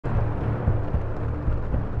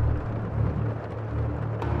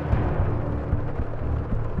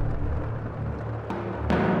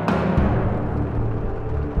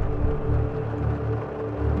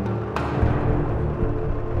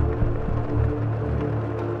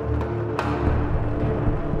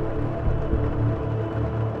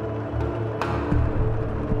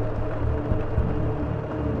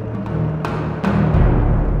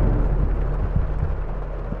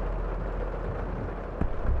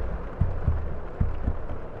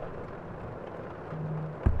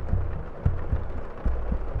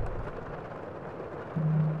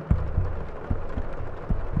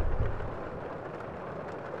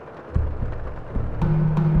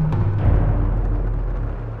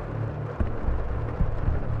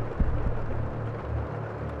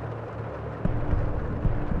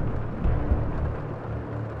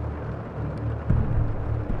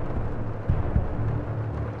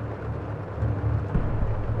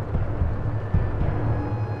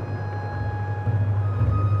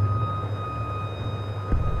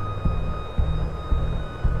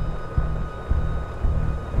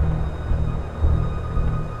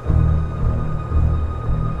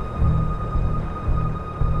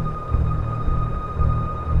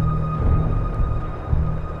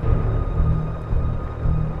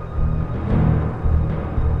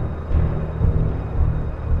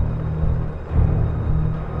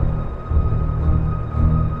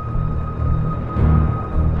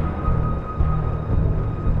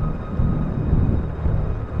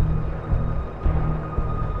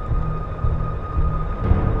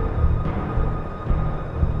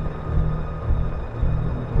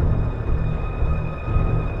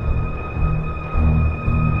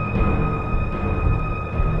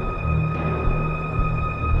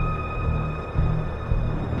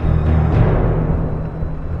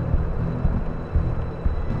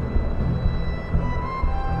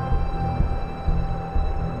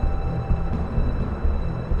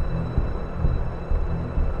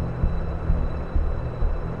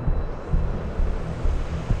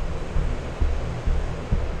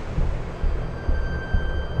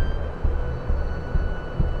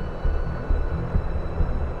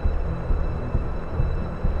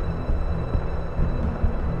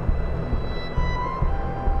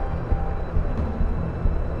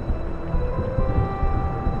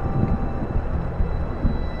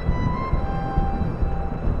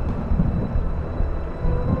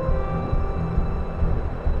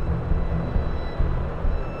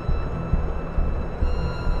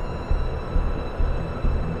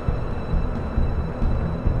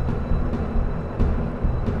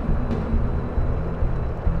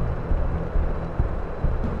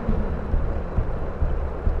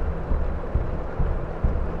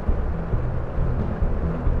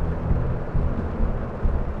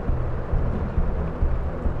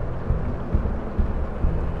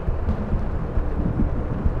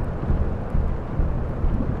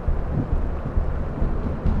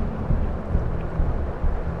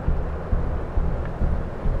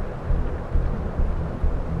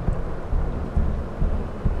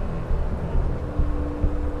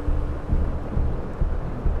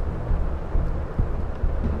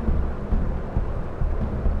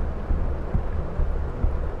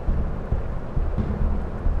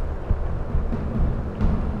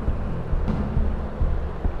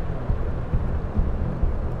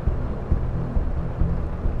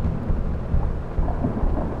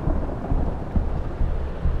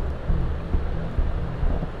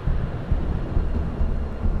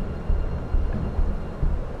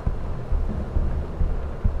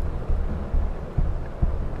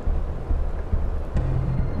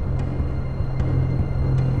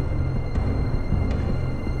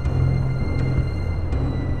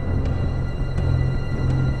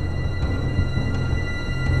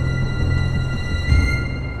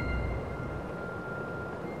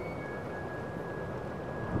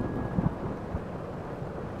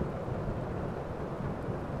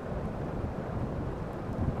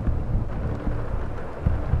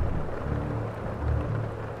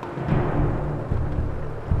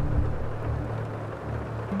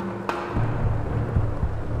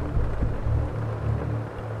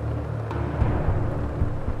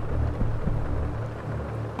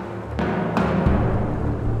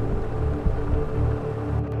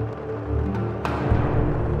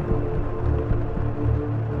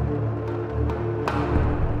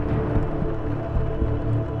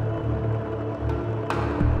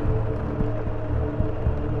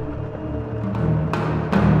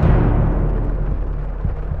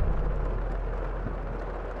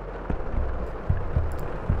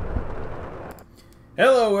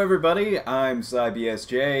everybody, I'm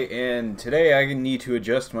SciBSJ, and today I need to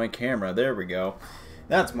adjust my camera. There we go.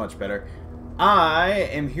 That's much better. I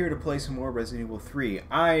am here to play some more Resident Evil 3.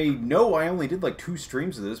 I know I only did like 2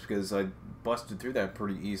 streams of this because I busted through that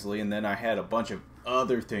pretty easily, and then I had a bunch of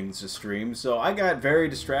other things to stream, so I got very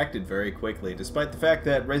distracted very quickly, despite the fact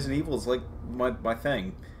that Resident Evil is like my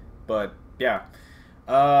thing. But, yeah.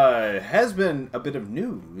 Has been a bit of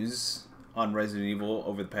news on Resident Evil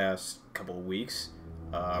over the past couple of weeks.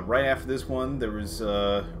 Right after this one, there was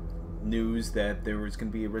news that there was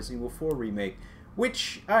going to be a Resident Evil 4 remake,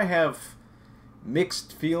 which I have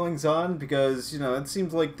mixed feelings on because, you know, it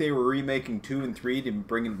seems like they were remaking 2 and 3 to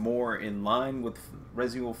bring it more in line with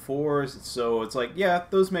Resident Evil 4, so it's like, yeah,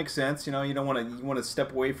 those make sense. You know, you want to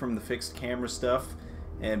step away from the fixed camera stuff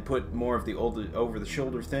and put more of the old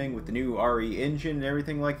over-the-shoulder thing with the new RE engine and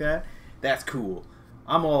everything like that. That's cool.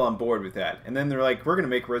 I'm all on board with that. And then they're like, we're going to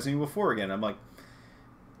make Resident Evil 4 again. I'm like,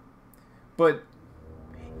 but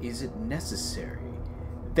is it necessary?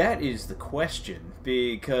 That is the question,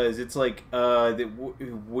 because it's like, what are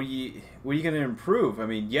you going to improve? I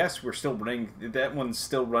mean, yes, we're still running, that one's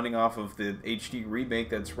still running off of the HD remake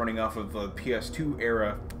that's running off of PS2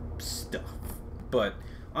 era stuff. But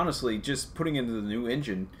honestly, just putting into the new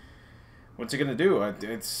engine, what's it going to do?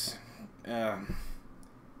 It's going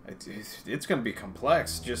to be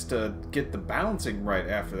complex just to get the balancing right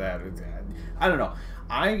after that. I don't know.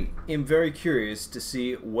 I am very curious to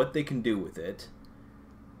see what they can do with it,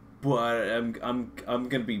 but I'm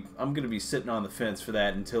gonna be sitting on the fence for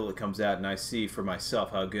that until it comes out and I see for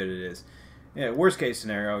myself how good it is. Yeah, worst case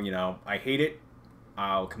scenario, you know, I hate it.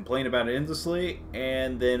 I'll complain about it endlessly,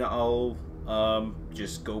 and then I'll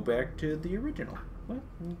just go back to the original. Well,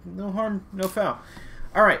 no harm, no foul.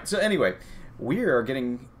 All right. So anyway, we are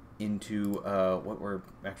getting into what we're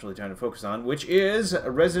actually trying to focus on, which is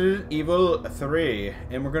Resident Evil 3,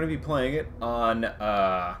 and we're going to be playing it on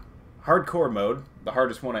hardcore mode, the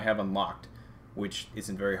hardest one I have unlocked, which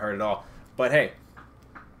isn't very hard at all. But hey,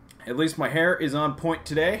 at least my hair is on point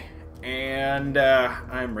today, and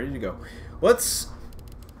I'm ready to go. Let's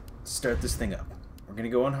start this thing up. We're going to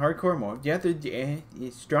go on hardcore mode. Yeah, the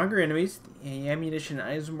stronger enemies, ammunition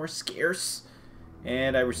items are more scarce,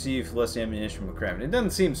 and I receive less ammunition from crafting. It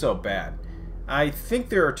doesn't seem so bad. I think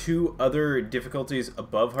there are 2 other difficulties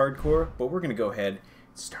above hardcore, but we're going to go ahead and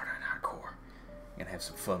start on hardcore and have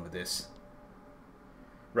some fun with this.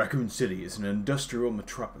 Raccoon City is an industrial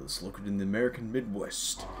metropolis located in the American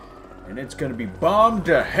Midwest, and it's going to be bombed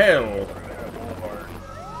to hell.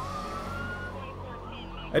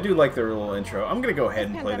 I do like their little intro. I'm going to go ahead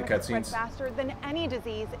and play the cutscenes. Faster than any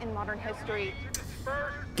disease in modern history.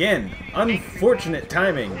 Again, unfortunate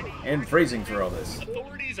timing and phrasing for all this.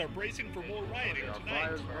 Authorities are bracing for more rioting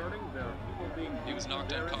tonight. He was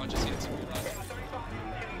knocked unconscious. He had some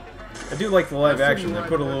I do like the live action. They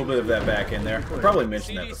put a little bit of that back in there. I probably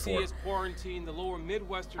mentioned that before. is quarantined the lower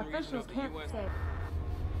Midwestern region of the U.S.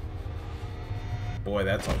 Boy,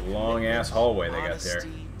 that's a long-ass hallway they got there.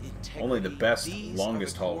 Only the best,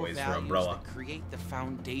 longest hallways for Umbrella. Create the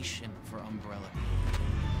foundation for Umbrella.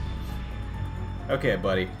 Okay,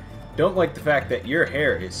 buddy. Don't like the fact that your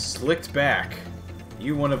hair is slicked back.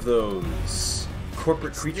 You one of those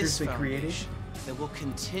corporate creatures they created? That will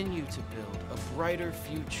continue to build a brighter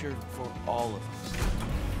future for all of us.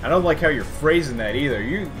 I don't like how you're phrasing that either.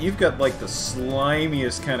 You've got like the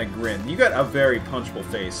slimiest kind of grin. You got a very punchable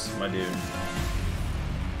face, my dude.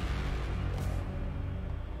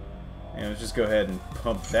 And let's just go ahead and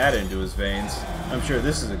pump that into his veins. I'm sure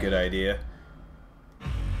this is a good idea.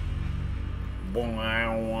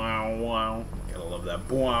 Wow, wow, wow. Gotta love that.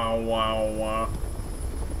 Wow, wow, wow.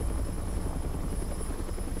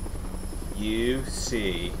 You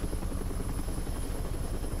see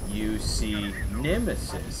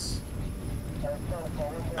Nemesis.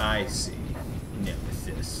 I see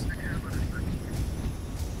Nemesis.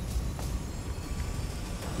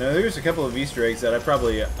 Now, there's a couple of Easter eggs that I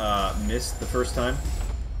probably missed the first time.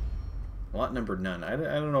 Lot number none. I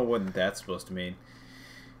don't know what that's supposed to mean.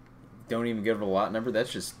 Don't even give it a lot number.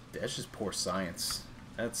 That's just poor science.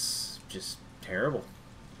 That's just terrible.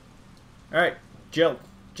 All right, Jill,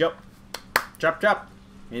 chop, chop.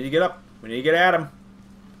 We need to get up. We need to get at him.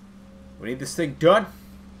 We need this thing done.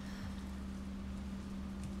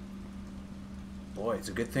 Boy, it's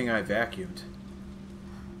a good thing I vacuumed.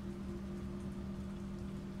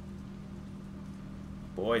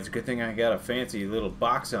 Boy, it's a good thing I got a fancy little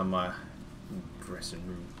box on my dressing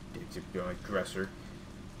room dresser.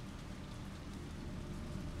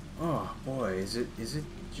 Oh boy, is it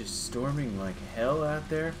just storming like hell out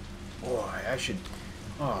there? Boy, I should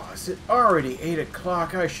Oh, is it already 8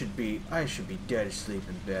 o'clock? I should be dead asleep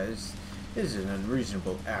in bed. This is an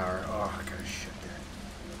unreasonable hour. Oh, I gotta shut that.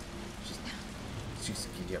 Just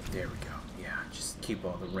yep, there we go. Yeah, just keep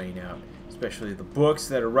all the rain out. Especially the books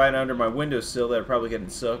that are right under my windowsill that are probably getting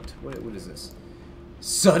soaked. What is this?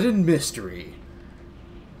 Sudden Mystery.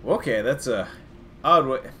 Okay, that's a odd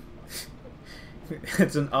way.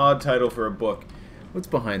 It's an odd title for a book. What's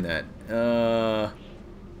behind that?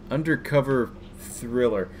 Undercover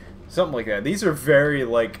Thriller. Something like that. These are very,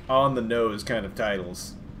 like, on the nose kind of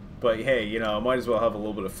titles. But hey, you know, I might as well have a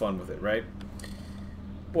little bit of fun with it, right?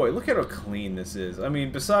 Boy, look at how clean this is. I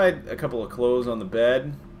mean, beside a couple of clothes on the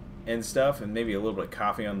bed and stuff, and maybe a little bit of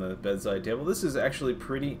coffee on the bedside table, this is actually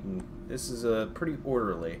pretty, pretty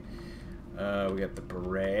orderly. We got the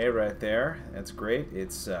beret right there. That's great.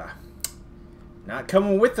 It's, not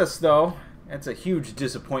coming with us, though. That's a huge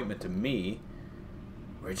disappointment to me.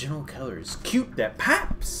 Original colors. Cute, that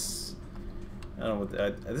pops! I don't know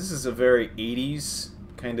what this is a very 80s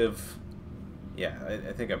kind of... Yeah,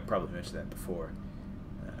 I think I've probably mentioned that before.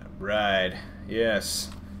 Ride.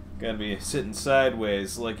 Yes. Gotta be sitting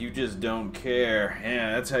sideways like you just don't care.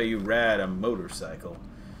 Yeah, that's how you ride a motorcycle.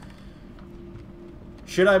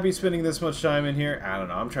 Should I be spending this much time in here? I don't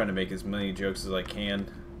know. I'm trying to make as many jokes as I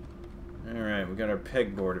can. Alright, we got our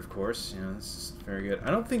pegboard, of course. Yeah, this is very good.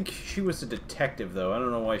 I don't think she was a detective, though. I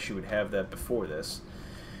don't know why she would have that before this.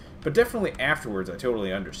 But definitely afterwards, I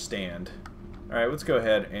totally understand. Alright, let's go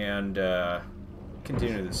ahead and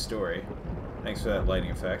continue this story. Thanks for that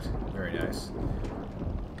lighting effect. Very nice.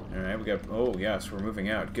 Alright, we got... Oh, yes, we're moving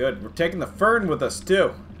out. Good. We're taking the fern with us,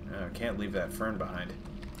 too. Can't leave that fern behind.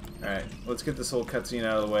 Alright, let's get this whole cutscene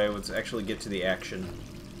out of the way. Let's actually get to the action.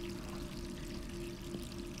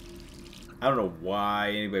 I don't know why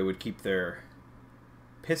anybody would keep their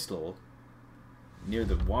pistol near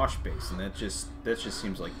the wash basin. That just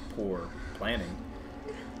seems like poor planning.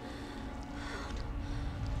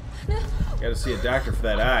 Gotta see a doctor for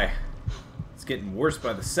that eye. It's getting worse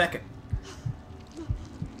by the second.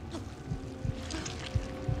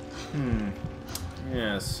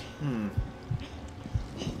 Yes.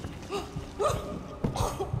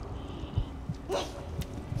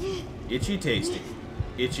 Itchy tasty.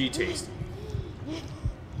 Itchy tasty.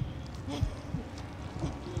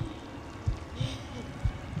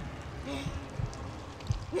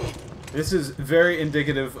 This is very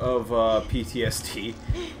indicative of PTSD,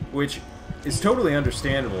 which is totally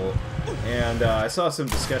understandable, and I saw some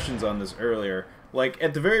discussions on this earlier. Like,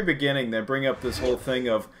 at the very beginning, they bring up this whole thing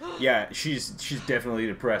of, yeah, she's definitely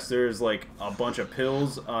depressed. There's, like, a bunch of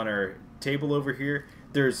pills on her table over here.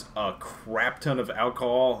 There's a crap ton of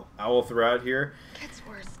alcohol all throughout here. Gets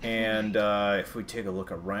worse. And if we take a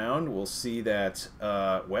look around, we'll see that,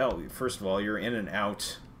 well, first of all, your in and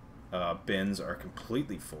out bins are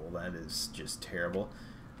completely full. That is just terrible.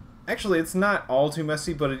 Actually, it's not all too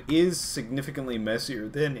messy, but it is significantly messier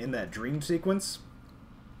than in that dream sequence.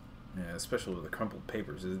 Yeah, especially with the crumpled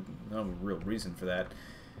papers. There's no real reason for that.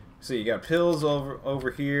 So you got pills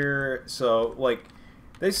over here. So, like,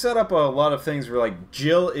 they set up a lot of things where, like,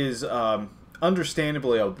 Jill is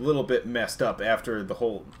understandably a little bit messed up after the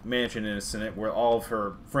whole mansion incident where all of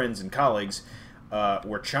her friends and colleagues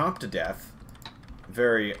were chomped to death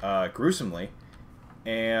very gruesomely.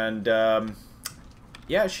 And,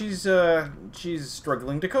 yeah, she's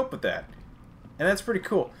struggling to cope with that. And that's pretty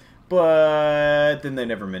cool. But then they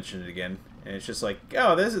never mention it again. And it's just like,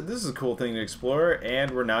 oh, this is a cool thing to explore,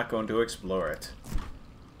 and we're not going to explore it.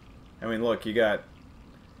 I mean, look, you got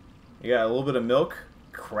a little bit of milk,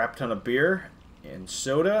 crap ton of beer, and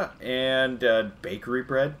soda, and bakery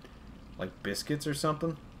bread, like biscuits or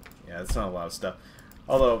something. Yeah, that's not a lot of stuff.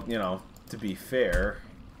 Although, you know, to be fair,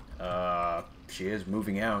 she is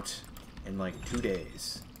moving out in like 2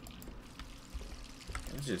 days.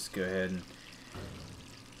 Let's just go ahead and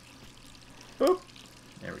boop.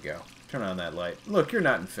 There we go. Turn on that light. Look, you're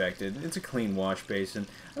not infected. It's a clean wash basin.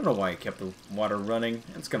 I don't know why you kept the water running.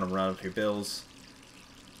 It's gonna run up your bills.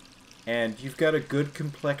 And you've got a good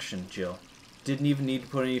complexion, Jill. Didn't even need to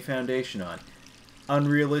put any foundation on.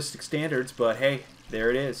 Unrealistic standards, but hey,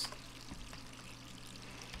 there it is.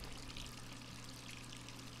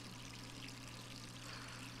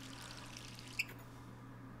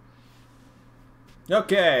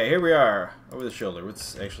 Okay, here we are. Over the shoulder.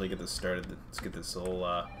 Let's actually get this started. Let's get this whole,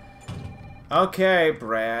 Okay,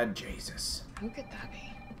 Brad. Jesus. Who could that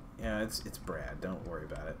be? Yeah, it's Brad. Don't worry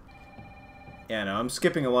about it. Yeah, no, I'm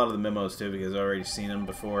skipping a lot of the memos, too, because I've already seen them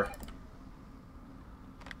before.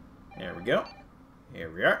 There we go. Here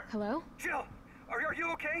we are. Hello? Jill, are you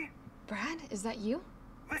okay? Brad, is that you?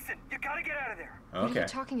 Listen, you gotta get out of there. What are Okay. you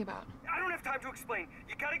talking about? I don't have time to explain.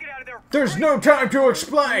 You gotta get out of there. There's no time to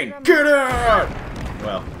explain! Get out!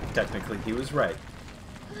 Well, technically he was right.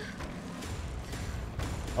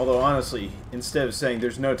 Although, honestly, instead of saying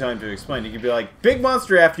there's no time to explain, you could be like, big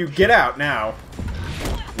monster after you, get out now!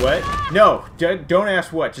 What? No, don't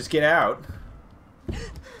ask what, just get out.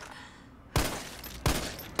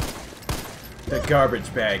 The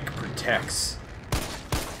garbage bag protects.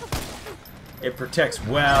 It protects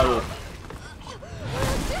well.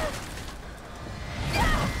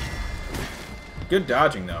 Good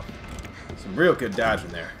dodging, though. Some real good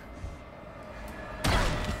dodging there.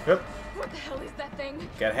 Yep. What the hell is that thing?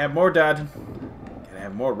 Gotta have more dodging. Gotta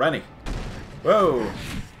have more running. Whoa!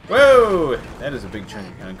 Whoa! That is a big chunk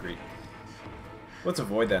of concrete. Let's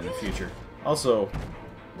avoid that in the future. Also,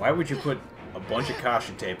 why would you put a bunch of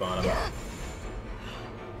caution tape on them?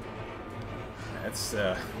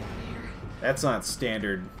 That's not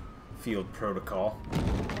standard field protocol.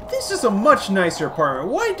 This is a much nicer apartment.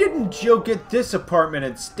 Why didn't Jill get this apartment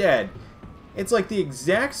instead? It's like the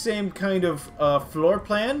exact same kind of floor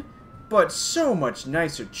plan, but so much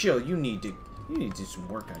nicer. Jill, you need to do some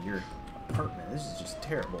work on your apartment. This is just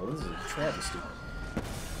terrible. This is a travesty.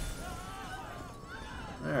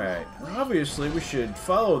 Alright, obviously we should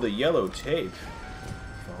follow the yellow tape.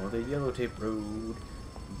 Follow the yellow tape road.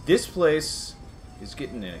 This place is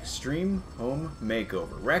getting an extreme home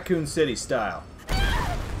makeover. Raccoon City style.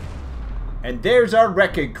 And there's our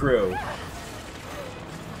wrecking crew.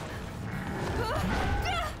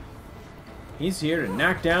 He's here to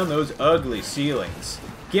knock down those ugly ceilings.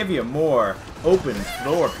 Give you more open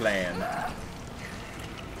floor plan.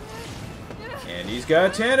 And he's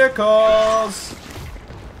got tentacles!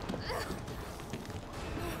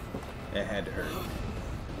 It had to hurt.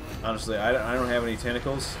 Honestly, I don't have any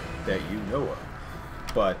tentacles that you know of.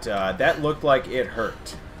 But that looked like it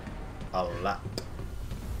hurt. A lot.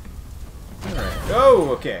 Alright. Oh,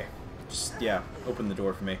 okay. Just, yeah, open the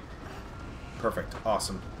door for me. Perfect.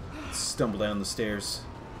 Awesome. Let's stumble down the stairs.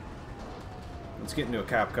 Let's get into a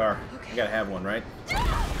cop car. I gotta have one, right?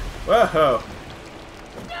 Whoa!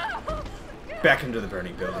 Back into the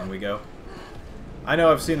burning building we go. I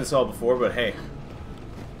know I've seen this all before, but hey.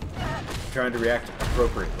 I'm trying to react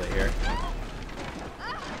appropriately here.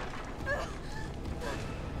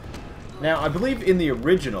 Now, I believe in the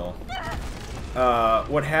original,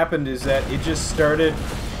 what happened is that it just started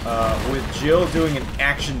with Jill doing an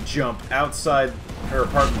action jump outside her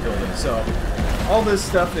apartment building. So, all this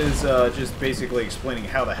stuff is just basically explaining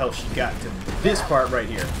how the hell she got to this part right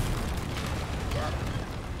here.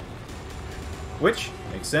 Which,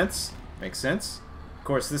 makes sense. Makes sense. Of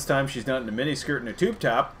course, this time she's not in a miniskirt and a tube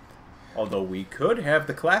top. Although we could have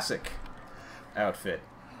the classic outfit.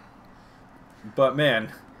 But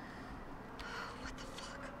man...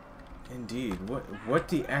 Indeed, what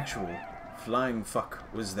the actual flying fuck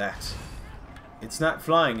was that? It's not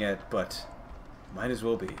flying yet, but might as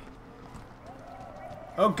well be.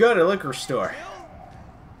 Oh good, a liquor store.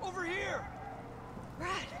 Over here!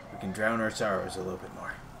 Brad, We can drown our sorrows a little bit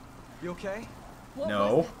more. You okay? what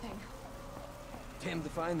No. was that thing? Damned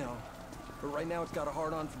if I know. But right now it's got a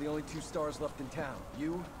hard-on for the only 2 stars left in town.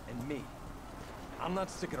 You and me. I'm not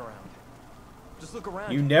sticking around. Just look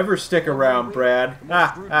around. You never stick around, Brad.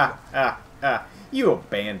 You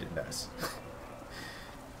abandoned us. How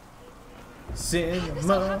did this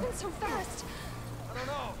all Cinema. happen so fast? I don't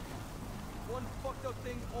know. One fucked up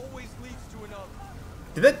thing always leads to another.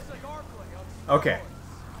 Did that? It's like our play on Okay.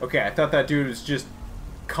 Okay, I thought that dude was just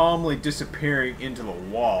calmly disappearing into the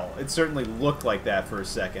wall. It certainly looked like that for a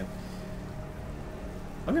second.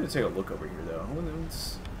 I'm gonna take a look over here, though.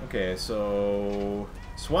 Okay, so...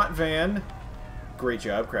 SWAT van. Great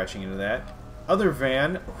job crashing into that. Other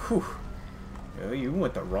van. Whew. Oh, you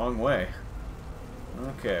went the wrong way.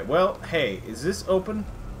 Okay, well, hey, is this open?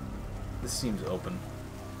 This seems open.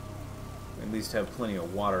 At least have plenty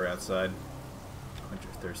of water outside. Quench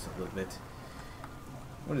your thirst a little bit.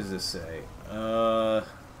 What does this say? Oh,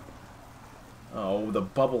 the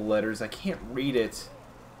bubble letters. I can't read it.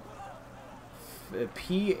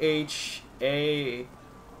 P-H-A...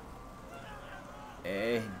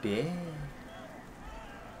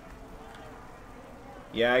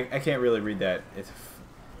 Yeah, I can't really read that. It's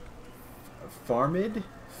Farmid?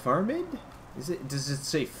 Farmid? Does it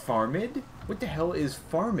say Farmid? What the hell is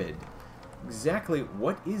Farmid? Exactly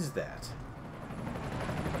what is that?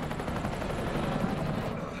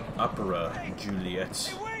 Opera, Juliet.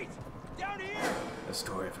 Hey, wait! Down here! A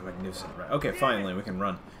story of a magnificent run. Okay, finally, we can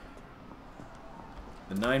run.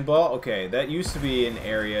 The 9-ball? Okay, that used to be an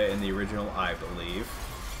area in the original, I believe.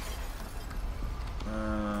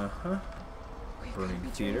 Uh-huh. Wait, Burning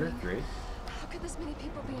theater, great. How could this many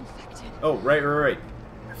people be infected? Oh, right.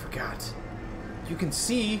 I forgot. You can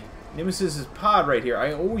see Nemesis's pod right here.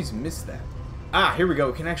 I always miss that. Ah, here we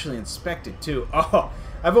go. We can actually inspect it too. Oh,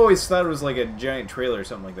 I've always thought it was like a giant trailer or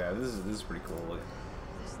something like that. This is pretty cool. Look.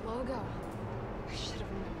 This logo. I should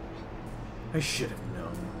have known. I should have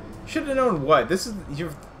known. Should have known what? This is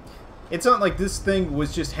It's not like this thing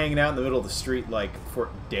was just hanging out in the middle of the street like for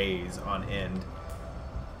days on end.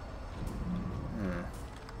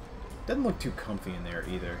 Doesn't look too comfy in there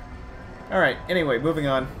either. All right. Anyway, moving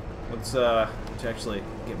on. Let's actually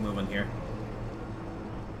get moving here.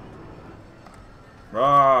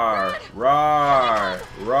 Roar! Roar!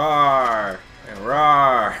 Roar!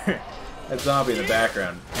 Roar! That zombie in the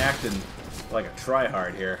background acting like a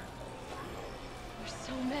tryhard here. There's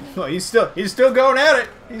so many. Oh, he's still going at it.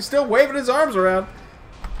 He's still waving his arms around.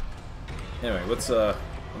 Anyway, let's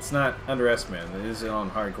not underestimate him. It is on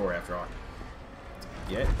hardcore after all.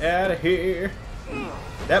 Get out of here.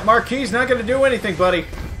 That marquee's not gonna do anything, buddy.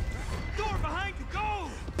 Door behind you, go!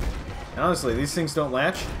 Honestly, these things don't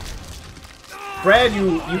latch. Brad,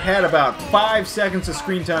 you had about 5 seconds of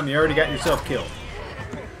screen time. You already got yourself killed.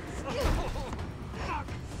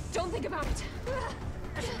 Don't think about it.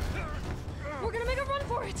 We're gonna make a run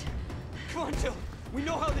for it. Come on, Jill. We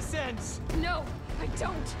know how this ends. No, I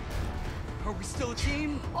don't. Are we still a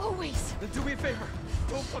team? Always. Then do me a favor.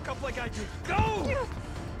 Don't fuck up like I did. Go!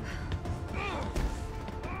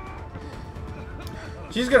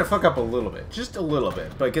 She's gonna fuck up a little bit. Just a little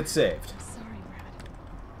bit, but get saved. Sorry, Brad.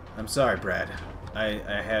 I'm sorry, Brad. I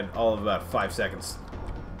had all of about 5 seconds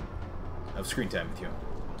of screen time with you.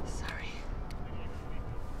 Sorry.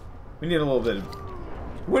 We need a little bit of...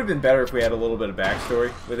 It would have been better if we had a little bit of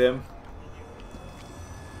backstory with him.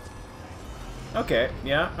 Okay,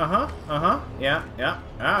 yeah, yeah.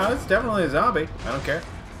 Ah, it's definitely a zombie. I don't care.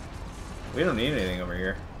 We don't need anything over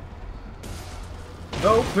here.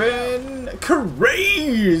 Open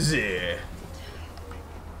crazy!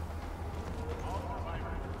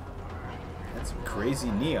 That's some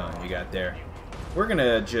crazy neon you got there. We're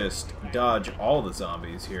gonna just dodge all the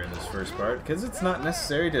zombies here in this first part, because it's not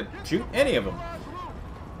necessary to shoot any of them.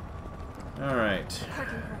 Alright.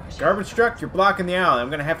 Garbage truck, you're blocking the alley. I'm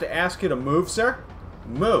gonna have to ask you to move, sir.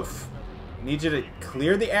 Move. I need you to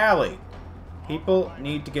clear the alley. People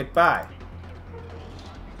need to get by.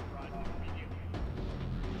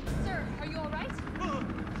 Sir, are you alright?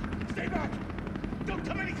 Stay back! Don't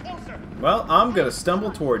come any closer! Well, I'm gonna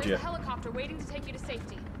stumble towards you. There's a helicopter waiting to take you to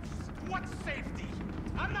safety. What safety?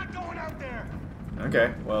 I'm not going out there!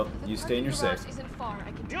 Okay, well, you The stay in your parking safe. garage isn't far.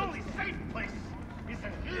 I can The take only you. safe place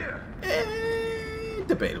isn't here!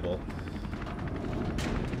 Debatable.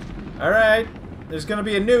 Alright, there's gonna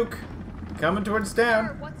be a nuke coming towards Sir,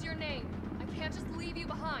 town. what's your name? I can't just leave you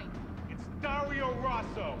behind. It's Dario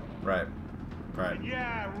Rosso. Right. Right.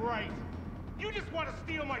 Yeah, right. You just want to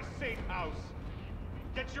steal my safe house.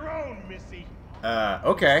 Get your own, Missy.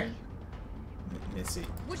 Okay. Missy.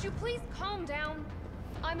 Would you please calm down?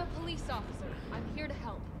 I'm a police officer. I'm here to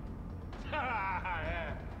help.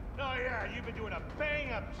 Yeah. Oh yeah, you've been doing a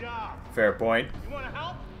bang-up job. Fair point. You want to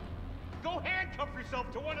help? Go handcuff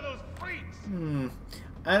yourself to one of those freaks.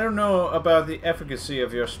 I don't know about the efficacy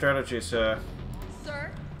of your strategy, sir.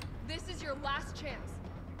 Sir, this is your last chance.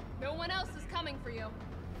 No one else is coming for you.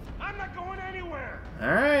 I'm not going anywhere.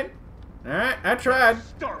 Alright. Alright, I tried.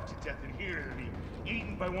 Starve to death in here to be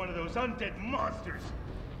eaten by one of those undead monsters.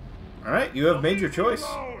 Alright, you have made your choice.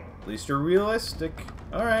 Alone. At least you're realistic.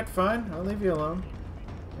 Alright, fine. I'll leave you alone.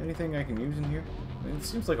 Anything I can use in here? I mean, it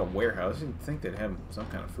seems like a warehouse. You'd think they'd have some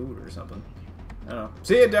kind of food or something. I don't know.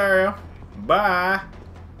 See ya, Dario. Bye.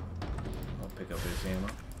 I'll pick up this ammo.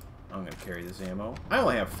 I'm gonna carry this ammo. I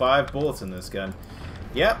only have 5 bullets in this gun.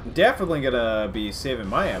 Yep, definitely gonna be saving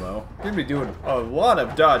my ammo. Gonna be doing a lot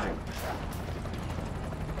of dodging.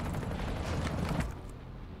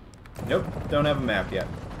 Nope, don't have a map yet.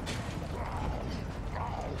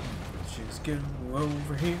 Let's just go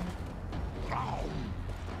over here.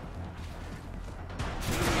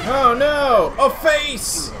 Oh no! A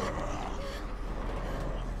face!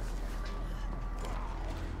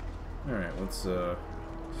 Alright, let's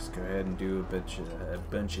just go ahead and do a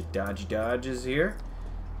bunch of dodgy dodges here.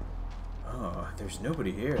 Oh, there's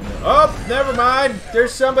nobody here. Oh, never mind!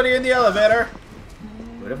 There's somebody in the elevator!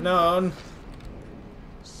 Would have known.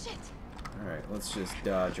 Shit. Alright, let's just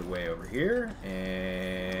dodge away over here.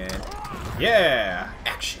 And... yeah!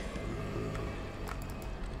 Action!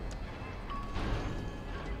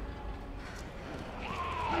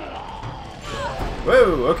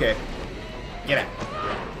 Whoa, okay. Get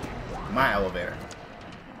out. My elevator.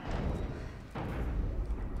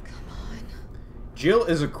 Come on. Jill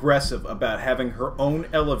is aggressive about having her own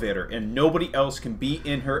elevator, and nobody else can be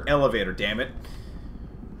in her elevator, damn it.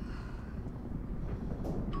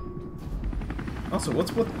 Also,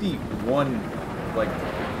 what's with the one, like,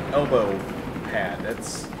 elbow pad?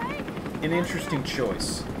 That's an interesting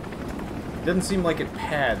choice. Doesn't seem like it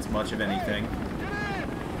pads much of anything.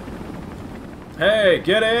 Hey,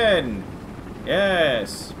 get in!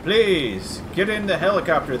 Yes, please. Get in the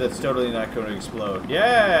helicopter that's totally not going to explode.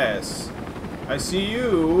 Yes! I see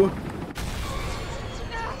you.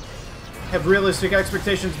 Have realistic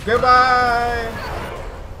expectations. Goodbye!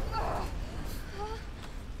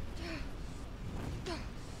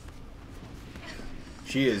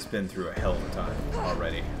 She has been through a hell of a time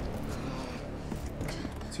already.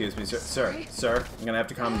 Excuse me, sir. Sir, I'm gonna have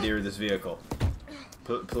to commandeer this vehicle.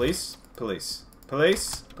 Police? Police.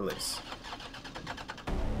 Police? Police.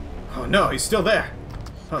 Oh no, he's still there!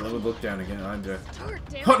 Oh, let me look down again.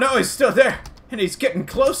 Oh no, he's still there! And he's getting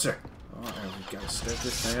closer! Oh, we gotta start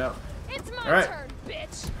this thing up. It's my All right. turn,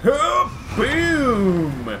 bitch. Oh,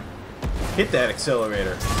 boom! Hit that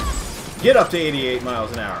accelerator. Get up to 88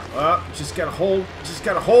 miles an hour. Just gotta hold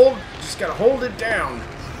it down.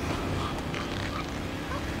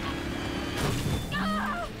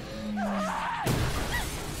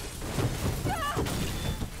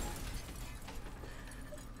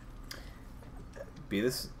 Be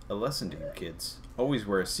this a lesson to you kids. Always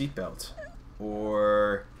wear a seatbelt.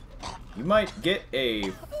 Or you might get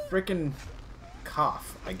a frickin'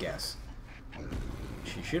 cough, I guess.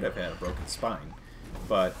 She should have had a broken spine.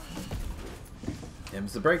 But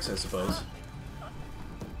them's the brakes, I suppose.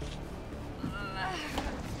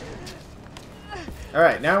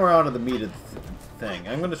 Alright, now we're on to the meat of the thing.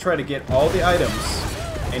 I'm going to try to get all the items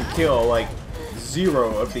and kill, like,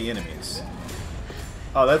 0 of the enemies.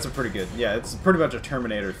 Oh, that's a pretty good... Yeah, it's pretty much a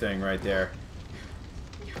Terminator thing right there.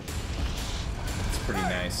 It's pretty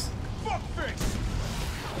nice.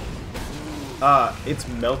 It's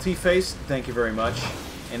Melty Face, thank you very much.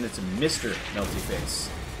 And it's Mr. Melty Face.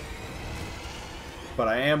 But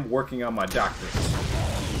I am working on my doctorate.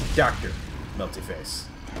 Dr. Melty Face.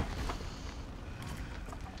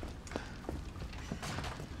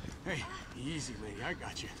 Hey, easy, lady. I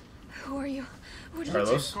got you. Who are you? What did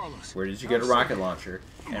Carlos, you Carlos, where did you get a rocket launcher?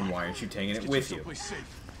 And why aren't you taking it with you? Someplace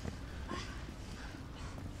safe.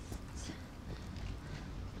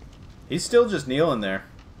 He's still just kneeling there.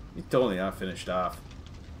 He's totally not finished off.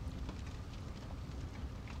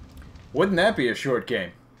 Wouldn't that be a short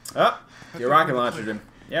game? Oh, your rocket launched him.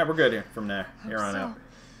 Yeah, we're good here from there. Here on out.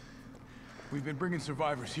 We've been bringing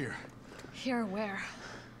survivors here. Here where?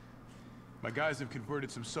 My guys have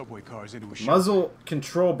converted some subway cars into a shelter. Muzzle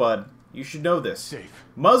control, bud. You should know this. Safe.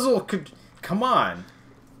 Muzzle come on.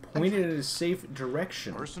 Point it in a safe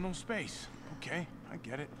direction. Personal space. Okay, I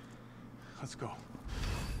get it. Let's go.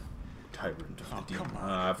 Tyrant of Oh, the demon. come on.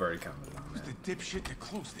 I've already commented on Who's that. the dipshit that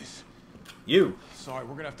closed this? You. Sorry,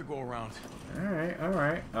 we're gonna have to go around. Alright,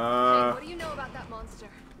 alright. Hey, what do you know about that monster?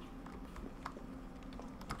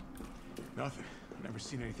 Nothing. I've never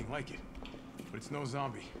seen anything like it. But it's no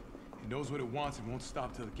zombie. It knows what it wants and won't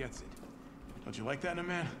stop till it gets it. Don't you like that in a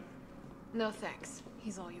man? No thanks.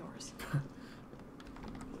 He's all yours.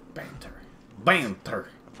 Banter. Banter.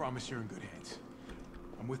 I promise you're in good hands.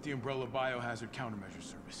 I'm with the Umbrella Biohazard Countermeasure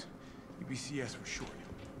Service. UBCS for short.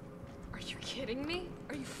 Are you kidding me?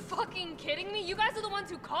 Are you fucking kidding me? You guys are the ones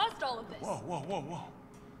who caused all of this. Whoa, whoa, whoa, whoa.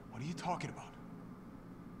 What are you talking about?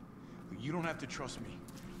 Look, you don't have to trust me,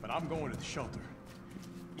 but I'm going to the shelter.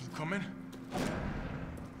 You coming?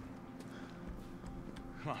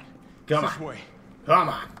 Come on. Come This on. way. Come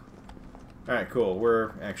on. Alright, cool.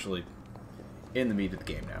 We're actually in the meat of the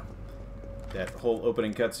game now. That whole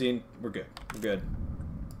opening cutscene, we're good. We're good.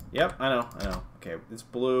 Yep, I know. Okay, it's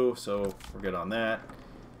blue, so we're good on that.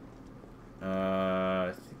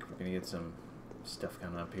 I think we're gonna get some stuff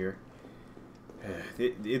coming up here.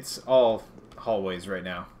 It's all hallways right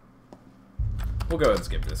now. We'll go ahead and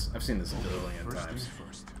skip this. I've seen this a billion First times. things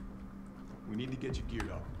first. We need to get you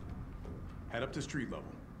geared up. Head up to street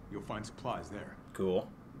level. You'll find supplies there. Cool.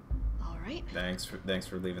 All right. Thanks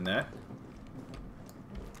for leaving that.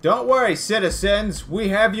 Don't worry, citizens. We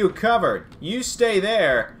have you covered. You stay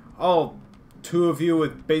there. All 2 of you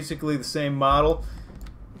with basically the same model.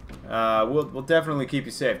 We'll definitely keep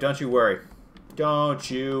you safe. Don't you worry.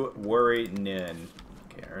 Don't you worry, Nin.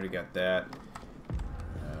 Okay, I already got that.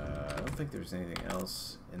 I don't think there's anything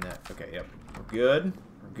else in that. Okay, yep. We're good.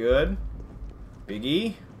 We're good. Big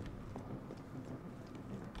E.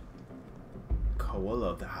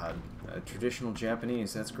 Koala that. Traditional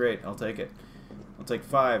Japanese. That's great. I'll take it. I'll take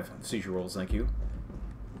 5 seizure rolls, thank you.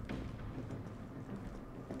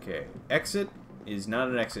 Okay. Exit is not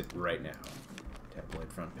an exit right now.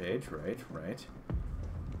 Tabloid front page, right.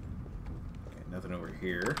 Okay, nothing over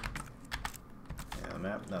here. Yeah, the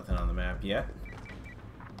map, nothing on the map yet.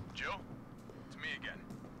 Joe, it's me again.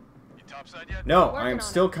 You topside yet? No, Working I am on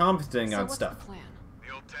still it. commenting So on what's stuff. the plan?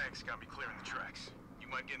 The old tanks got me clearing the tracks. You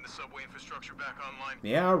mind getting the subway infrastructure back online?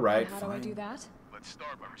 Yeah, right. And how do I do that? Let's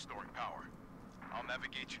start by restoring power. I'll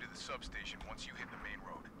navigate you to the substation once you hit the main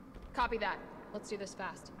road. Copy that. Let's do this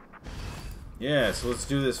fast. Yeah, so let's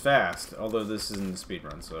do this fast. Although this isn't a speed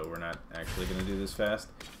run, so we're not actually going to do this fast.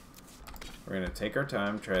 We're going to take our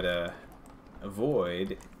time, try to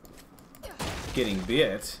avoid getting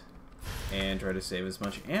bit, and try to save as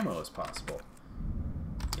much ammo as possible.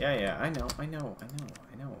 Yeah, I know.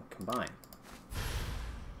 Combine.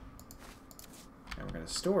 And we're going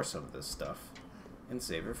to store some of this stuff and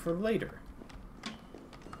save it for later.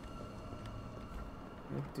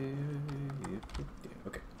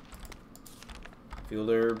 Okay. Field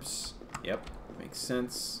herbs. Yep, makes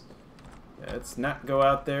sense. Let's not go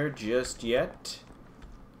out there just yet.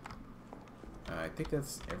 I think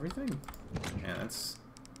that's everything. Yeah, that's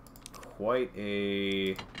quite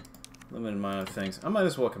a limited amount of things. I might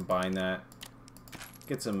as well combine that.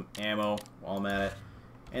 Get some ammo while I'm at it.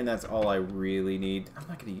 And that's all I really need. I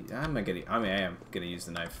am gonna use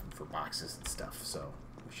the knife for boxes and stuff, so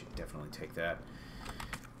we should definitely take that.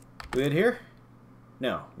 Good here?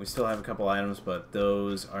 No, we still have a couple items, but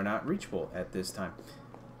those are not reachable at this time.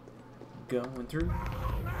 Going through.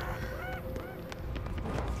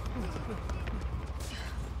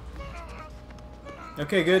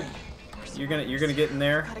 Okay, good. You're gonna get in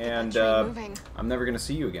there, and I'm never gonna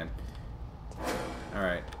see you again. All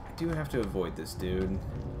right, I do have to avoid this dude.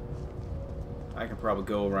 I can probably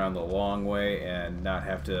go around the long way and not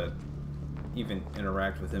have to even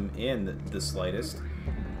interact with him in the slightest.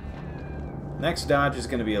 Next dodge is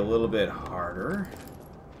going to be a little bit harder.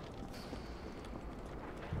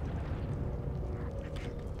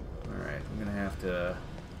 Alright, I'm going to have to...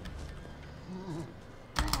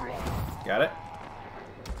 Got it?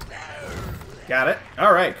 Got it?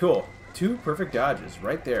 Alright, cool. 2 perfect dodges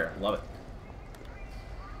right there. Love it.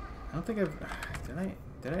 I don't think I've...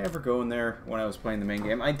 Did I ever go in there when I was playing the main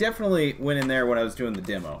game? I definitely went in there when I was doing the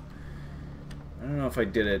demo. I don't know if I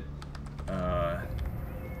did it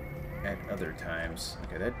at other times.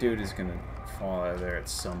 Okay, that dude is gonna fall out of there at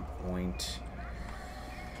some point.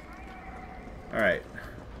 Alright.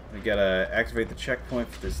 We gotta activate the checkpoint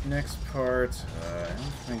for this next part. I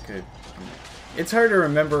don't think it's hard to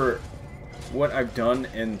remember what I've done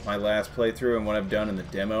in my last playthrough and what I've done in the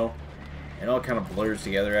demo. It all kind of blurs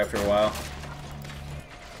together after a while.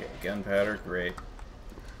 Okay, gunpowder, great.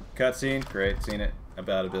 Cutscene, great, seen it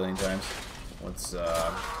about 1 billion times. Let's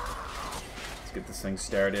get this thing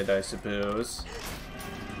started, I suppose.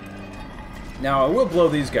 Now, I will blow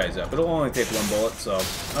these guys up. It'll only take 1 bullet, so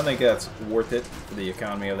I think that's worth it for the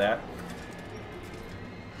economy of that.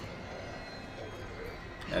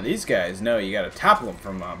 Now, these guys know you gotta topple them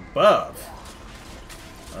from above.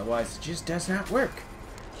 Otherwise, it just does not work.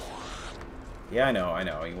 Yeah, I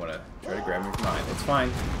know. You wanna try to grab me from behind. It's fine.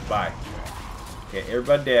 Bye. Okay,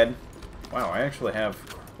 everybody dead. Wow, I actually have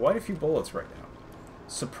quite a few bullets right now.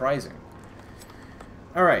 Surprising.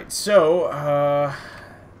 Alright, so,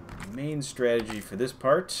 main strategy for this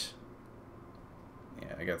part,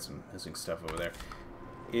 yeah, I got some missing stuff over there,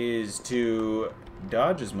 is to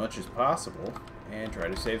dodge as much as possible and try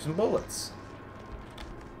to save some bullets.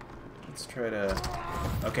 Let's try to...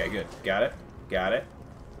 Okay, good. Got it. Got it.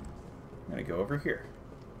 I'm gonna go over here.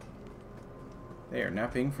 They are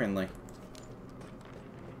not being friendly.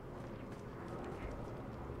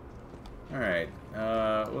 Alright,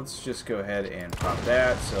 let's just go ahead and pop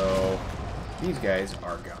that, so these guys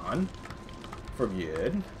are gone. For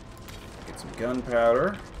good. Get some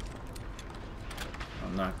gunpowder.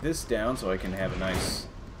 I'll knock this down so I can have a nice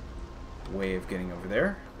way of getting over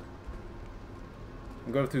there.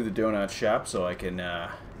 I'll go through the donut shop so I can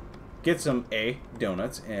get some A,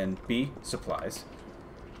 donuts, and B, supplies.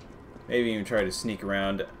 Maybe even try to sneak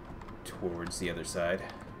around towards the other side.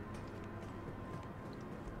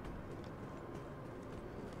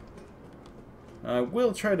 I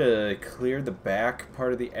will try to clear the back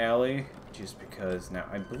part of the alley, just because now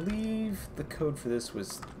I believe the code for this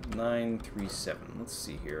was 937. Let's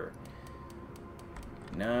see here.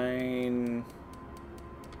 9,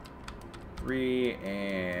 3,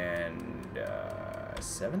 and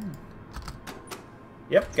 7?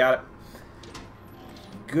 Yep, got it.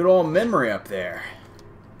 Good old memory up there.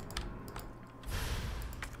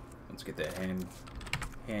 Let's get that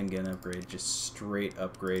handgun upgrade, just straight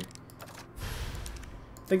upgrade.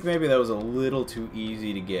 I think maybe that was a little too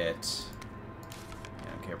easy to get.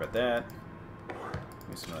 Don't care about that.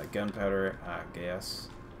 Use some of that gunpowder. Ah, gas.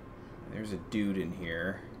 There's a dude in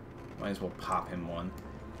here. Might as well pop him one.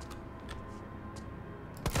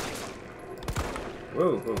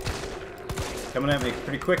 Whoa, whoa. Coming at me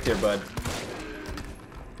pretty quick there, bud.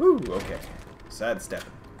 Woo, okay.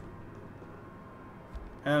 Sidestepping.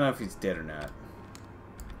 I don't know if he's dead or not.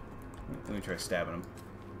 Let me try stabbing him.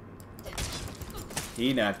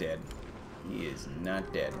 He not dead. He is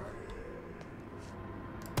not dead.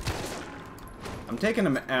 I'm taking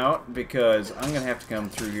him out because I'm gonna have to come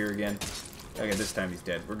through here again. Okay, this time he's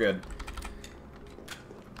dead. We're good.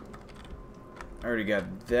 I already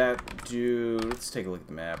got that dude. Let's take a look at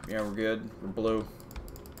the map. Yeah, we're good. We're blue.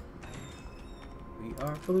 We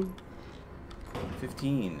are blue.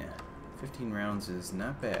 15. 15 rounds is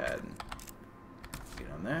not bad.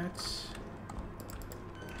 Get on that.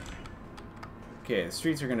 Okay, the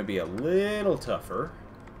streets are going to be a little tougher.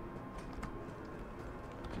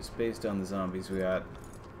 Just based on the zombies we got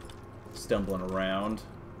stumbling around,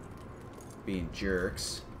 being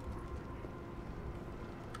jerks.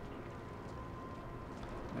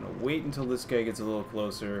 I'm going to wait until this guy gets a little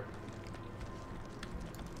closer.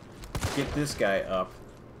 Get this guy up.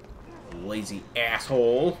 Lazy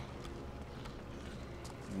asshole.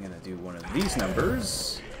 I'm going to do one of these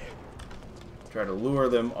numbers. Try to lure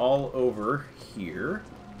them all over here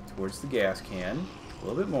towards the gas can. A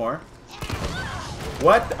little bit more.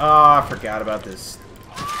 What? Ah, I forgot about this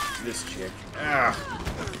chick. Ah,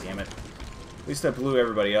 damn it. At least I blew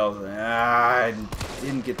everybody else. Ah, I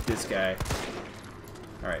didn't get this guy.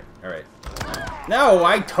 Alright, alright. No,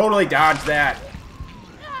 I totally dodged that.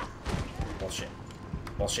 Bullshit.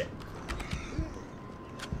 Bullshit.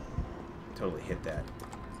 Totally hit that.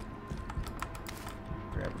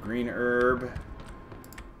 Grab a green herb.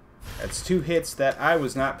 That's 2 hits that I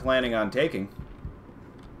was not planning on taking.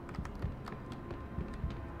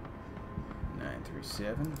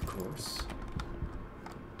 937, of course.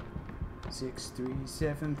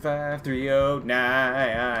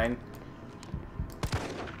 6375309.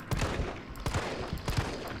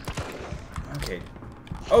 Okay.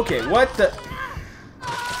 Okay, what the?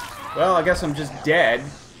 Well, I guess I'm just dead.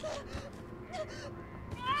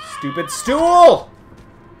 Stupid stool!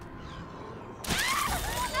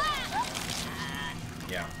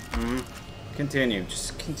 Yeah. Continue.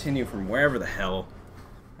 Just continue from wherever the hell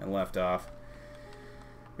I left off.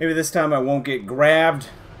 Maybe this time I won't get grabbed.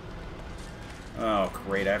 Oh,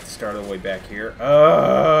 great. I have to start all the way back here.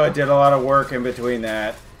 I did a lot of work in between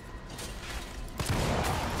that.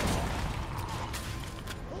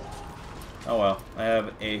 Oh well. I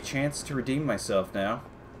have a chance to redeem myself now.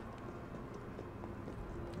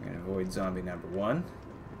 I'm going to avoid zombie number 1.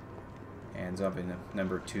 And zombie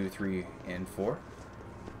number 2, 3, and 4.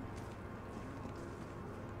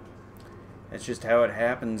 That's just how it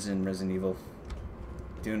happens in Resident Evil.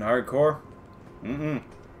 Doing hardcore? Mm-mm.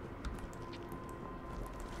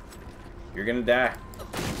 You're gonna die.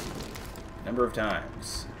 Number of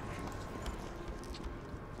times.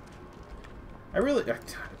 I really...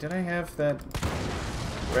 Did I have that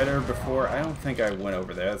red herb before? I don't think I went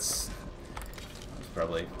over there. That's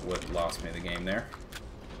probably what lost me the game there.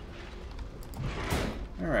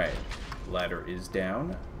 Alright. Ladder is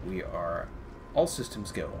down. We are... All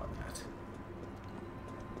systems go on that.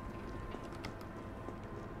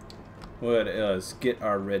 What is get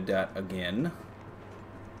our red dot again.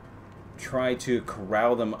 Try to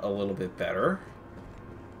corral them a little bit better.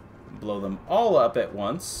 Blow them all up at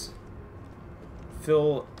once.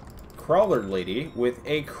 Fill Crawler Lady with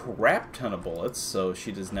a crap ton of bullets so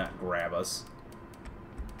she does not grab us.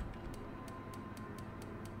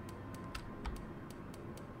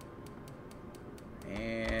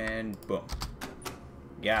 And boom.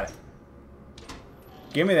 Got it.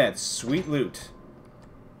 Give me that sweet loot.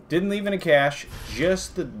 Didn't leave any cash,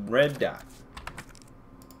 just the red dot.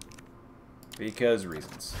 Because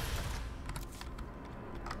reasons.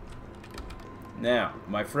 Now,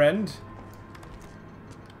 my friend.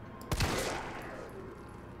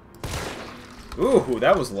 Ooh,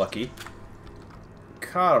 that was lucky.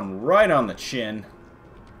 Caught him right on the chin.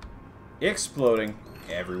 Exploding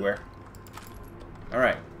everywhere.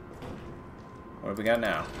 Alright. What have we got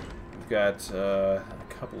now? We've got a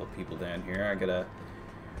couple of people down here. I gotta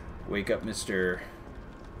wake up Mr.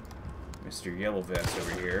 Yellow Vest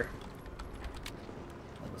over here.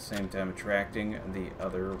 At the same time attracting the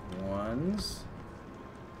other ones.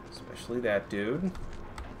 Especially that dude.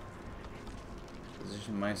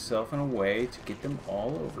 Position myself in a way to get them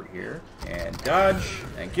all over here. And dodge.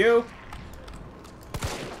 Thank you.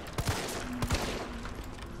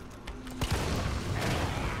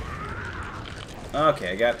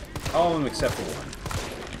 Okay, I got all of them except for one.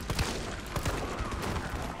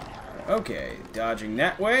 Okay, dodging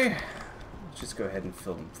that way. Let's just go ahead and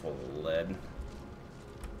fill them full of lead.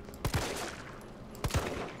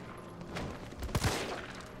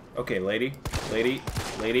 Okay, lady. Lady.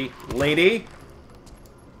 Lady. Lady!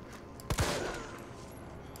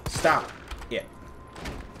 Stop it.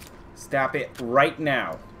 Stop it right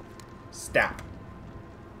now. Stop.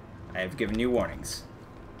 I have given you warnings.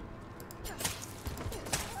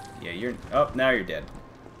 Yeah, you're... Oh, now you're dead.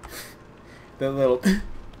 That little...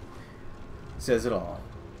 says it all.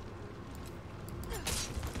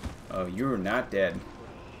 Oh, you're not dead.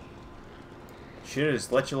 Should've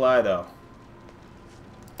just let you lie, though.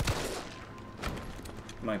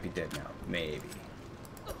 Might be dead now. Maybe.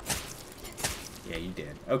 Yeah, you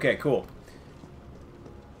did. Okay, cool.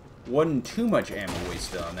 Wasn't too much ammo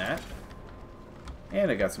wasted on that.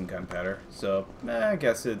 And I got some gunpowder. So, I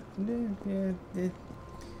guess it...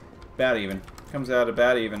 about even. Comes out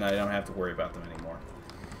about even. I don't have to worry about them anymore.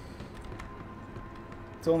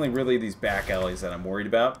 It's only really these back alleys that I'm worried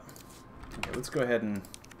about. Okay, let's go ahead and...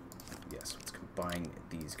 Yes, let's combine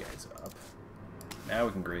these guys up. Now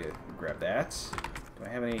we can grab that. Do I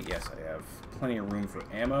have any? Yes, I have plenty of room for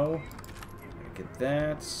ammo. Get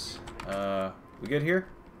that. We good here?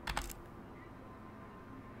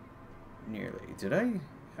 Nearly. Did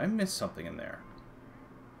I missed something in there?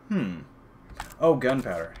 Oh,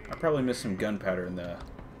 gunpowder. I probably missed some gunpowder in the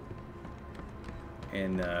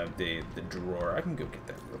drawer. I can go get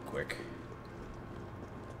that real quick.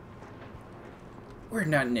 We're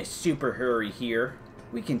not in a super hurry here.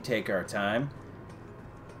 We can take our time.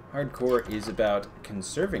 Hardcore is about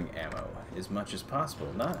conserving ammo as much as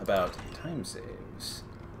possible, not about time saves.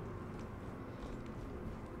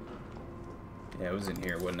 Yeah, it was in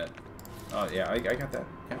here, wasn't it? Oh, yeah, I got that.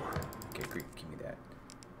 Yeah. Okay, great. Give me that.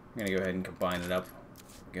 I'm going to go ahead and combine it up.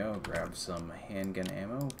 There we go. Grab some handgun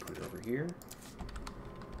ammo. Put it over here.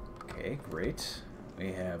 Okay, great.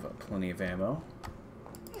 We have plenty of ammo.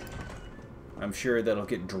 I'm sure that'll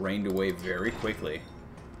get drained away very quickly.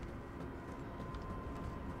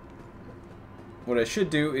 What I should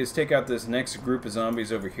do is take out this next group of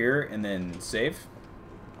zombies over here and then save.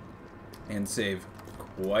 And save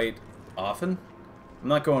quite often. I'm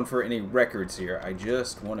not going for any records here. I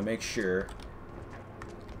just want to make sure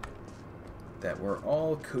that we're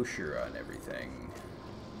all kosher on everything.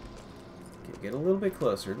 Okay, get a little bit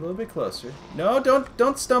closer, a little bit closer. No,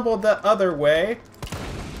 don't stumble the other way.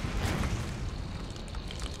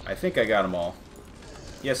 I think I got them all.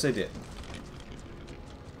 Yes, I did.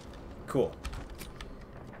 Cool.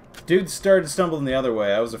 Dude started stumbling the other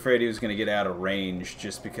way. I was afraid he was going to get out of range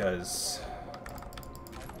just because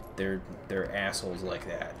they're assholes like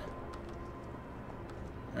that.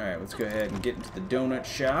 Alright, let's go ahead and get into the donut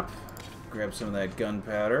shop. Grab some of that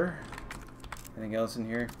gunpowder. Anything else in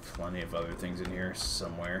here? Plenty of other things in here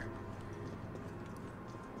somewhere.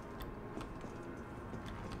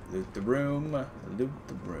 Loot the room. Loot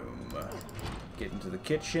the room. Get into the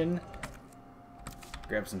kitchen.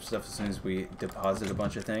 Grab some stuff as soon as we deposit a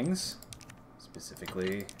bunch of things.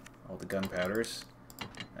 Specifically, all the gunpowders.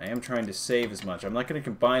 I am trying to save as much. I'm not going to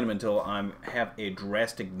combine them until I have a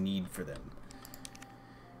drastic need for them.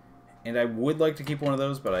 And I would like to keep one of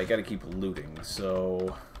those, but I got to keep looting.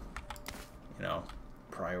 So, you know,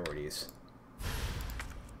 priorities.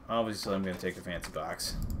 Obviously, I'm going to take the fancy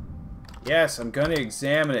box. Yes, I'm going to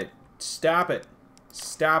examine it. Stop it.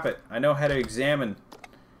 Stop it. I know how to examine.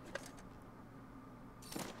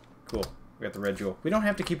 Cool. We got the red jewel. We don't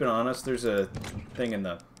have to keep it on us. There's a thing in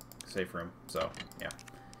the safe room. So, yeah.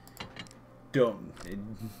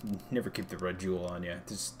 Never keep the red jewel on you. It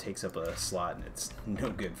just takes up a slot and it's no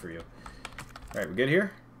good for you. Alright, we good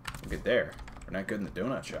here? We're good there. We're not good in the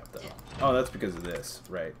donut shop, though. Oh, that's because of this.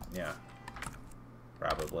 Right, yeah.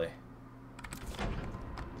 Probably.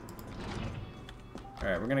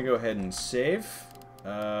 Alright, we're gonna go ahead and save.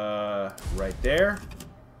 Right there.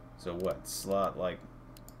 So what? Slot like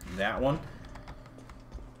that one?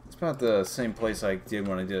 It's about the same place I did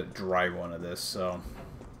when I did a dry one of this, so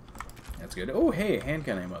that's good. Oh, hey,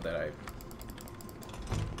 handgun ammo that I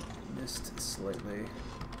missed slightly.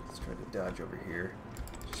 Let's try to dodge over here.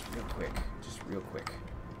 Just real quick. Just real quick.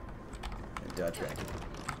 And dodge back.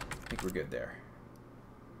 I think we're good there.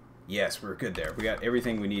 Yes, we're good there. We got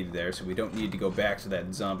everything we needed there, so we don't need to go back to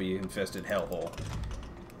that zombie-infested hellhole.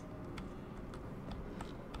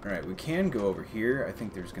 Alright, we can go over here. I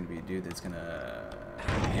think there's going to be a dude that's going to...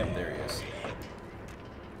 Yep, there he is.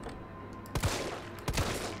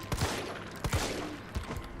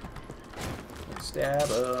 Let's stab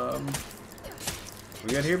him. We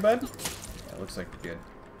good here, bud? Yeah, looks like we're good.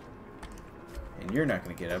 And you're not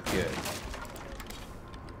going to get up good.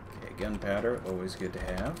 Okay, gunpowder, always good to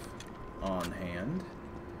have. on hand.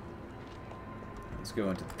 Let's go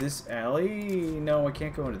into this alley. No, I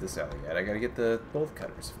can't go into this alley yet. I gotta get the bolt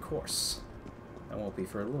cutters, of course. That won't be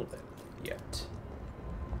for a little bit yet.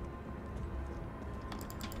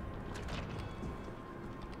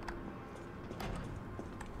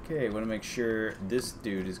 Okay, want to make sure this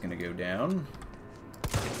dude is gonna go down.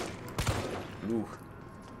 Ooh.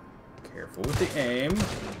 Careful with the aim.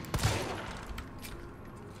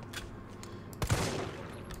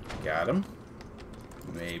 Got him.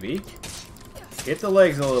 Maybe. Hit the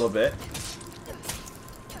legs a little bit.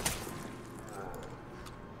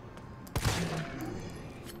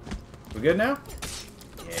 We good now?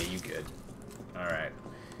 Yeah, you good. Alright.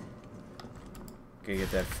 Okay,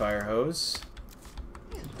 get that fire hose.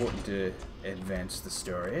 Important to advance the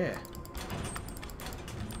story. Yeah.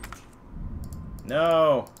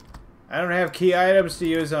 No! I don't have key items to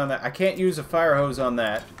use on that. I can't use a fire hose on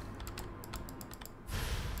that.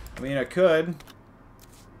 I mean, I could.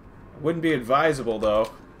 Wouldn't be advisable,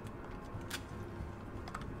 though.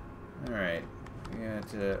 Alright. We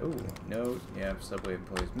got, ooh, note. Yeah, subway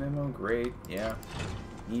employees memo. Great. Yeah.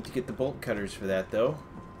 Need to get the bolt cutters for that, though.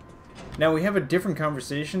 Now, we have a different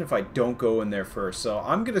conversation if I don't go in there first, so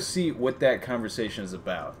I'm gonna see what that conversation is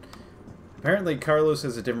about. Apparently, Carlos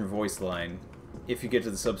has a different voice line if you get to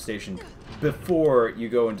the substation before you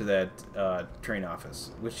go into that train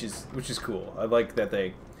office, which is cool. I like that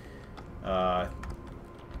they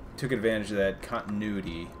took advantage of that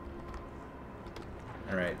continuity.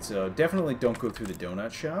 Alright, so definitely don't go through the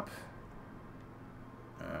donut shop.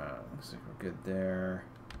 Looks like we're good there.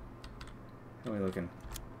 How are we looking?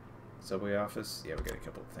 Subway office? Yeah, we got a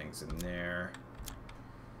couple of things in there.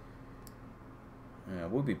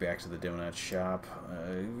 We'll be back to the donut shop.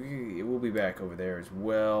 We'll be back over there as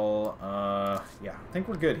well. Yeah, I think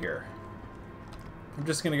we're good here. I'm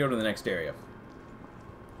just going to go to the next area.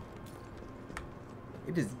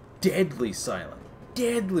 It is deadly silent.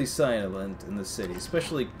 Deadly silent in the city,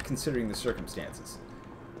 especially considering the circumstances.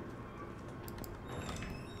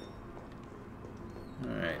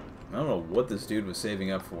 Alright. I don't know what this dude was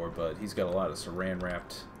saving up for, but he's got a lot of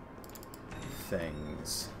saran-wrapped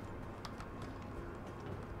things.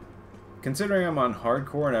 Considering I'm on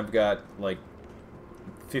hardcore and I've got, like,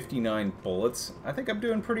 59 bullets, I think I'm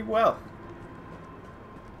doing pretty well.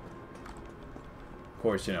 Of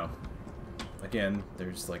course, you know, again,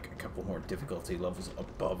 there's, like, a couple more difficulty levels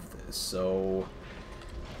above this, so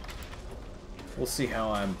we'll see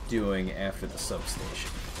how I'm doing after the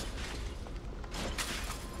substation.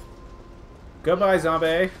 Goodbye,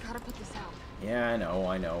 zombie! Gotta put this out. Yeah, I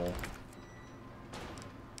know.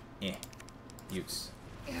 Use.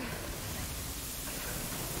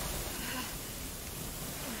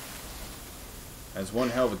 That's one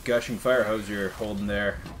hell of a gushing fire hose you're holding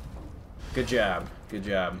there. Good job. Good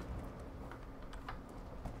job.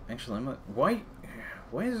 Actually, I'm not... Why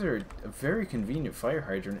is there a very convenient fire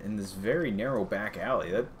hydrant in this very narrow back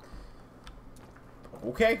alley? That...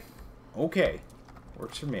 Okay. Okay.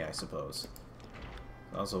 Works for me, I suppose.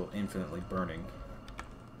 Also infinitely burning.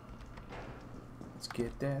 Let's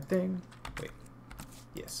get that thing. Wait.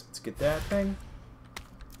 Yes, let's get that thing.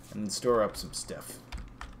 And then store up some stuff.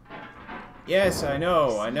 Yes, I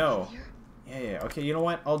know. Yeah. Okay, you know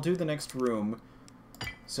what? I'll do the next room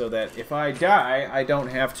so that if I die, I don't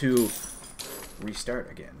have to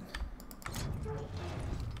restart again.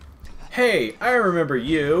 Hey, I remember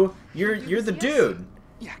you. You're the dude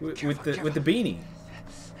with the beanie.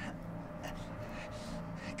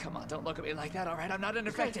 Come on, don't look at me like that, alright? I'm not an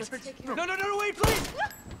infected. No, wait, please!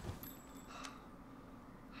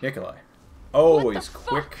 Nikolai. Always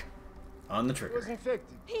quick on the trigger. He was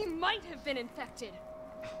infected. He might have been infected.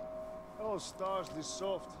 Oh, stars, this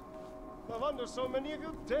soft. No wonder so many of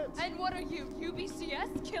you dead. And what are you,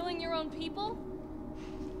 UBCS? Killing your own people?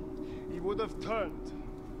 He would have turned.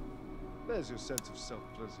 There's your sense of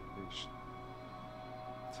self-preservation.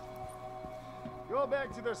 Go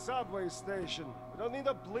back to the subway station. We don't need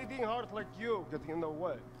a bleeding heart like you getting in the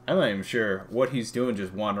way. I'm not even sure what he's doing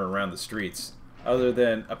just wandering around the streets. Other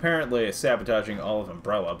than apparently sabotaging all of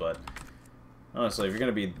Umbrella, but honestly, if you're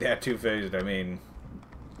gonna be that two-faced, I mean,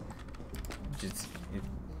 just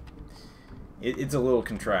it's a little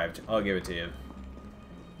contrived. I'll give it to you.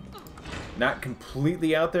 Not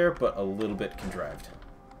completely out there, but a little bit contrived.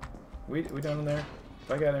 We done in there?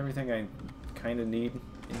 Have I got everything I kind of need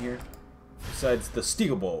in here? Besides the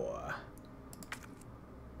steel bow.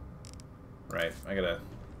 Right, I gotta...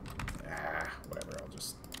 whatever, I'll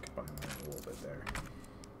just combine a little bit there.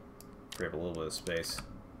 Grab a little bit of space.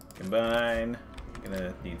 Combine.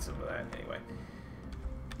 Gonna need some of that anyway.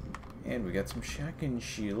 And we got some shotgun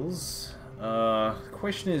shields. The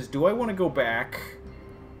question is, do I want to go back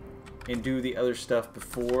and do the other stuff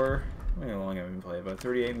before? How long have I been playing? About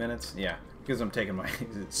 38 minutes? Yeah, because I'm taking my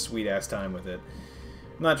sweet-ass time with it.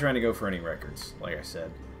 I'm not trying to go for any records, like I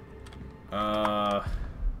said.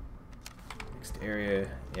 Next area.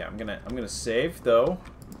 Yeah, I'm gonna save, though.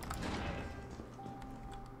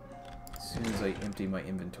 As soon as I empty my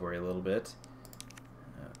inventory a little bit.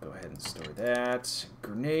 Go ahead and store that.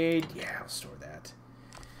 Grenade. Yeah, I'll store that.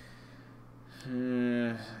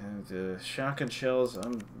 The shotgun shells,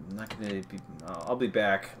 I'm not gonna be... I'll be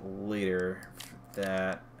back later for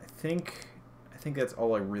that. I think that's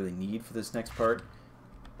all I really need for this next part.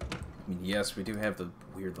 I mean, yes, we do have the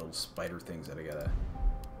weird little spider things that I gotta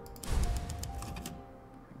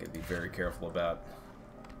be very careful about.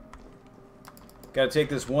 Gotta take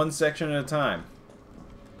this one section at a time.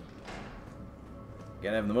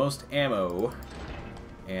 Gotta have the most ammo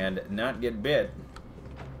and not get bit.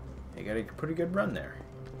 You got a pretty good run there.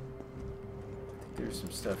 I think there's some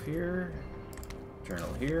stuff here.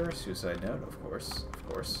 Journal here. Suicide note, of course. Of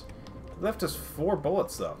course. He left us 4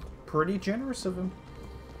 bullets, though. Pretty generous of him.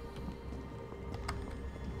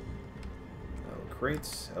 Hello,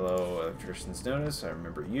 crates. Hello, electrician's notice. I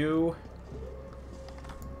remember you.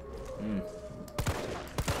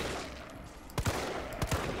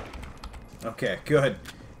 Okay, good.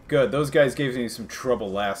 Good. Those guys gave me some trouble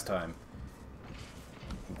last time.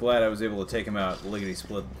 I'm glad I was able to take him out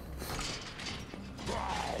lickety-split.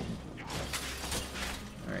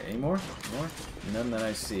 Alright, any more? More? None that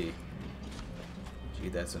I see. Gee,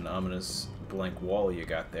 that's an ominous blank wall you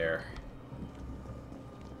got there.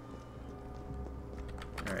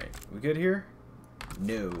 Alright, we good here?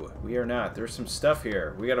 No, we are not. There's some stuff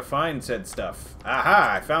here. We gotta find said stuff.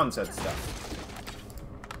 Aha! I found said stuff.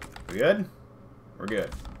 We good? We're good.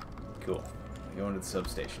 Cool. We're going to the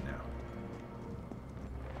substation now.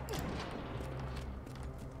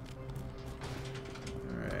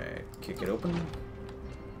 Alright, kick it open.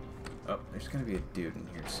 Oh, there's gonna be a dude in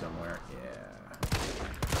here somewhere. Yeah.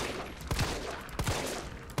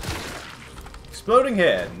 Exploding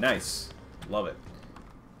head! Nice. Love it.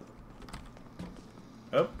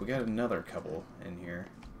 Oh, we got another couple in here.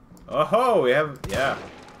 Oh ho! We have... yeah.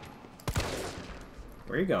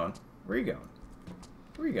 Where are you going? Where are you going?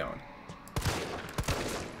 Where are you going?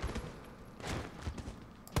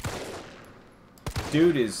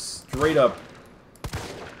 Dude is straight up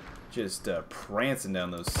just prancing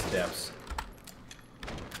down those steps.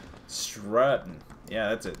 Strutting. Yeah,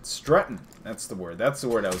 that's it. Strutting. That's the word. That's the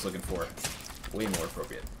word I was looking for. Way more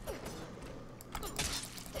appropriate.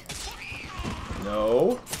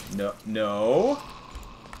 No. No. No.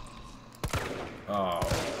 Oh.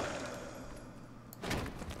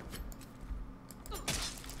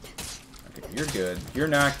 Okay, you're good. You're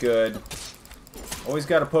not good. Always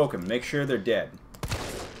gotta poke them. Make sure they're dead.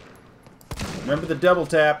 Remember the double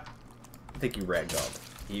tap. I think he ragdolled.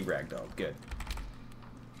 He ragdolled. Good.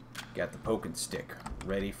 Got the poking stick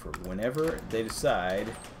ready for whenever they decide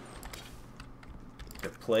to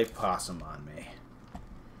play possum on me.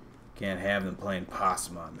 Can't have them playing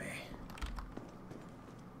possum on me.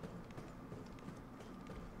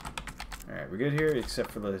 Alright, we're good here, except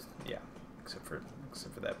for the... yeah, except for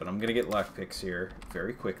that. But I'm gonna get lockpicks here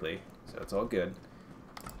very quickly, so it's all good.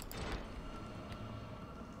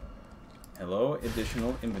 Hello,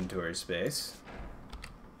 additional inventory space.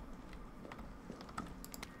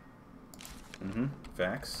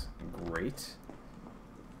 Facts. Great.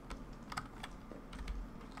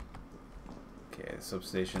 Okay, the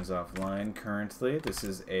substation's offline currently. This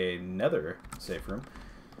is another safe room.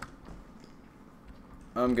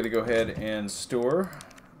 I'm gonna go ahead and store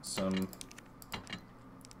some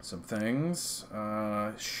things.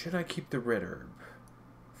 Should I keep the red herb?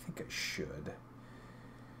 I think I should.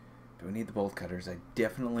 Do I need the bolt cutters? I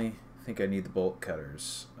definitely think I need the bolt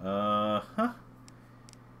cutters. Huh?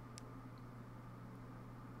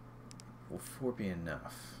 Will 4 be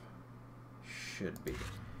enough? Should be.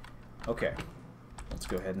 Okay. Let's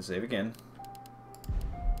go ahead and save again.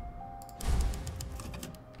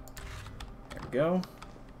 There we go.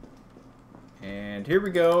 And here we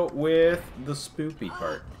go with the spoopy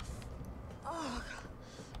part. Oh,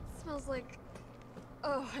 it smells like...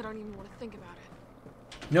 oh, I don't even want to think about it.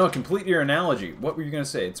 No, complete your analogy. What were you going to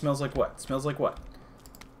say? It smells like what? It smells like what?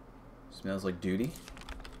 Smells like duty.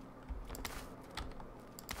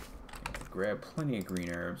 Grab plenty of green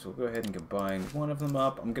herbs. We'll go ahead and combine one of them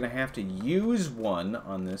up. I'm going to have to use one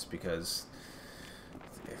on this because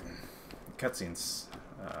cutscenes,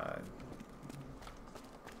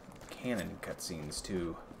 canon cutscenes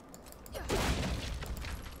too.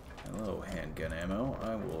 Hello, handgun ammo.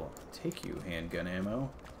 I will take you, handgun ammo.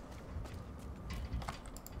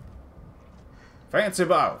 Fancy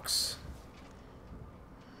box.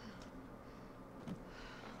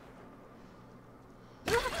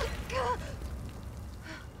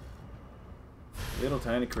 Little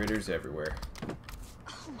tiny critters everywhere.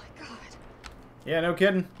 Oh my god. Yeah, no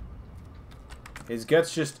kidding. His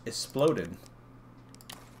guts just exploded.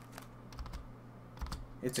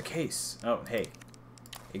 It's a case. Oh, hey.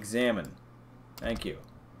 Examine. Thank you.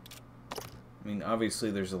 I mean,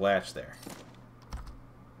 obviously there's a latch there.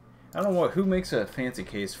 I don't know who makes a fancy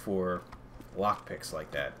case for lockpicks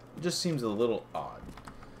like that. It just seems a little odd.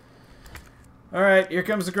 Alright, here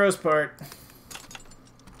comes the gross part.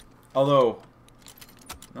 Although,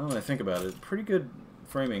 now that I think about it, pretty good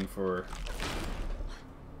framing for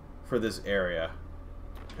this area.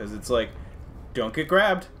 Because it's like, don't get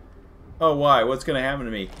grabbed. Oh, why? What's going to happen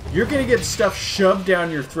to me? You're going to get stuff shoved down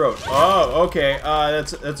your throat. Oh, okay.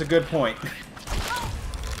 That's a good point.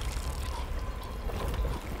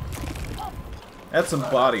 That's some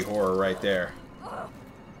body horror right there.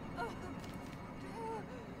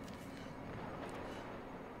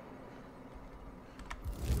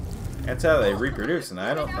 That's how they reproduce, and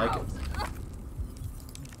I don't like it.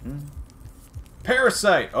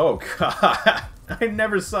 Parasite! Oh, God. I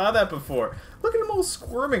never saw that before. Look at them all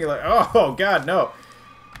squirming. Like, oh, God, no.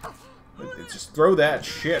 Just throw that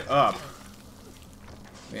shit up.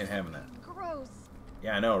 We ain't having that. Gross.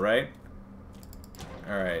 Yeah, I know, right?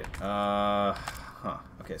 Alright,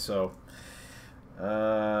 okay, so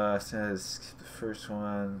says the first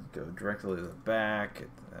one, go directly to the back.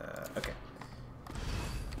 Okay.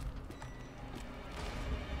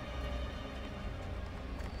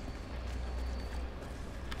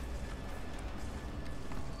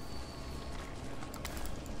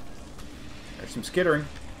 There's some skittering.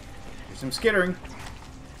 There's some skittering.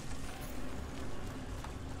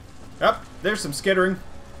 Up, there's some skittering.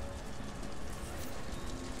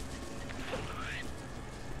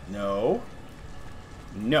 No.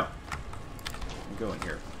 No. Let me go in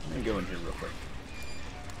here. Let me go in here real quick.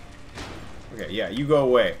 Okay, yeah, you go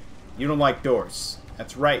away. You don't like doors.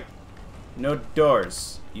 That's right. No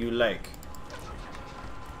doors you like.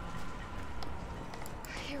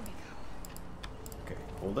 Here we go. Okay,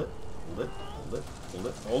 hold it. Hold it. Hold it. Hold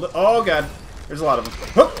it. Hold it. Oh, God. There's a lot of them.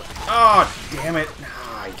 Oh, damn it.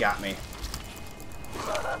 Ah, he got me.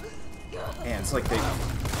 Man, it's like they...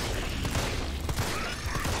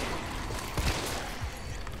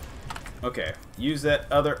 Okay, use that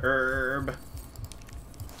other herb.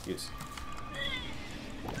 Use.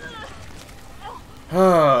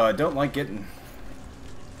 Oh, I don't like getting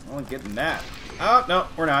that. Oh, no,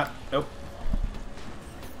 we're not. Nope.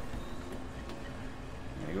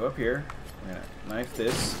 I'm gonna go up here. We're gonna knife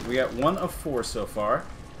this. We got 1 of 4 so far.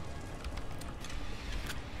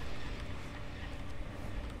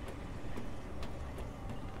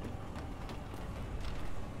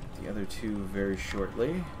 The other 2 very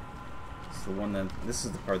shortly. This is the one that, this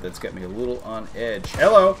is the part that's got me a little on edge.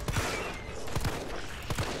 Hello!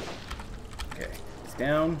 Okay, it's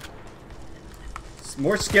down.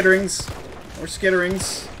 More skitterings. More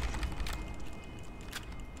skitterings.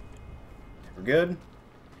 We're good.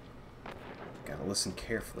 Gotta listen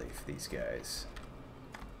carefully for these guys.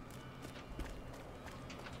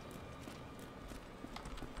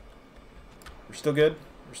 We're still good?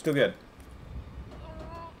 We're still good.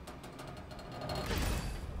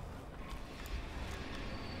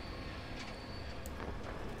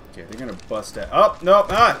 Okay, they're gonna bust out. Oh, no,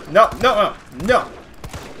 no, no, no, no.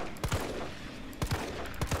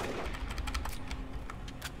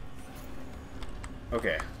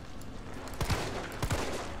 Okay.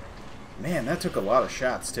 Man, that took a lot of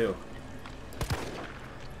shots, too.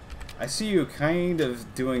 I see you kind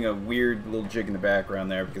of doing a weird little jig in the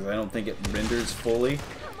background there because I don't think it renders fully.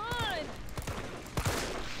 Come on.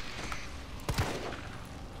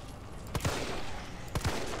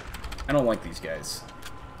 I don't like these guys.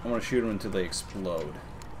 I want to shoot them until they explode.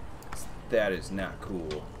 That is not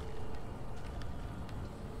cool.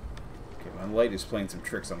 Okay, my light is playing some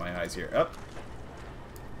tricks on my eyes here. Up.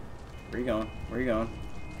 Where are you going? Where are you going?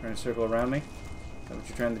 Trying to circle around me? Is that what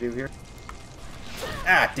you're trying to do here?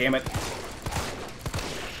 Ah, damn it.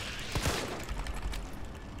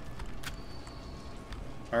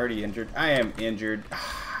 Already injured. I am injured.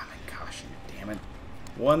 Ah, my gosh, damn it.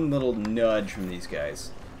 One little nudge from these guys.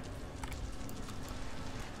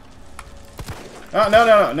 Oh, no,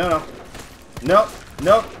 no, no, no, no. Nope,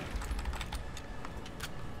 nope.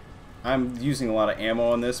 I'm using a lot of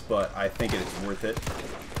ammo on this, but I think it is worth it.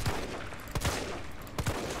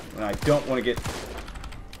 And I don't want to get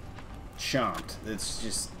chomped. It's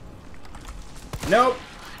just... Nope,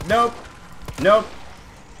 nope, nope.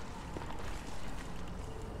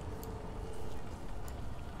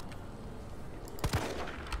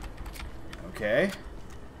 Okay.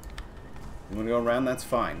 You want to go around? That's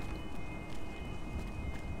fine.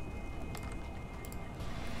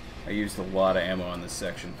 I used a lot of ammo on this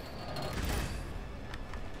section.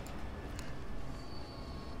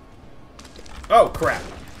 Oh, crap.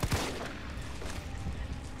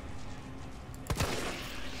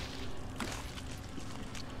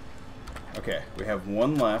 Okay, we have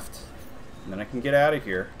one left. And then I can get out of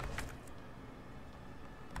here.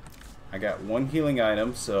 I got one healing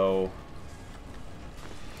item, so...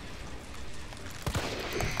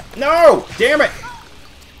 No! Damn it!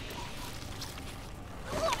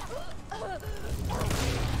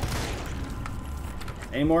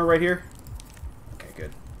 Any more right here? Okay,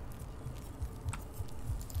 good.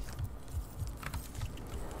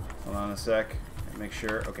 Hold on a sec. Make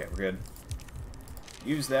sure. Okay, we're good.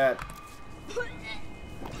 Use that.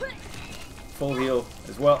 Full heal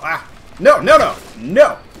as well. Ah! No, no, no!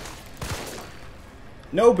 No!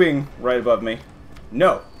 No being right above me.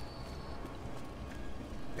 No.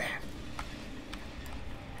 Bad.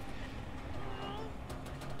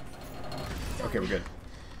 Okay, we're good.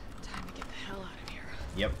 Time to get the hell out of here.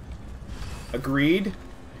 Yep. Agreed.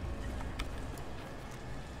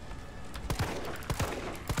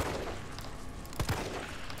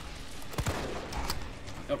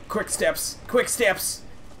 Oh, quick steps. Quick steps.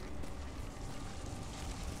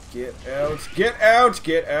 Get out. Get out.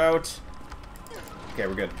 Get out. Okay,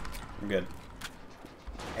 we're good. We're good.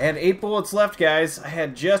 I had 8 bullets left, guys. I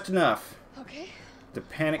had just enough Okay. to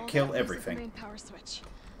panic kill The everything. main power switch.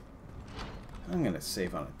 I'm gonna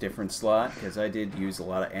save on a different slot because I did use a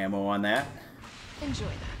lot of ammo on that. Enjoy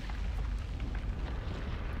that.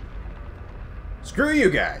 Screw you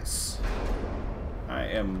guys! I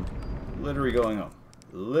am literally going home.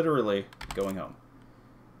 Literally going home.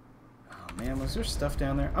 Oh man, was there stuff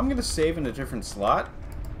down there? I'm gonna save in a different slot.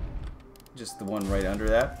 Just the one right under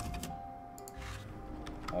that.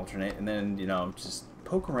 Alternate, and then, you know, just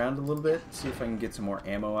poke around a little bit. See if I can get some more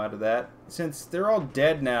ammo out of that. Since they're all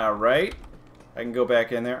dead now, right? I can go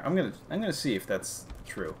back in there. I'm gonna see if that's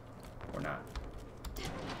true or not.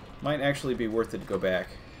 Might actually be worth it to go back.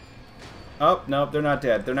 Oh, no, they're not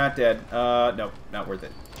dead. They're not dead. Nope, not worth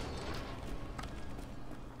it.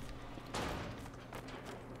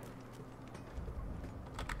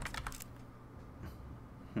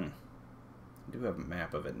 I do have a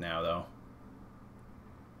map of it now, though.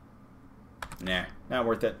 Nah, not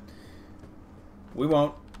worth it. We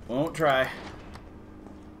won't try.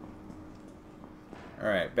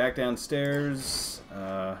 Alright, back downstairs.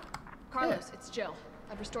 Carlos, yeah. it's Jill.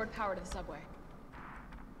 I've restored power to the subway.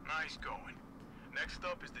 Nice going. Next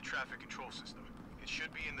up is the traffic control system. It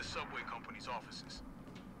should be in the subway company's offices.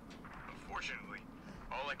 Unfortunately,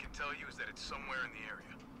 all I can tell you is that it's somewhere in the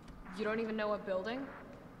area. You don't even know what building?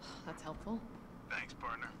 That's helpful. Thanks,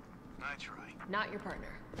 partner. I try. Not your partner.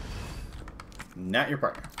 Not your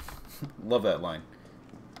partner. Love that line.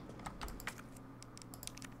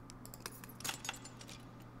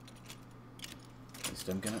 At least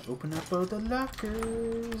I'm gonna open up all the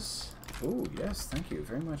lockers. Oh, yes, thank you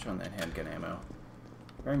very much on that handgun ammo.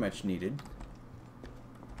 Very much needed.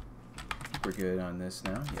 We're good on this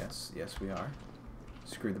now. Yes, yes we are.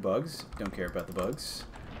 Screw the bugs. Don't care about the bugs.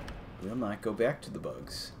 We'll not go back to the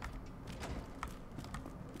bugs.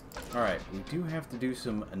 Alright, we do have to do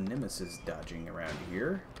some nemesis dodging around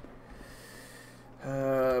here.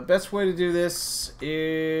 Best way to do this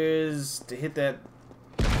is to hit that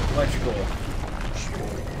electrical.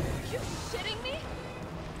 You shitting me?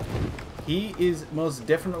 He is most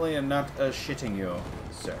definitely not shitting you,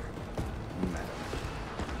 sir. Madam.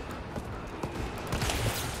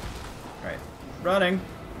 Alright, running.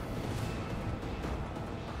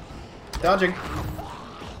 Dodging.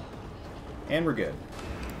 And we're good.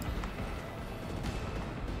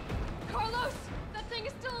 Carlos! That thing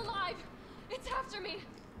is still alive! It's after me!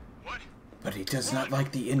 What? But he does not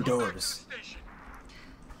like the indoors.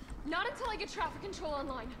 Not until I get traffic control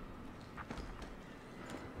online.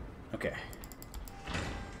 Okay.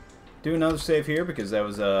 Do another save here because that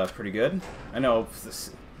was pretty good. I know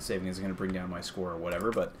this saving is going to bring down my score or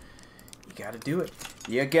whatever, but you gotta do it.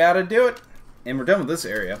 You gotta do it! And we're done with this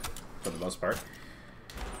area, for the most part.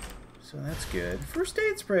 So that's good. First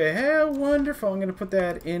aid spray. How wonderful. I'm going to put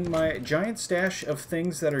that in my giant stash of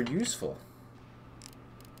things that are useful.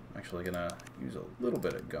 I'm actually going to use a little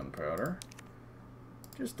bit of gunpowder.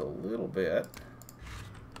 Just a little bit.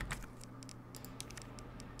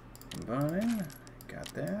 Combine.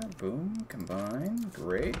 Got that. Boom. Combine.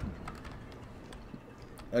 Great.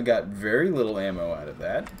 I got very little ammo out of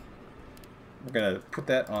that. We're going to put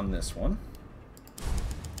that on this one.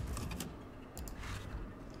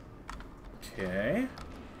 Okay.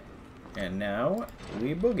 And now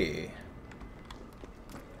we boogie.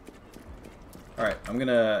 Alright, I'm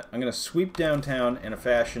gonna sweep downtown in a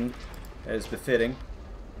fashion that is befitting.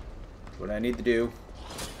 What I need to do.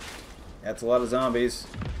 That's a lot of zombies.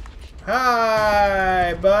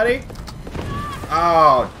 Hi, buddy!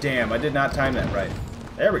 Oh, damn, I did not time that right.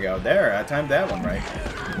 There we go, there, I timed that one right.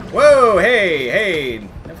 Whoa, hey, hey!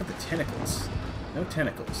 Enough with the tentacles. No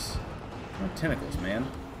tentacles. No tentacles, man.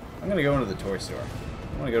 I'm gonna go into the toy store.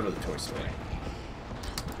 I wanna go to the toy store.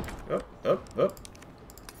 Up, up, up.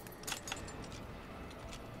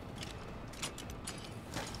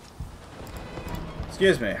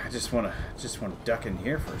 Excuse me, I just wanna duck in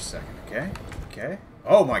here for a second, okay? Okay.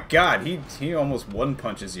 Oh my god, he almost one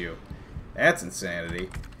punches you. That's insanity.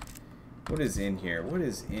 What is in here? What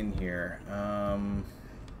is in here?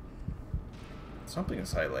 Something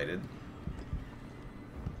is highlighted.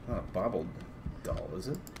 Not a bobbled doll, is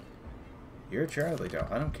it? You're a Charlie doll.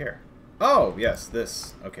 I don't care. Oh, yes,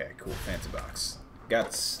 this. Okay, cool. Fancy box. Got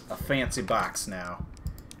a fancy box now.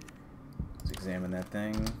 Let's examine that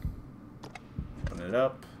thing. Open it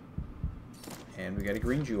up. And we got a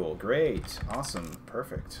green jewel. Great. Awesome.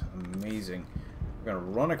 Perfect. Amazing. We're going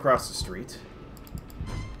to run across the street.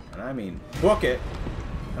 And I mean, book it.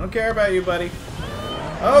 I don't care about you, buddy.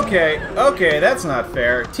 Okay. Okay, that's not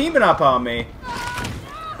fair. Teaming up on me.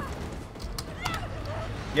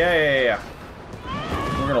 Yeah.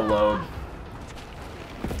 We're going to load.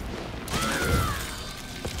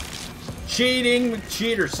 Cheating with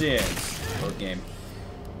cheater sins. Load game.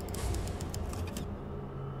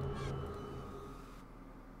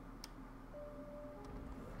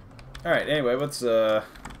 Alright, anyway, let's try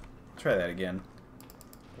that again.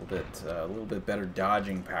 A little bit better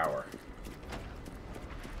dodging power.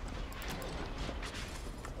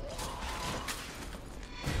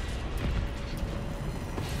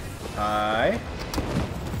 I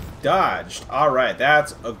dodged. Alright,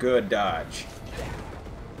 that's a good dodge.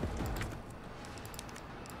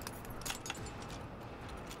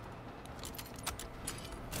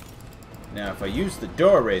 Now, if I use the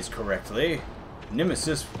door raise correctly,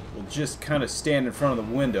 Nemesis will just kind of stand in front of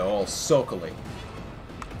the window all sulkily.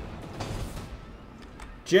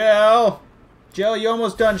 Jill! Jill, you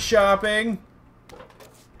almost done shopping?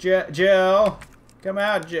 Jill! Come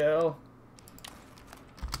out, Jill.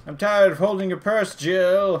 I'm tired of holding your purse,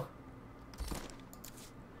 Jill.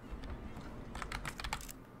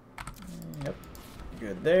 Yep.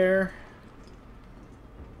 Good there.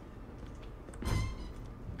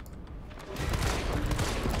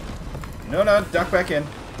 No, duck back in.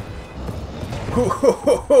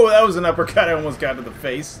 Ooh, that was an uppercut. I almost got to the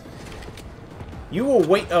face. You will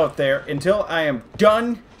wait out there until I am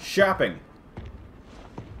done shopping.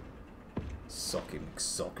 Sulky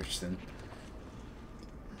McSulkerson.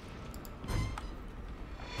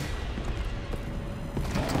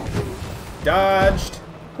 Dodged.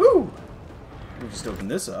 Woo! We'll just open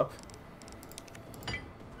this up.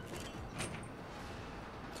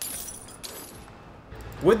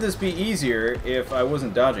 Would this be easier if I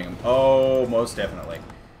wasn't dodging them? Oh, most definitely.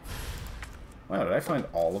 Wow, did I find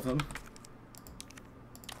all of them?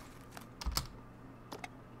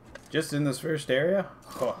 Just in this first area?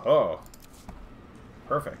 Ho.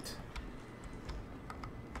 Perfect.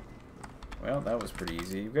 Well, that was pretty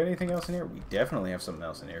easy. You got anything else in here? We definitely have something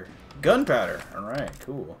else in here. Gunpowder! Alright,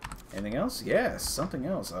 cool. Anything else? Yes, something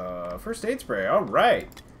else. First aid spray.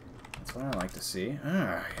 Alright. That's what I like to see.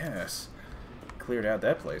 Ah, yes. Cleared out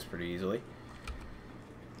that place pretty easily.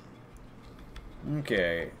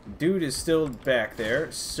 Okay, dude is still back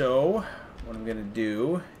there, so what I'm gonna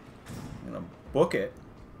do, I'm gonna book it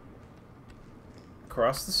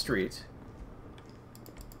across the street.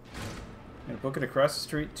 I'm gonna book it across the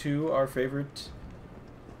street to our favorite.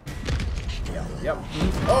 Yep.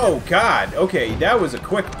 Oh God. Okay, that was a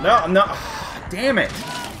quick. No. Damn it.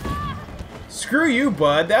 Screw you,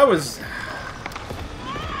 bud. That was.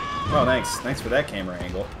 Oh, thanks. Thanks for that camera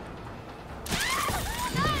angle.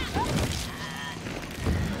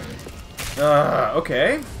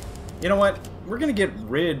 Okay. You know what? We're gonna get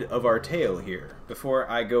rid of our tail here before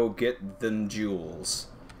I go get them jewels.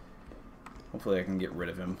 Hopefully I can get rid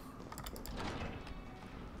of him.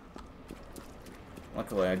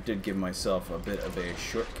 Luckily I did give myself a bit of a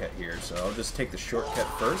shortcut here, so I'll just take the shortcut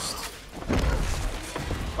first.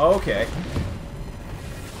 Okay.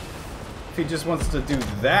 If he just wants to do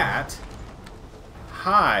that...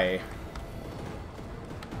 Hi.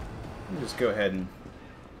 Let me just go ahead and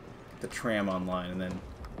get the tram online and then...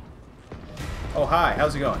 Oh, hi.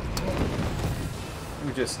 How's it going? Let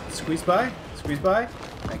me just squeeze by. Squeeze by.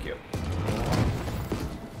 Thank you.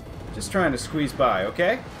 Just trying to squeeze by,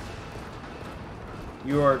 okay?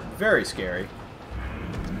 You are very scary.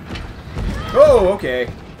 Oh, okay.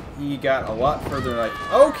 He got a lot further than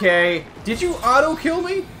okay. Did you auto-kill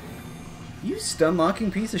me? You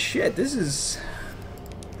stun-locking piece of shit. This is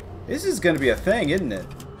gonna be a thing, isn't it?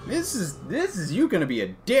 This is you gonna be a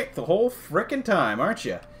dick the whole frickin' time, aren't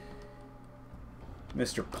you?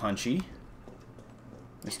 Mr. Punchy.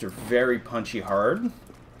 Mr. Very Punchy Hard.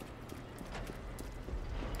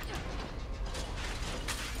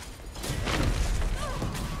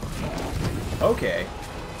 Okay.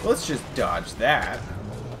 Let's just dodge that.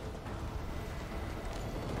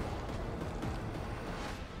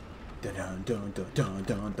 Dun dun dun dun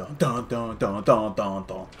dun dun dun dun dun dun dun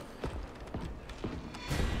dun.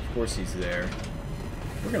 Of course he's there.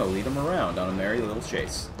 We're gonna lead him around on a merry little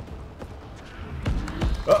chase.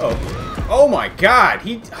 Uh-oh. Oh my god!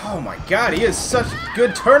 Oh my god, he has such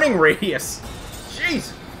good turning radius!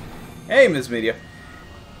 Jeez! Hey, Ms. Media.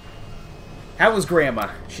 How was Grandma?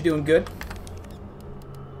 She doing good?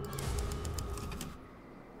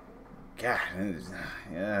 God,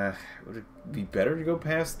 would it be better to go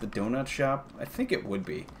past the donut shop? I think it would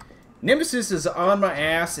be. Nemesis is on my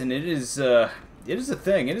ass, and it is a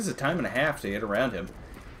thing. It is a time and a half to get around him.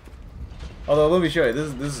 Although, let me show you.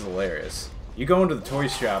 This is hilarious. You go into the toy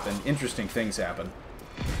shop, and interesting things happen.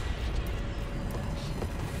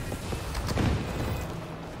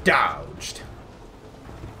 Dodged.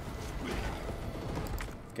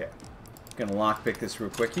 Okay. Gonna lockpick this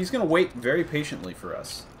real quick. He's gonna wait very patiently for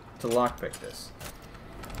us to lockpick this.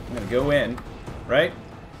 I'm gonna go in, right?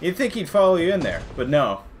 You'd think he'd follow you in there, but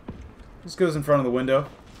no. Just goes in front of the window.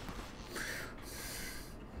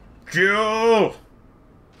 Jill!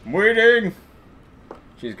 I'm waiting!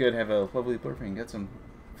 She's good, have a lovely boyfriend, got some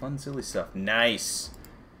fun, silly stuff. Nice!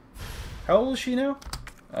 How old is she now?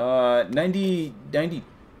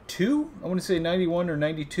 92? I want to say 91 or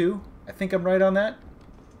 92. I think I'm right on that.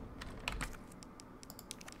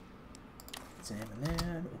 Examine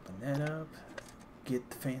that, open that up. Get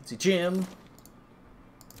the fancy gem.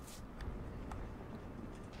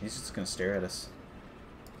 He's just gonna stare at us.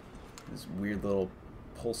 This weird little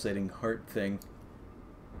pulsating heart thing.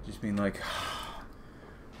 Just being like,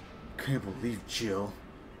 can't believe Jill.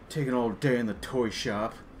 Taking all day in the toy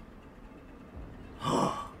shop.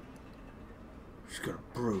 She's got a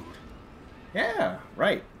brood. Yeah,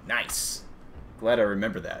 right. Nice. Glad I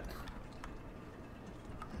remember that.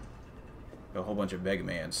 A whole bunch of Mega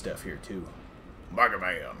Man stuff here, too. Mega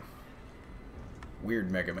Man.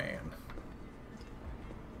 Weird Mega Man.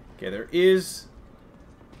 Okay, there is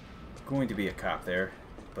going to be a cop there,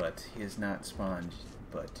 but he is not spawned.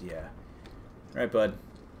 But yeah. Alright, bud.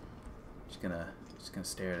 Just gonna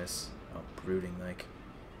stare at us. Oh, brooding like.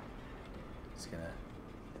 Just gonna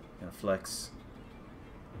flex.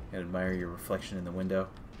 Gonna admire your reflection in the window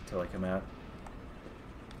until I come out.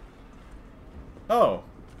 Oh!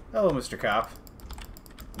 Hello, Mr. Cop.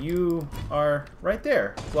 You are right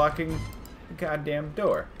there, blocking the goddamn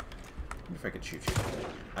door. I wonder if I could shoot you.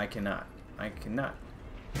 I cannot. I cannot.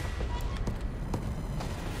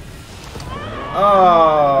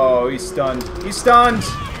 Oh, he's stunned. He's stunned!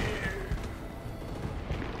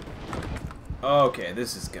 Okay,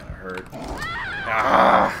 this is gonna hurt.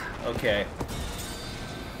 Ah, okay.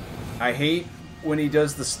 I hate when he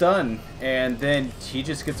does the stun, and then he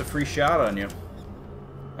just gets a free shot on you.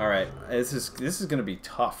 Alright, this is gonna be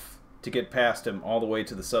tough to get past him all the way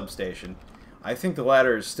to the substation. I think the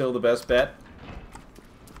ladder is still the best bet.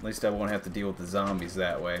 At least I won't have to deal with the zombies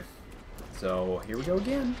that way. So, here we go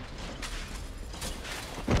again.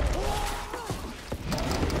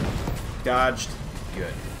 Dodged.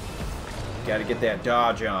 Good. Gotta get that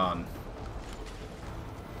dodge on.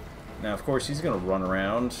 Now, of course, he's gonna run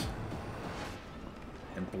around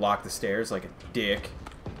and block the stairs like a dick.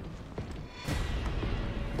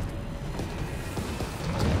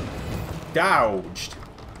 Dodged.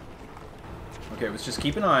 Okay, let's just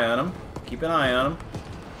keep an eye on him. Keep an eye on him.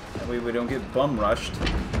 That way we don't get bum rushed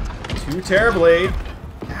too terribly.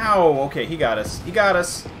 Ow! Okay, he got us. He got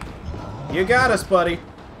us. You got us, buddy.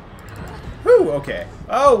 Whew, okay.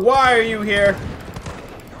 Oh, why are you here?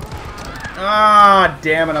 Ah,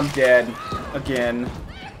 damn it, I'm dead. Again.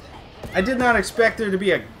 I did not expect there to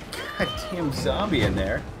be a goddamn zombie in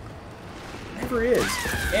there. Never is.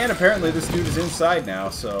 And apparently this dude is inside now,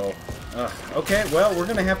 so... okay, well, we're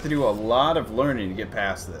gonna have to do a lot of learning to get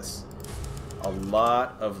past this. A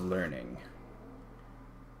lot of learning.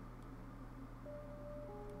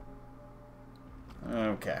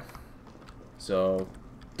 Okay. So,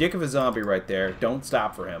 dick of a zombie right there. Don't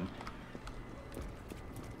stop for him.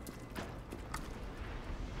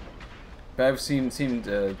 But I've seemed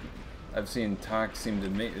I've seen talk seem to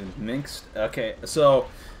mixed. Okay, so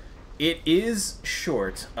it is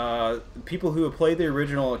short. People who have played the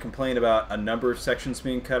original complain about a number of sections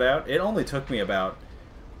being cut out. It only took me about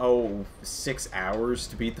 6 hours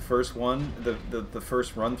to beat the first one, the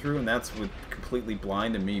first run through, and that's with completely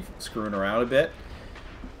blind and me screwing around a bit.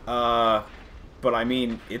 But I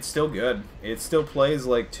mean, it's still good. It still plays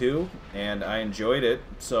like 2, and I enjoyed it.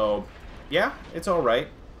 So yeah, it's all right.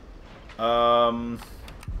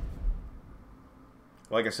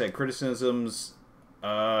 Like I said, criticisms.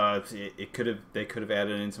 They could have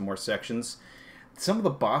added in some more sections. Some of the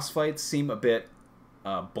boss fights seem a bit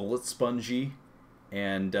bullet spongy,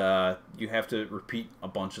 and you have to repeat a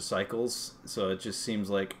bunch of cycles. So it just seems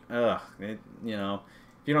like, you know,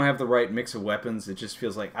 if you don't have the right mix of weapons, it just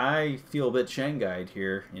feels like I feel a bit Shanghai'd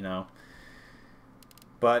here, you know.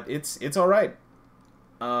 But it's all right,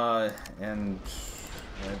 and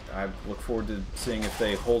I look forward to seeing if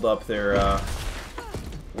they hold up their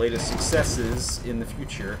latest successes in the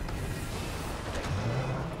future.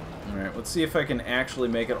 Alright, let's see if I can actually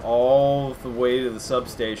make it all the way to the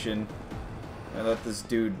substation and let this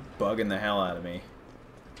dude bugging the hell out of me.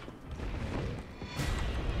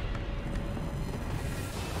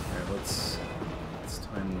 Alright, let's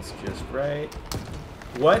time this just right.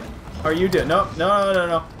 What are you doing? No, no, no,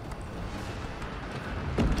 no.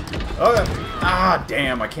 Okay. Ah,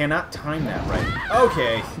 damn, I cannot time that right.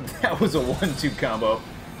 Okay, that was a 1-2 combo.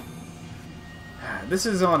 This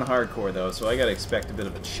is on hardcore, though, so I gotta expect a bit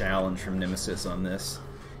of a challenge from Nemesis on this.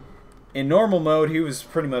 In normal mode, he was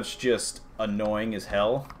pretty much just annoying as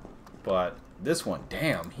hell, but this one,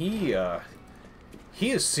 damn, he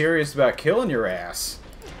is serious about killing your ass.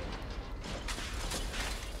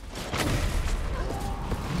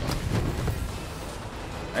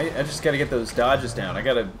 I just gotta get those dodges down. I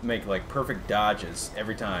gotta make, like, perfect dodges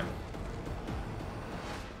every time.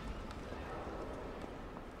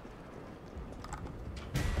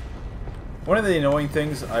 One of the annoying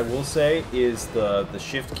things I will say is the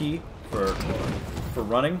shift key for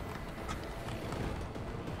running.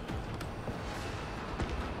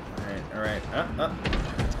 All right.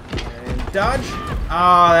 And dodge.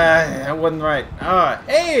 Ah, that wasn't right.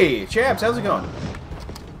 Hey, chaps, how's it going?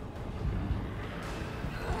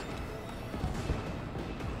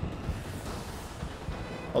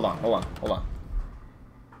 Hold on.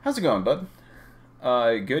 How's it going, bud?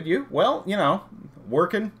 Good, you? Well, you know,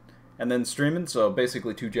 working and then streaming, so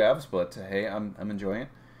basically 2 jobs, but hey, I'm enjoying it.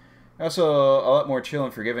 Also, a lot more chill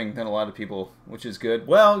and forgiving than a lot of people, which is good.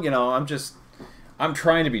 Well, you know, I'm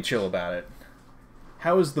trying to be chill about it.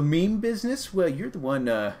 How is the meme business? Well, you're the one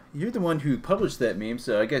who published that meme,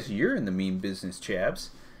 so I guess you're in the meme business, chaps.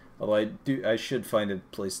 Although I should find a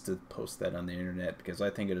place to post that on the internet because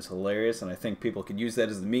I think it is hilarious, and I think people could use that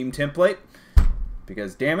as the meme template.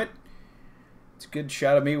 Because damn it, it's a good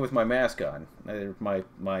shot of me with my mask on, my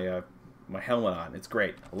helmet on. It's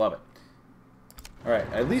great. I love it. All right,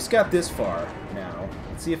 I at least got this far now.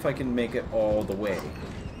 Let's see if I can make it all the way.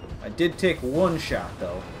 I did take 1 shot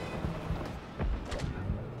though.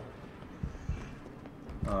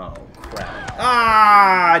 Oh crap!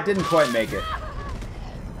 Ah, I didn't quite make it.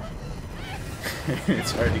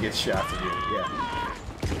 It's hard to get shots of you, yeah.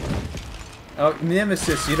 Oh,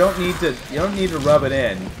 Nemesis, you don't need to rub it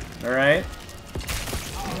in, all right?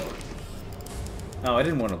 Oh, I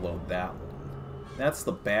didn't want to load that one. That's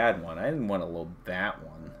the bad one. I didn't want to load that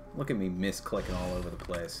one. Look at me misclicking all over the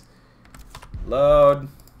place. Load.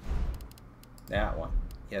 That one.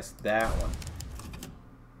 Yes, that one.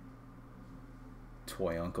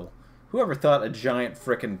 Toy Uncle. Whoever thought a giant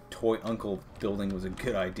frickin' Toy Uncle building was a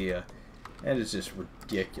good idea? That is just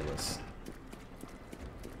ridiculous.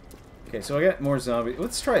 Okay, so I got more zombies.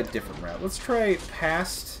 Let's try a different route. Let's try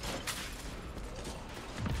past...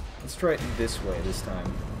 Let's try it this way this time.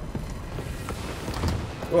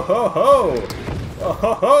 Whoa ho ho! Whoa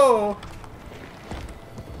ho ho!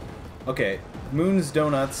 Okay, Moon's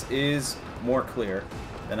Donuts is more clear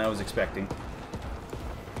than I was expecting.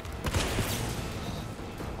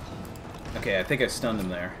 Okay, I think I stunned him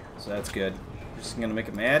there, so that's good. Just gonna make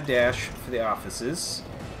a mad dash for the offices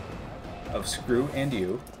of Screw and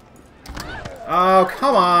you. Oh,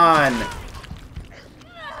 come on!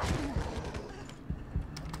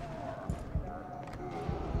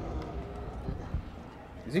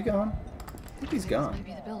 Is he gone? I think he's gone. This might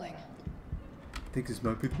be the building. I think this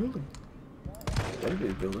might be the building. Better be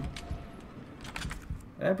the building.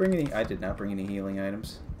 Did I bring any? I did not bring any healing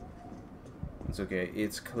items. It's okay.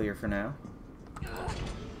 It's clear for now.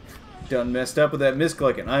 Done messed up with that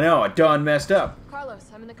misclicking. I know, I done messed up. Carlos,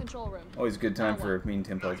 I'm in the control room. Always a good time for mean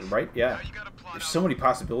templates, right? Yeah. There's so many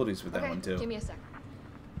possibilities with that one too. Give me a sec.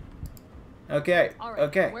 Okay. All right,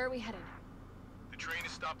 Okay. where are we headed? The train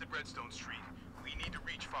is stopped at Redstone Street. We need to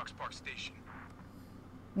reach Fox Park Station.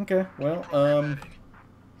 Okay. Well,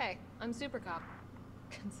 Hey, I'm Super Cop.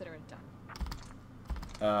 Consider it done.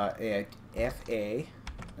 FA.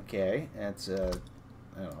 Okay, that's I don't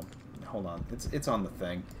know. Hold on, it's on the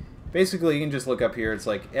thing. Basically, you can just look up here. It's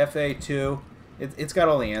like FA2. It's got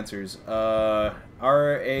all the answers.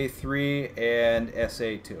 RA3 and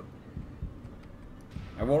SA2.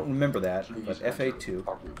 I won't remember that, but FA2.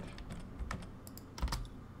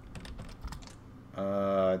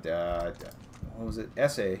 What was it?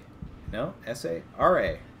 SA? No, SA.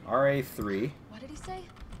 RA. RA3. What did he say?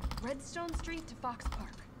 Redstone Street to Fox Park.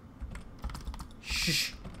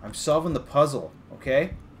 Shh. I'm solving the puzzle,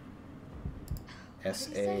 okay? What did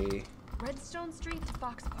he say? Redstone Street to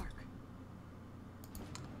Fox Park.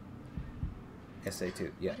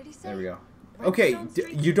 SA2. Yeah. What did he say? There we go. Redstone Okay,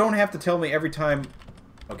 Street you don't have to tell me every time,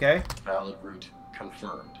 okay? Valid route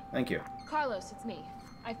confirmed. Thank you. Carlos, it's me.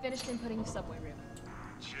 I finished inputting the subway route.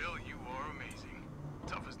 Jill, you are amazing.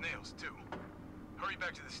 Tough as nails, too. Hurry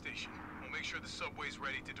back to the station. We'll make sure the subway's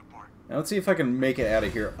ready to depart. Now let's see if I can make it out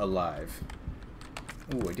of here alive.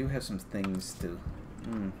 Ooh, I do have some things to...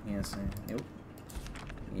 yes, nope.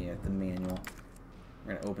 Yeah, the manual.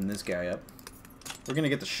 We're gonna open this guy up. We're gonna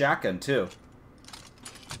get the shotgun, too.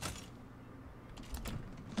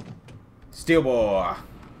 Steel boy!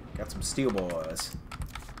 Got some steel boys.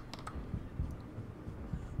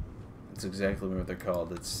 That's exactly what they're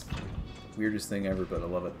called. It's the weirdest thing ever, but I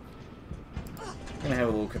love it. I'm gonna have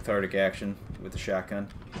a little cathartic action with the shotgun.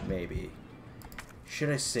 Maybe. Should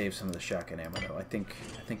I save some of the shotgun ammo though? I think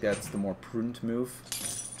that's the more prudent move.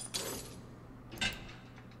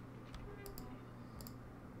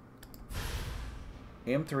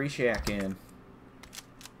 M3 shotgun.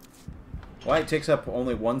 Why it takes up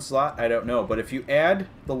only one slot, I don't know. But if you add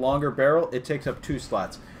the longer barrel, it takes up 2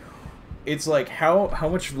 slots. It's like, how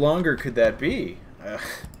much longer could that be?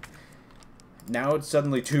 Now it's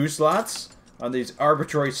suddenly 2 slots on these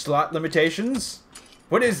arbitrary slot limitations?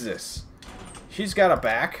 What is this? She's got a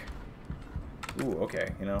back. Ooh,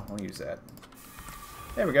 okay, you know, I'll use that.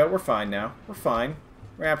 There we go, we're fine now. We're fine.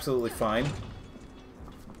 We're absolutely fine.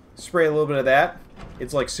 Spray a little bit of that.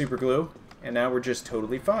 It's like super glue. And now we're just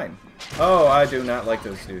totally fine. Oh, I do not like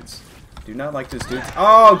those dudes. Do not like those dudes.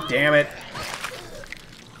 Oh, damn it.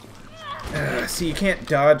 See, you can't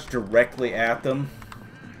dodge directly at them.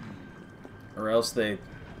 Or else they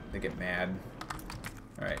get mad.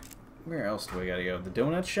 Alright. Where else do I gotta go? The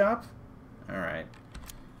donut shop? Alright.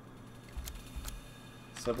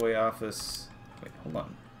 Subway office. Wait, hold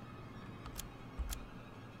on.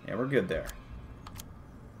 Yeah, we're good there.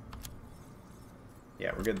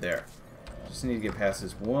 Yeah, we're good there. Just need to get past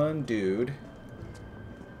this one dude.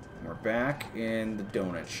 We're back in the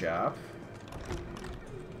donut shop.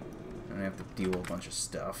 I have to deal with a bunch of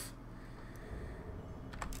stuff.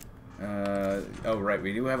 Oh, right,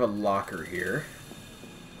 we do have a locker here.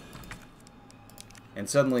 And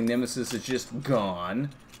suddenly Nemesis is just gone.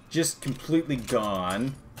 Just completely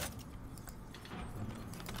gone.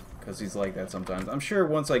 Because he's like that sometimes. I'm sure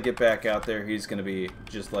once I get back out there, he's going to be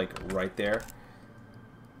just like right there.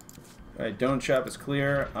 Alright, donut shop is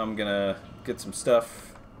clear. I'm going to get some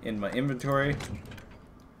stuff in my inventory.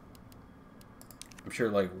 I'm sure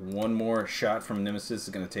like one more shot from Nemesis is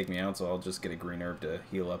going to take me out, so I'll just get a green herb to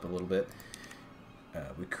heal up a little bit.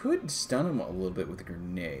 We could stun him a little bit with a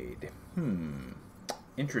grenade.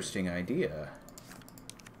 Interesting idea.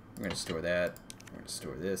 We're going to store that. We're going to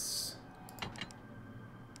store this.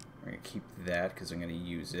 We're going to keep that because I'm going to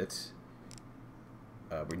use it.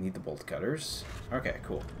 We need the bolt cutters. Okay,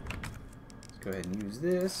 cool. Let's go ahead and use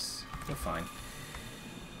this. We're fine.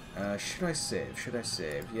 Should I save? Should I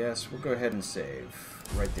save? Yes, we'll go ahead and save.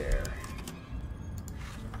 Right there.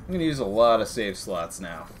 I'm going to use a lot of save slots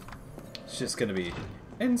now. It's just going to be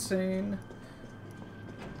insane.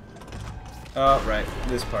 Oh, right.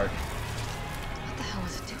 This part. What the hell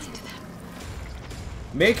was it doing to them?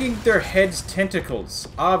 Making their heads tentacles,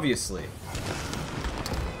 obviously.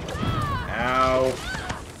 Ow.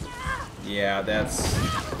 Yeah, that's...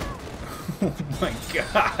 Oh my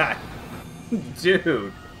god.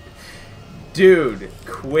 Dude. Dude,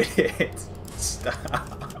 quit it.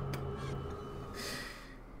 Stop.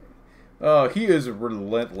 Oh, he is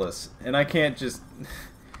relentless. And I can't just...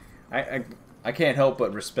 I can't help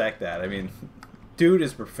but respect that. I mean, dude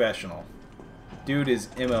is professional. Dude is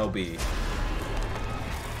MLB.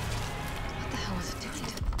 What the hell was it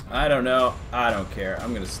doing? I don't know. I don't care.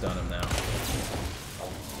 I'm gonna stun him now.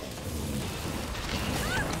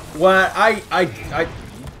 What?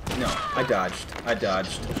 No, I dodged. I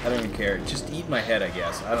dodged. I don't even care. Just eat my head, I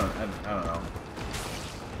guess. I don't know.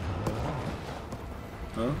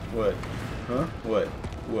 Huh? What? Huh? What?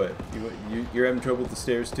 What? You're having trouble with the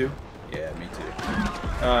stairs too? Yeah, me too.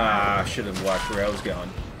 Ah, I should have watched where I was going.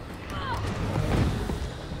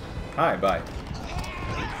 Hi, bye.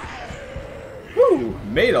 Woo!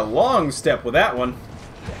 Made a long step with that one.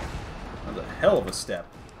 That was a hell of a step.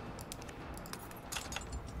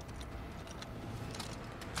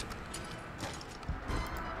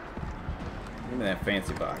 Give me that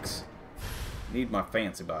fancy box. Need my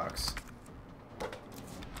fancy box.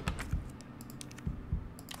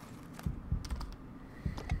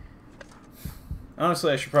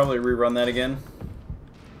 Honestly, I should probably rerun that again.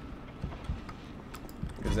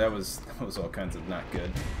 Because that was all kinds of not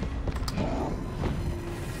good.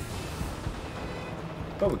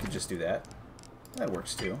 But we could just do that. That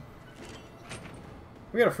works too.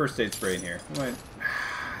 We got a first aid spray in here. We might...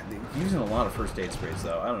 Using a lot of first aid sprays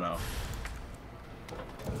though. I don't know.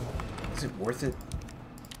 Is it worth it?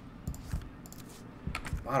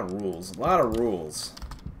 A lot of rules. A lot of rules.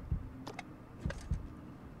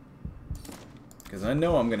 Because I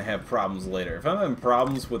know I'm going to have problems later. If I'm having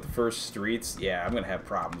problems with the first streets, yeah, I'm going to have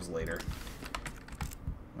problems later.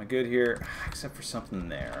 Am I good here? Except for something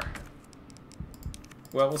there.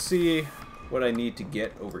 Well, we'll see what I need to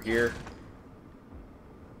get over here.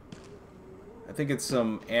 I think it's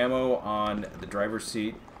some ammo on the driver's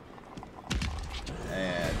seat.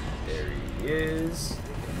 And there he is.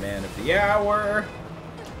 The man of the hour.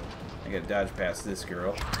 I gotta dodge past this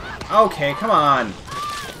girl. Okay, come on.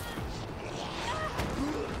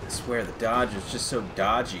 I swear the dodge is just so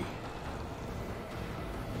dodgy.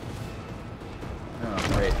 Oh,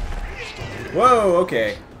 great. Whoa,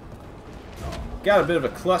 okay. Got a bit of a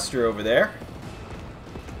cluster over there.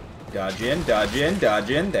 Dodge in, dodge in, dodge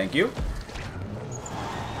in. Thank you.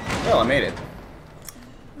 Well, I made it.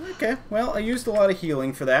 Okay, well, I used a lot of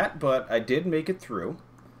healing for that, but I did make it through.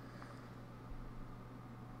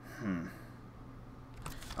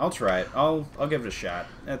 I'll try it. I'll give it a shot.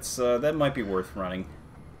 That's that might be worth running.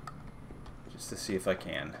 Just to see if I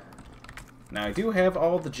can. Now, I do have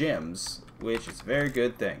all the gems, which is a very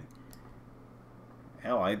good thing.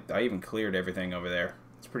 Hell, I even cleared everything over there.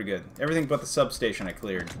 It's pretty good. Everything but the substation I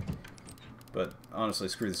cleared. But honestly,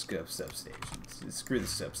 screw the substation. Screw the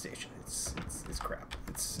substation. It's crap.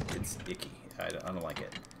 It's icky. I don't like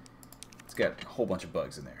it. It's got a whole bunch of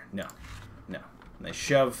bugs in there. No. And they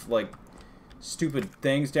shove like stupid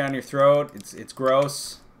things down your throat. It's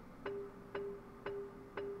gross.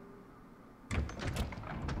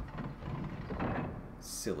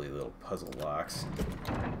 Silly little puzzle locks.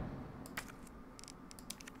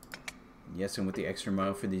 Yes, and with the extra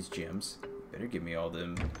mile for these gems, better give me all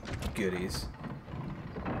them goodies.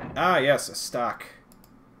 Ah, yes, a stock.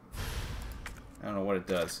 I don't know what it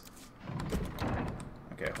does.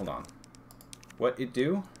 Okay, hold on. What it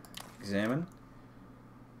do? Examine.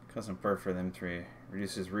 Custom part for them 3.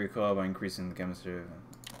 Reduces recoil by increasing the gun's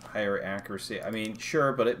higher accuracy. I mean,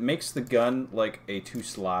 sure, but it makes the gun like a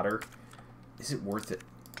 2-slotter. Is it worth it?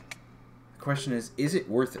 The question is it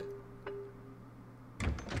worth it?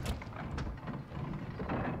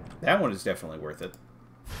 That one is definitely worth it.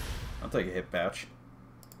 I'll take a hip pouch.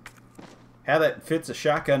 How that fits a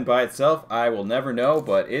shotgun by itself, I will never know,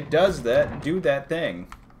 but it does do that thing.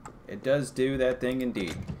 It does do that thing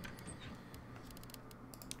indeed.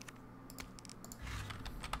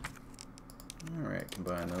 Alright,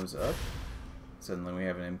 combine those up. Suddenly we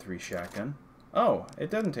have an M3 shotgun. Oh,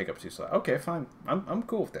 it doesn't take up 2 slots. Okay, fine. I'm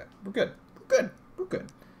cool with that. We're good. We're good. We're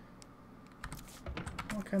good.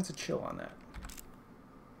 All kinds of chill on that.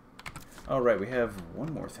 Alright, we have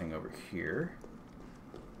one more thing over here.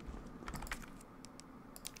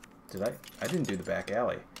 Did I? I didn't do the back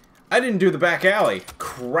alley. I didn't do the back alley!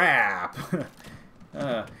 Crap!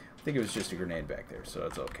 I think it was just a grenade back there, so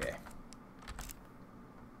it's okay.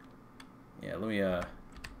 Yeah, let me,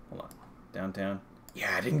 hold on. Downtown.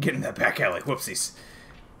 Yeah, I didn't get in that back alley. Whoopsies.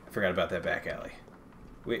 I forgot about that back alley.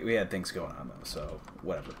 We had things going on, though, so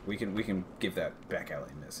whatever. We can give that back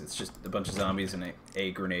alley a miss. It's just a bunch of zombies and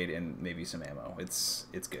a grenade and maybe some ammo. It's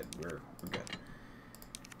good. We're good.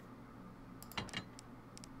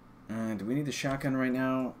 Do we need the shotgun right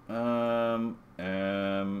now? No?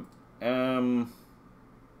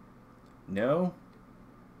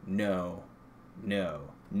 No. No.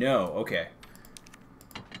 No. Okay.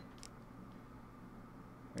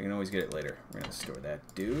 We can always get it later. We're gonna store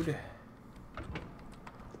that dude.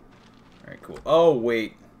 Alright, cool. Oh,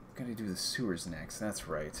 wait. I'm gonna do the sewers next. That's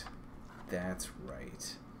right. That's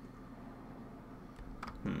right.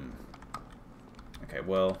 Okay,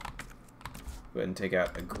 well... Go ahead and take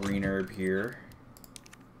out a green herb here.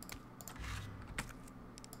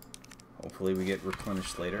 Hopefully we get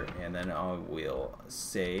replenished later, and then I will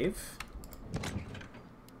save.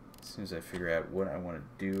 As soon as I figure out what I want to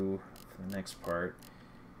do for the next part.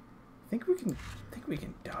 I think we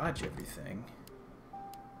can dodge everything.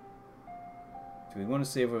 Do we want to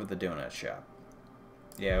save over the donut shop?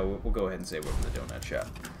 Yeah, we'll go ahead and save over the donut shop.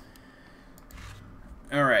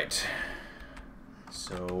 Alright.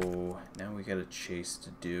 So, now we got a chase to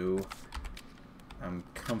do. I'm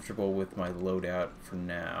comfortable with my loadout for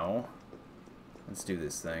now. Let's do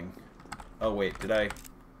this thing. Oh, wait, did I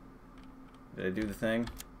do the thing?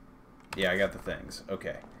 Yeah, I got the things.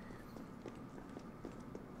 Okay.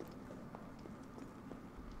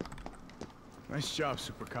 Nice job,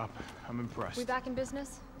 Super Cop. I'm impressed. We back in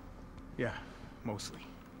business? Yeah, mostly.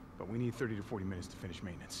 But we need 30 to 40 minutes to finish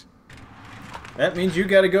maintenance. That means you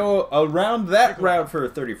gotta go around that route for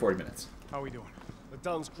 30, 40 minutes. How are we doing? The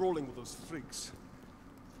town's crawling with those freaks.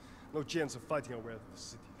 No chance of fighting our way out of the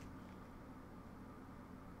city.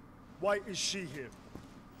 Why is she here?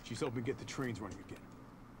 She's helping get the trains running again.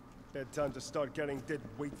 Bad time to start carrying dead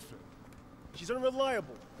weight for her. She's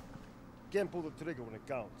unreliable. Can't pull the trigger when it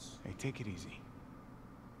counts. Hey, take it easy.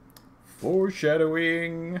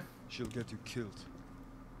 Foreshadowing. She'll get you killed.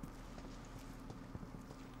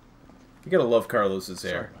 You gotta love Carlos's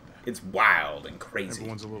hair. It's wild and crazy.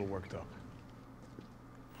 Everyone's a little worked up.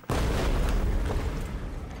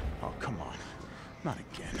 Oh, come on. Not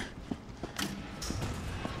again.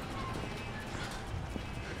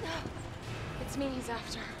 It's me he's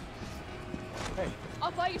after. Hey.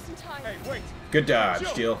 I'll buy you some time. Hey, wait! Good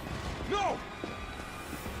dodge, Jill. No!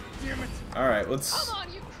 Damn it! Alright, let's... Come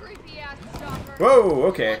on, you creepy ass stalker. Whoa,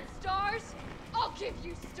 okay. Want stars? I'll give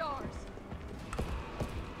you stars.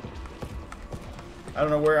 I don't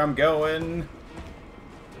know where I'm going.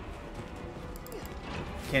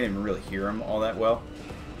 Can't even really hear him all that well.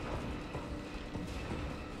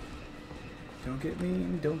 Don't get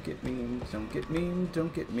memed, don't get memed, don't get memed,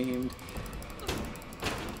 don't get memed.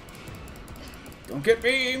 Don't get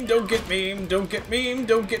memed, don't get memed, don't get memed,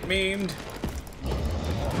 don't get memed.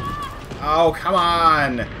 Oh, come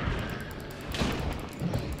on!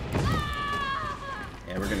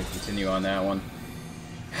 Yeah, we're gonna continue on that one.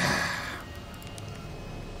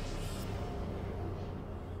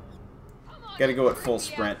 Gotta go at full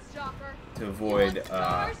sprint to avoid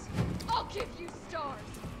I'll give you stars.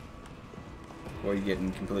 avoid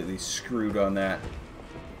getting completely screwed on that.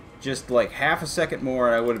 Just like half a second more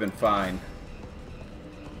and I would have been fine.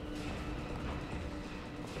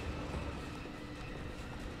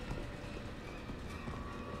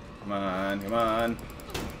 Come on, come on.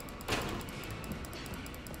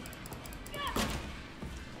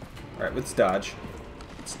 Alright, let's dodge.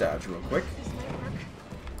 Let's dodge real quick.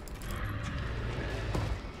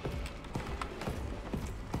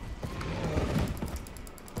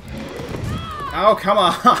 Oh, come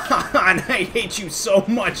on! I hate you so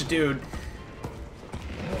much, dude.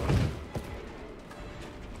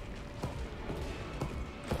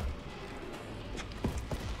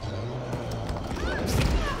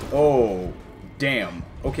 Oh, damn.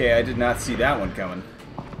 Okay, I did not see that one coming.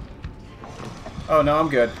 Oh, no, I'm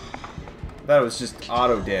good. I thought it was just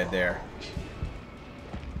auto-dead there.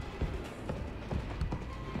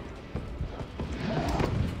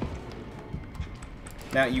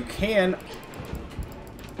 Now, you can...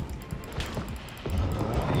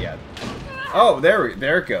 Yeah. Oh, there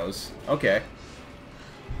it goes. Okay.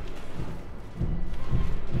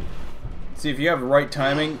 See, if you have the right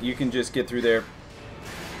timing, you can just get through there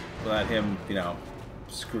without him, you know,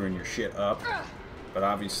 screwing your shit up. But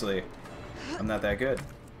obviously, I'm not that good.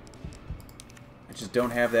 I just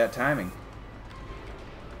don't have that timing.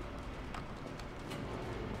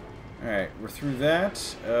 Alright, we're through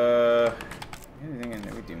that. Anything in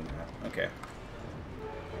there? We do not. Okay.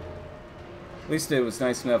 At least it was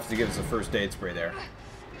nice enough to give us a first aid spray there.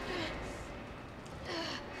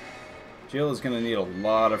 Jill is going to need a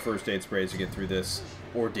lot of first aid sprays to get through this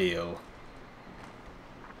ordeal.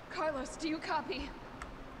 Carlos, do you copy?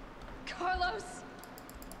 Carlos?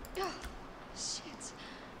 Oh, shit.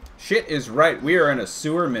 Shit is right. We are in a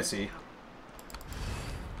sewer, Missy.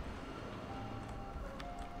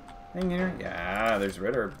 Thing here? Yeah, there's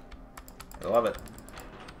red herb. I love it.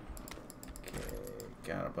 Okay,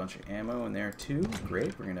 got a bunch of ammo in there too.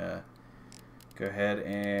 Great. We're gonna go ahead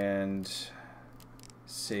and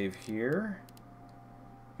save here.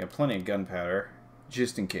 Got plenty of gunpowder,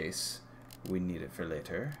 just in case we need it for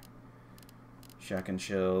later. Shotgun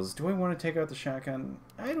shells. Do I want to take out the shotgun?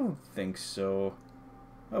 I don't think so.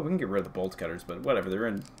 Oh, we can get rid of the bolt cutters, but whatever. They're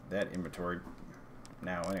in that inventory.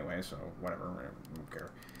 now anyway, so whatever. I don't care.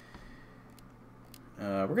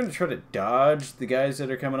 We're going to try to dodge the guys that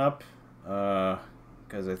are coming up.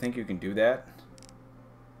 Because I think you can do that.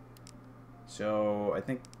 So, I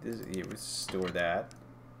think this, yeah, let's store that.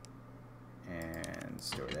 And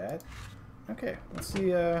store that. Okay, let's see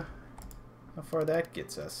how far that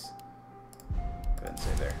gets us. Go ahead and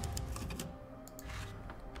save there.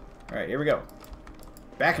 Alright, here we go.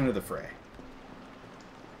 Back into the fray.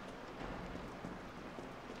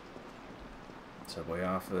 Subway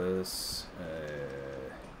office.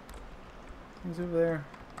 Things over there.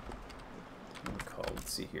 What do we call?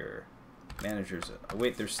 Let's see here. Manager's. Oh,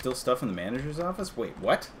 wait, there's still stuff in the manager's office? Wait,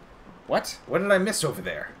 what? What? What did I miss over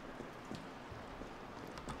there?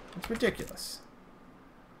 It's ridiculous.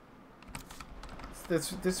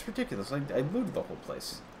 That's ridiculous. I looted the whole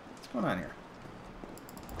place. What's going on here?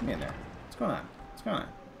 Come in there. What's going on? What's going on?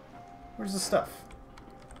 Where's the stuff?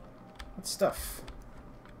 What stuff?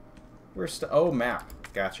 Where's stuff? Oh, map.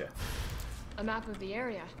 Gotcha. A map of the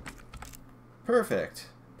area. Perfect.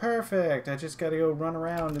 Perfect. I just gotta go run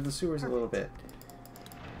around in the sewers a little bit.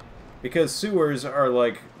 Because sewers are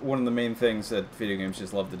like one of the main things that video games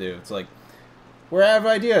just love to do. It's like, we have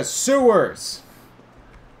ideas. Sewers!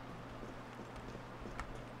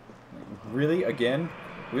 Really? Again?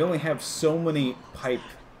 We only have so many pipe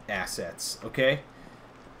assets, okay?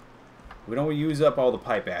 We don't use up all the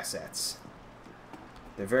pipe assets.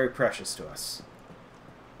 They're very precious to us.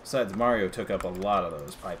 Besides, Mario took up a lot of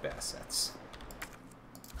those pipe assets.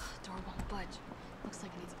 Door won't budge. Looks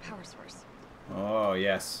like it needs a power source. Oh,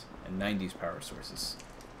 yes. And 90s power sources.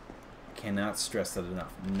 Cannot stress that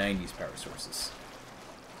enough. 90s power sources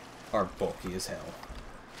are bulky as hell.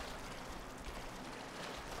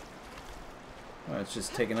 Let's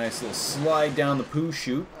just take a nice little slide down the poo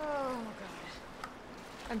chute. Oh,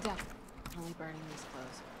 God. I'm definitely burning these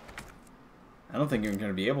clothes. I don't think you're going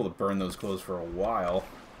to be able to burn those clothes for a while.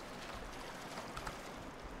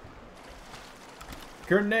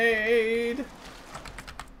 Grenade!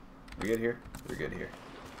 We good here? We're good here.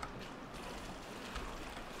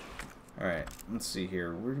 Alright, let's see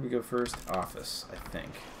here. Where do we go first? Office, I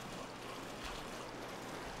think.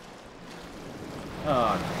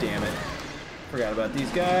 Oh, damn it. Forgot about these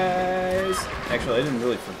guys. Actually, I didn't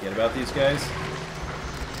really forget about these guys.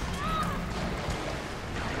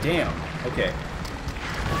 Damn. Okay.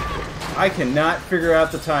 I cannot figure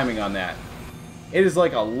out the timing on that. It is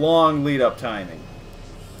like a long lead-up timing.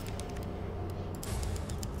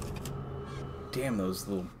 Damn those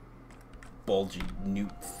little bulgy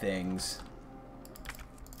newt things.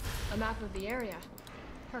 A map of the area.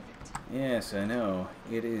 Perfect. Yes, I know.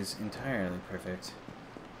 It is entirely perfect.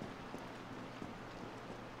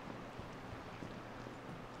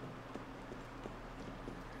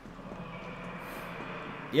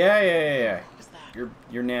 Yeah.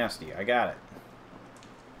 You're nasty. I got it.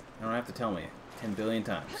 You don't have to tell me 10 billion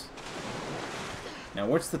times. Now,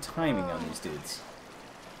 what's the timing on these dudes?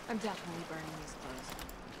 I'm definitely burning these clothes.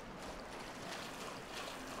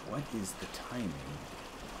 What is the timing?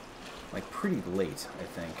 Like, pretty late, I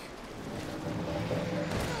think.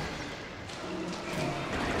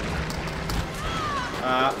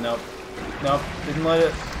 Nope. Nope. Didn't let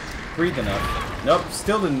it breathe enough. Nope.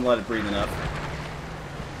 Still didn't let it breathe enough.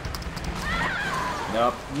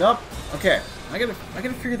 Nope. Okay. I gotta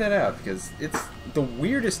figure that out because it's the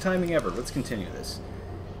weirdest timing ever. Let's continue this.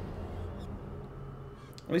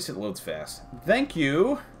 At least it loads fast. Thank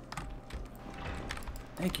you.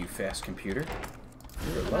 Thank you, fast computer.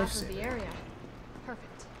 You're a lifesaver. The area.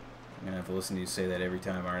 Perfect. I'm gonna have to listen to you say that every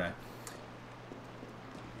time, aren't I?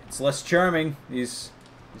 It's less charming. These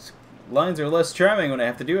lines are less charming when I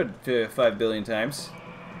have to do it 5 billion times.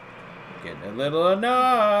 Getting a little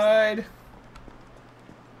annoyed.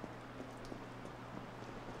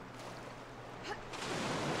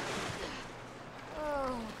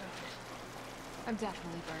 I'm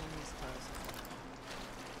definitely burning these clothes.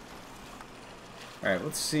 Alright,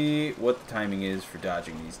 let's see what the timing is for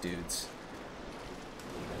dodging these dudes.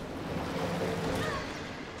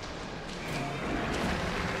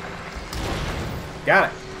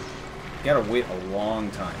 Got it! You gotta wait a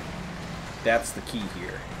long time. That's the key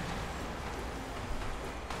here.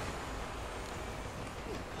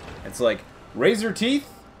 It's like, razor teeth,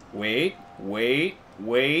 wait,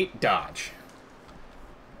 dodge.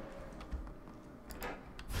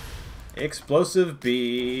 Explosive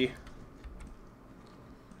B.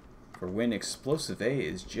 For when explosive A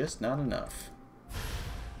is just not enough.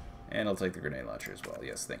 And I'll take the grenade launcher as well.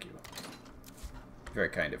 Yes, thank you. Very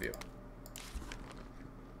kind of you.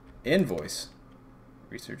 Invoice.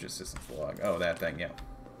 Research assistance log. Oh, that thing, yeah.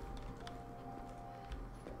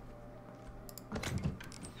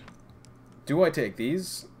 Do I take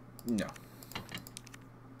these? No.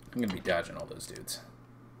 I'm gonna be dodging all those dudes.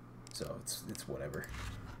 So it's whatever.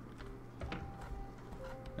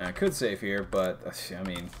 Now, I could save here, but I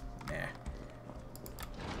mean, nah.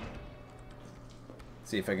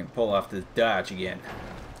 See if I can pull off this dodge again.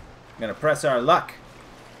 I'm gonna press our luck.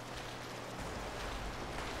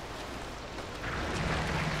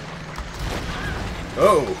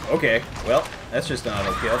 Oh, okay. Well, that's just an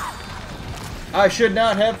auto kill. I should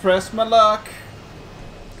not have pressed my luck.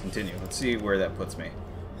 Continue. Let's see where that puts me.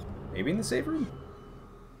 Maybe in the save room?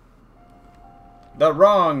 The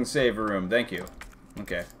wrong save room. Thank you.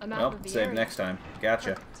 Okay. Well, save next time.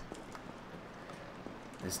 Gotcha.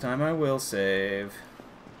 This time I will save.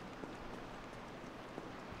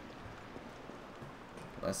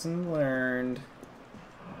 Lesson learned.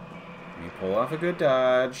 You pull off a good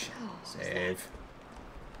dodge. Save.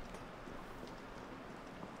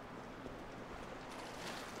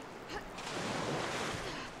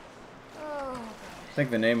 I think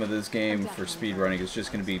the name of this game for speedrunning is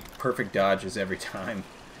just going to be perfect dodges every time.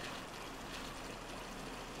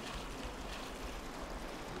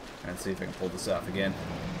 Let's see if I can pull this off again.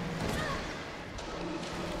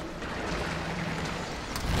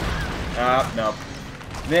 Ah, nope.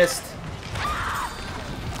 Missed.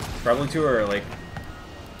 Probably too early.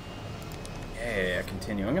 Yeah,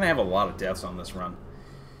 continue. I'm going to have a lot of deaths on this run.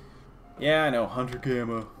 Yeah, I know. 100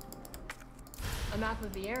 camo. A map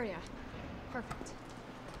of the area. Perfect.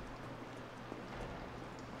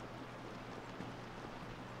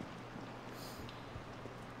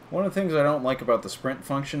 One of the things I don't like about the sprint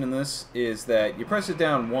function in this is that you press it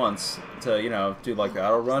down once to, you know, do like the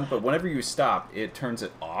auto run, but whenever you stop, it turns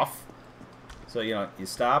it off. So, you know, you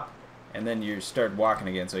stop, and then you start walking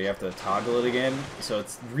again, so you have to toggle it again. So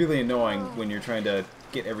it's really annoying when you're trying to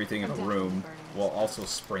get everything in a room while also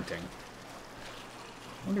sprinting.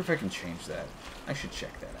 I wonder if I can change that. I should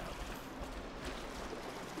check that out.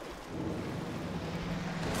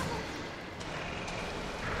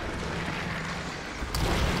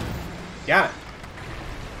 Got it.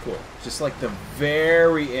 Cool. Just like the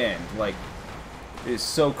very end. Like, it is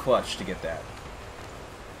so clutch to get that.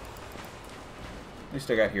 At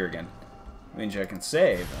least I got here again. Means I can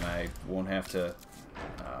save, and I won't have to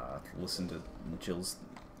listen to Jill's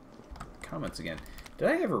comments again. Did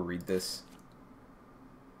I ever read this?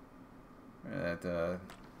 That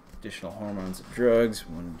additional hormones and drugs,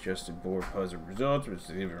 when adjusted for positive results, which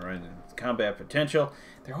is even right in combat potential.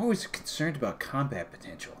 They're always concerned about combat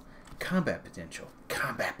potential. Combat potential.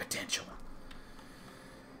 Combat potential.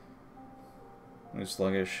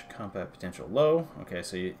 Sluggish. Combat potential low. Okay,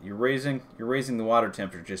 so you're raising the water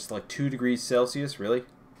temperature just like 2 degrees Celsius. Really?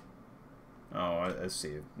 Oh, I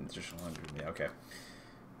see. Additional 100. Yeah, okay.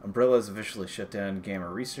 Umbrella is officially shut down. Gamma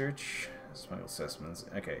research. Smuggle assessments.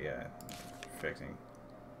 Okay, yeah. Perfecting.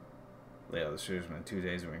 Layout the sewers in 2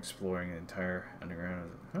 days. We're exploring the entire underground.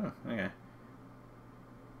 Huh. Okay.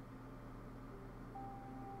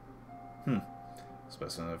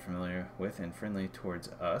 Specimens are familiar with and friendly towards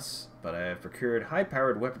us, but I have procured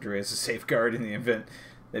high-powered weaponry as a safeguard in the event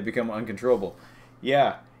they become uncontrollable.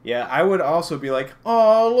 Yeah, I would also be like,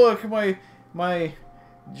 oh, look, my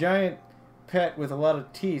giant pet with a lot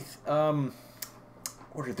of teeth. Order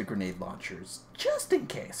the grenade launchers, just in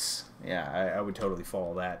case. Yeah, I would totally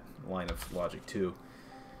follow that line of logic, too.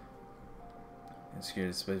 And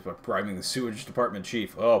scared of space by bribing the sewage department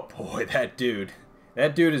chief. Oh, boy, that dude.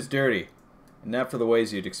 That dude is dirty. Not for the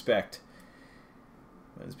ways you'd expect.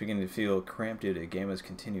 But it's beginning to feel cramped due to Gamma's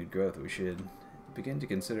continued growth. We should begin to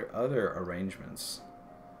consider other arrangements.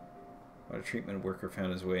 When a treatment worker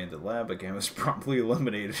found his way into the lab, but Gamma's promptly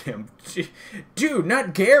eliminated him. Dude,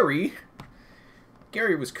 not Gary!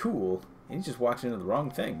 Gary was cool. He just walked into the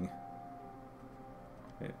wrong thing.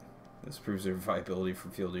 This proves their viability for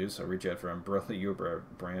field use. I'll reach out for Umbrella Europe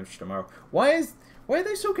branch tomorrow. Why are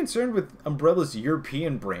they so concerned with Umbrella's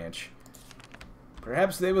European branch?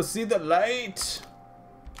 Perhaps they will see the light.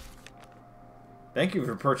 Thank you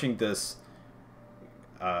for purchasing this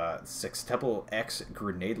Sextuple X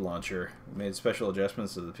grenade launcher. We made special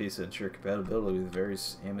adjustments to the piece to ensure compatibility with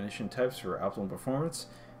various ammunition types for optimal performance.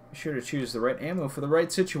 Be sure to choose the right ammo for the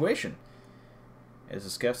right situation. As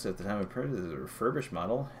discussed at the time of purchase, it is a refurbished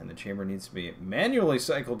model, and the chamber needs to be manually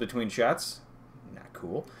cycled between shots. Not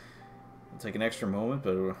cool. It'll take an extra moment,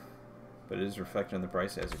 but it is reflected on the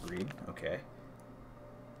price as agreed. Okay.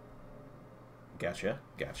 Gotcha.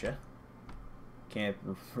 Can't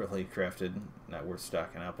really crafted, not worth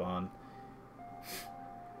stocking up on.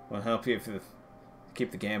 Will help you to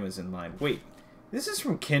keep the gammas in line. Wait, this is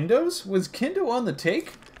from Kendo's? Was Kendo on the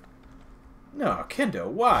take? No, Kendo,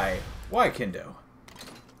 why? Why Kendo?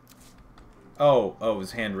 Oh, it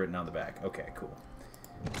was handwritten on the back. Okay, cool.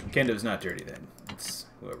 Kendo's not dirty then. It's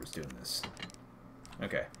whoever's doing this.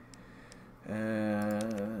 Okay.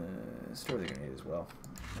 Store the grenade as well.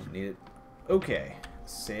 Don't need it. Okay.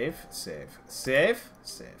 Save, save, save,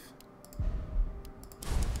 save.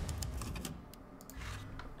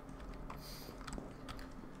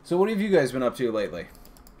 So what have you guys been up to lately?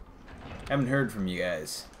 Haven't heard from you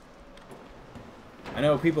guys. I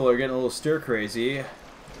know people are getting a little stir-crazy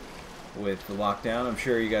with the lockdown. I'm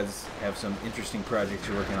sure you guys have some interesting projects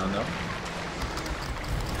you're working on, though.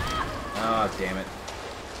 Ah, damn it.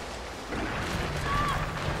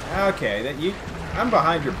 Okay, I'm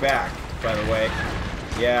behind your back, by the way.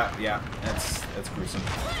 Yeah, that's gruesome.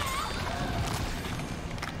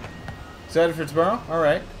 Excited for tomorrow?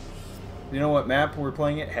 Alright. You know what map we're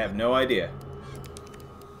playing it? Have no idea.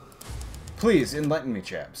 Please, enlighten me,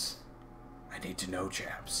 chaps. I need to know,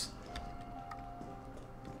 chaps.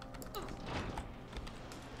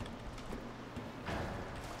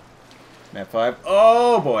 Map 5.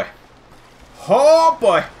 Oh, boy. Oh,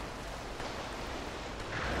 boy.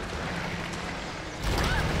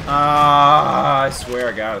 Ah, I swear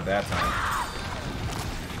I got it that time.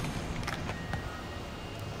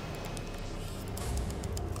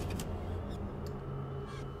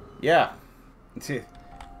 Yeah.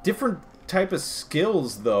 Different type of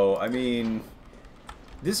skills, though. I mean,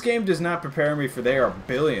 this game does not prepare me for they are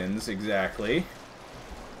billions, exactly.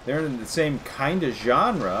 They're in the same kind of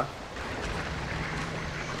genre.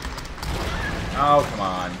 Oh, come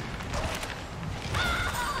on.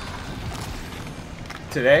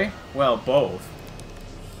 Today? Well, both.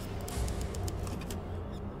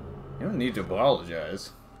 You don't need to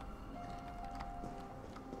apologize.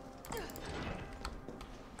 I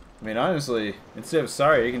mean, honestly, instead of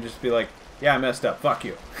sorry, you can just be like, yeah, I messed up. Fuck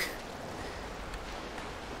you.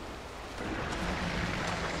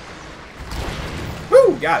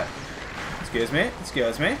 Woo! Got it. Excuse me.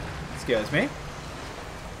 Excuse me. Excuse me.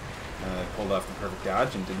 Pulled off the perfect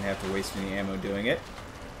dodge and didn't have to waste any ammo doing it.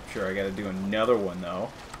 Sure, I gotta do another one, though.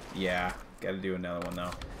 Yeah, gotta do another one,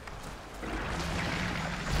 though.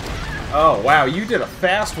 Oh, wow, you did a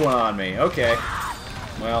fast one on me. Okay.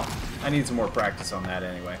 Well, I need some more practice on that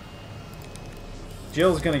anyway.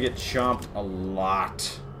 Jill's gonna get chomped a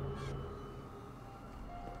lot.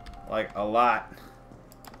 Like, a lot.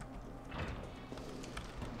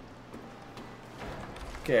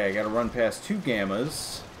 Okay, I gotta run past 2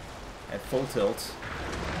 gammas at full tilt.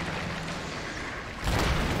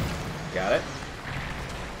 Got it.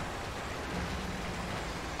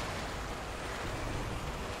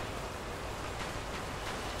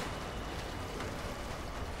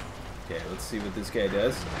 Okay, let's see what this guy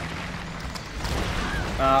does.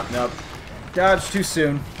 Nope. Dodge too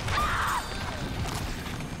soon.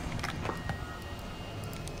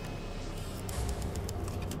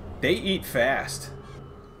 They eat fast.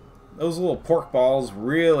 Those little pork balls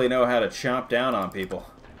really know how to chomp down on people.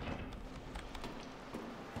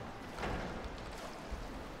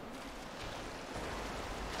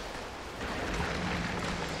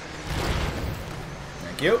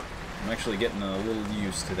 Thank you. I'm actually getting a little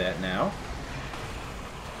used to that now.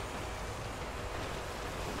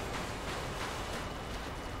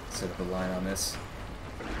 Set up a line on this.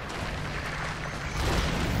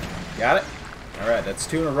 Got it. All right, that's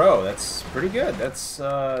 2 in a row. That's pretty good. That's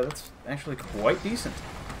actually quite decent.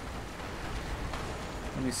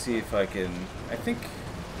 Let me see if I can. I think.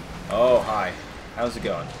 Oh, hi. How's it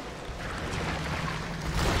going?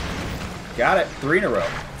 Got it. 3 in a row.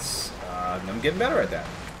 I'm getting better at that.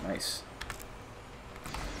 Nice.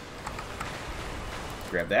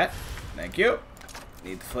 Grab that. Thank you.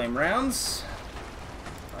 Need the flame rounds.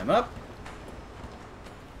 Climb up.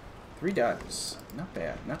 3 dodges. Not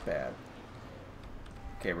bad. Not bad.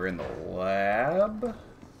 Okay, we're in the lab.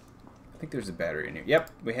 I think there's a battery in here.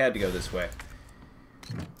 Yep, we had to go this way.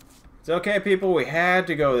 It's okay, people. We had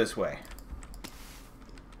to go this way.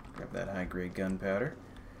 Grab that high-grade gunpowder.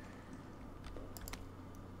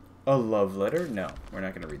 A love letter? No, we're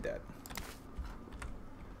not going to read that.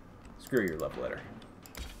 Screw your love letter.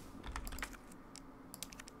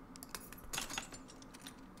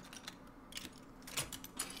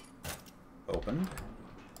 Open.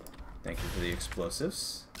 Thank you for the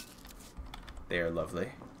explosives. They are lovely.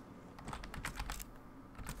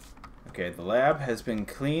 Okay, the lab has been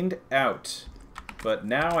cleaned out. But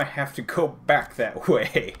now I have to go back that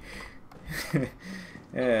way.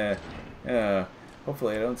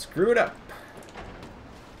 Hopefully I don't screw it up.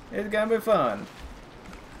 It's gonna be fun.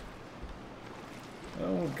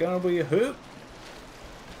 Oh, it's gonna be a hoot.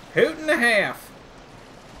 Hoot and a half.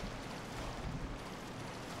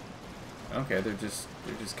 Okay, they're just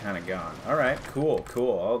kind of gone. All right,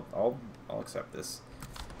 cool. I'll accept this.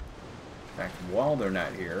 In fact, while they're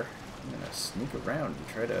not here, I'm gonna sneak around and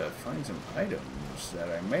try to find some items that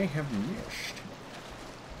I may have missed.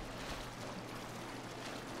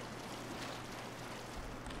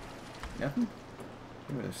 Nothing?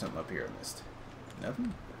 Maybe there's something up here I missed.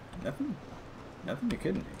 Nothing? Nothing? Nothing? You're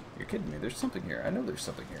kidding me. You're kidding me. There's something here. I know there's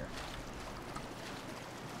something here.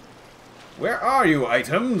 Where are you,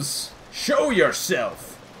 items? Show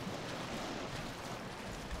yourself!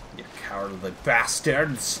 You cowardly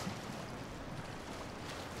bastards!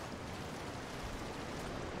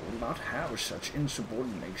 I will not have such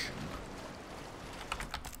insubordination.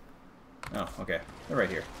 Oh, okay. They're right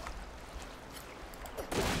here.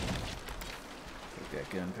 Take that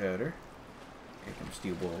gunpowder. Take them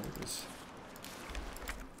steel balls.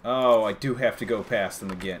 Oh, I do have to go past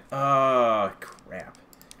them again. Oh, crap.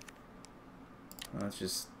 Well, let's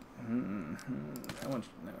just... I want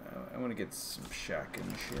to get some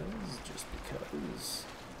shotgun shells, just because.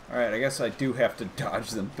 Alright, I guess I do have to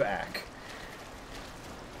dodge them back.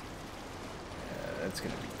 That's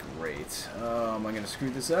going to be great. Am I going to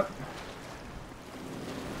screw this up?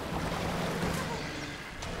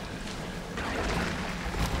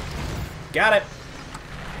 Got it!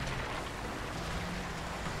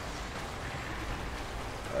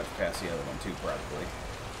 I'll have to pass the other one too, probably.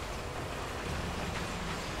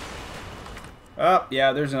 Oh,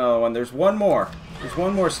 yeah, there's another one. There's one more. There's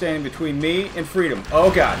one more standing between me and freedom. Oh,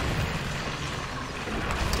 God.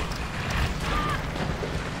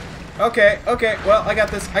 Okay, okay. Well, I got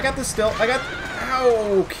this. I got this still. I got...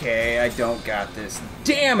 Okay, I don't got this.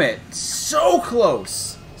 Damn it! So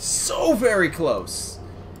close! So very close.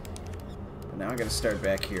 But now I gotta start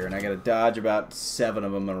back here, and I gotta dodge about 7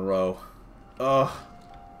 of them in a row. Ugh.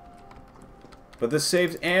 But this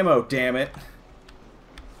saves ammo, damn it.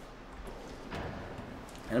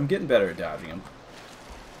 And I'm getting better at dodging them.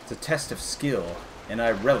 It's a test of skill, and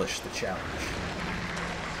I relish the challenge.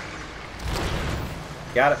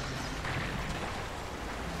 Got it.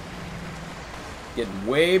 Getting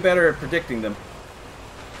way better at predicting them.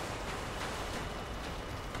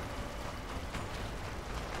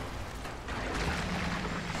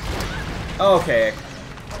 Okay.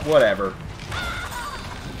 Whatever.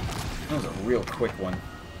 That was a real quick one.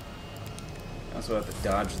 I also have to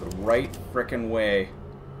dodge the right frickin' way.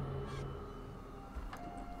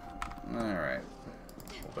 Alright.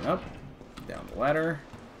 Open up. Down the ladder.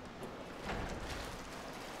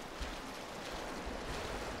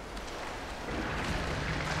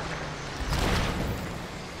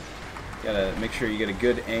 Gotta make sure you get a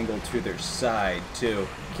good angle to their side, too.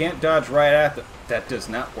 Can't dodge right at them. That does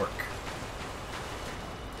not work.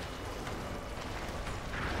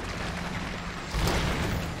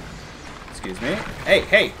 Excuse me. Hey,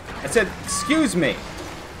 hey! I said, excuse me!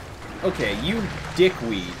 Okay, you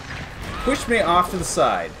dickweed. Push me off to the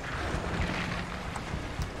side.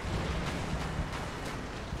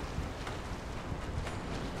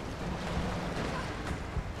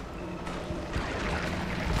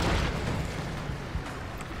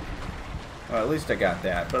 Well, at least I got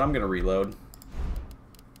that, but I'm gonna reload.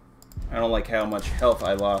 I don't like how much health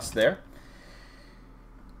I lost there.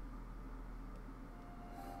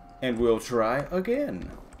 And we'll try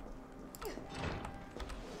again.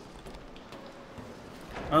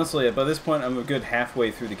 Honestly, by this point, I'm a good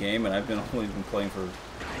halfway through the game, and I've only been playing for...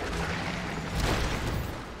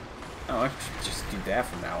 Oh, I could just do that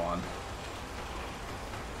from now on.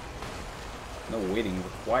 No waiting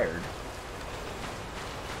required.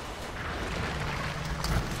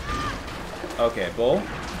 Okay, bull.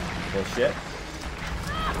 Bullshit.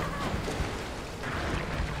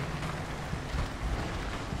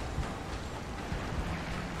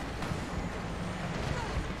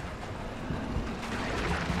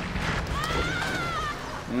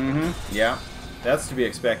 Yeah, that's to be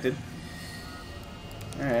expected.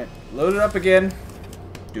 Alright, load it up again.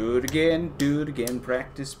 Do it again, do it again.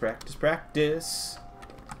 Practice, practice, practice.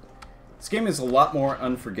 This game is a lot more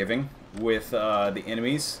unforgiving with the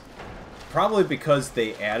enemies. Probably because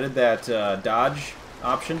they added that dodge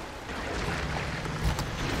option.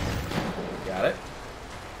 Got it.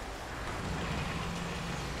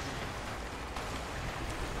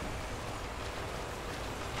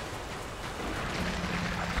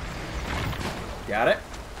 Got it.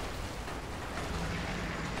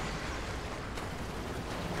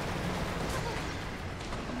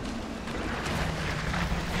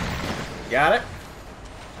 Got it.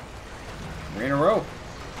 3 in a row.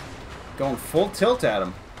 Going full tilt at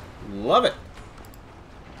him. Love it.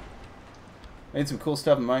 Made some cool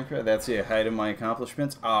stuff in Minecraft. That's the height of my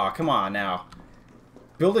accomplishments. Aw, come on now.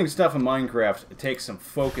 building stuff in Minecraft, it takes some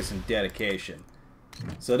focus and dedication.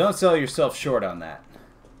 So don't sell yourself short on that.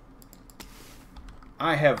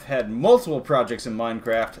 I have had multiple projects in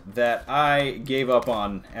Minecraft that I gave up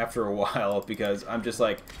on after a while because I'm just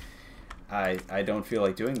like, I don't feel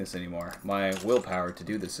like doing this anymore. My willpower to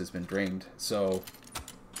do this has been drained. So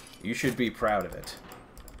you should be proud of it.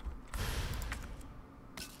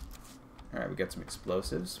 Alright, we got some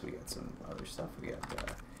explosives. We got some other stuff. We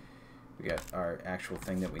got our actual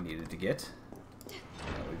thing that we needed to get.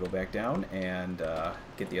 We go back down and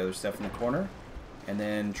get the other stuff in the corner. And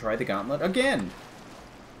then try the gauntlet again!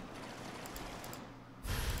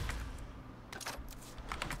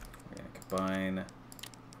 We're going to combine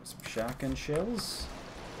some shotgun shells.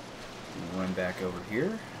 And run back over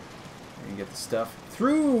here. And get the stuff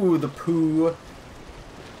through the poo.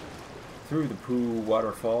 Through the poo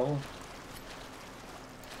waterfall.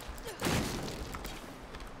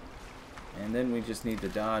 And then we just need to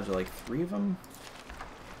dodge like 3 of them,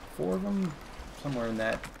 4 of them, somewhere in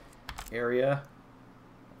that area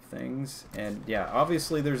of things. And yeah,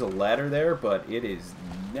 obviously there's a ladder there, but it is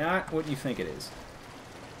not what you think it is.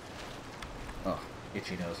 Oh,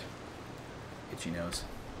 itchy nose. Itchy nose.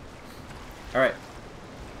 Alright.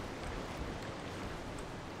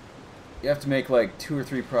 You have to make like 2 or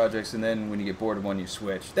 3 projects, and then when you get bored of one, you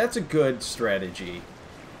switch. That's a good strategy.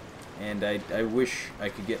 And I wish I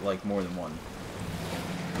could get, like, more than one.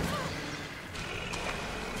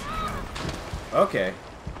 Okay.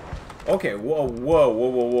 Okay, whoa, whoa, whoa,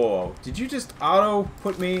 whoa, whoa. Did you just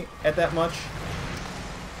auto-put me at that much?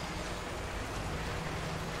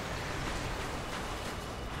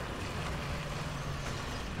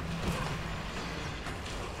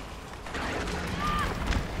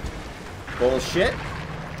 Bullshit.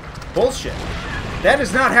 Bullshit. That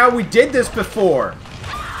is not how we did this before.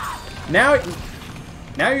 Now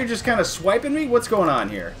you're just kind of swiping me? What's going on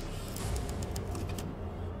here?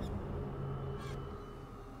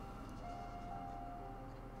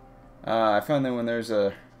 I found that when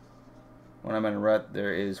I'm in a rut,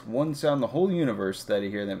 there is one sound in the whole universe that I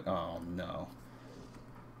hear them. Oh no.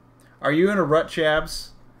 Are you in a rut, Chabs?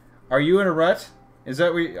 Are you in a rut? Is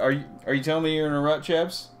that what are you telling me you're in a rut,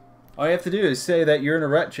 Chabs? All you have to do is say that you're in a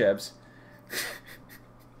rut, Chabs.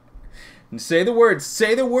 And say the words,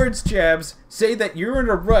 Chabs. Say that you're in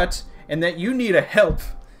a rut and that you need a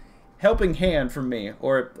helping hand from me,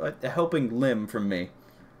 or a helping limb from me.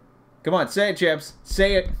 Come on, say it, Chabs.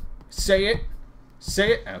 Say it. Say it.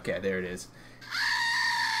 Say it. Okay, there it is.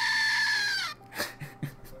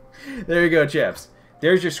 There you go, Chabs.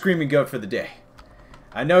 There's your screaming goat for the day.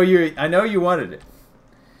 I know you wanted it.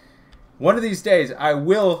 One of these days, I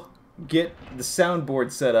will get the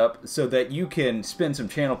soundboard set up so that you can spend some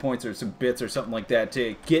channel points or some bits or something like that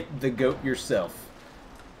to get the goat yourself.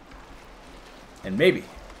 And maybe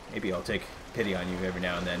I'll take pity on you every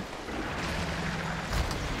now and then.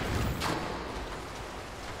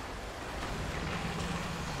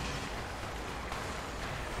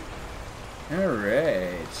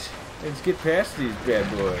 Alright, let's get past these bad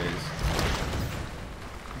boys.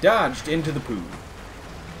 Dodged into the poo.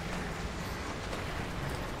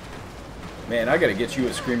 Man, I gotta get you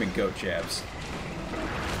a screaming goat, Chabs.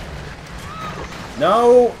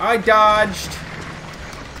 No, I dodged.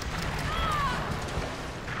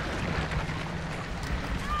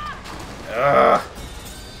 Ugh.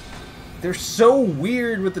 They're so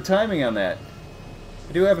weird with the timing on that.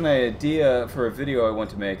 I do have an idea for a video I want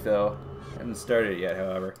to make, though. I haven't started it yet,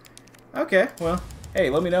 however. Okay, well, hey,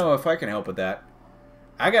 let me know if I can help with that.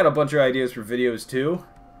 I got a bunch of ideas for videos, too.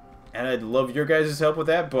 And I'd love your guys' help with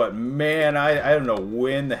that, but man, I don't know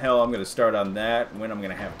when the hell I'm going to start on that, when I'm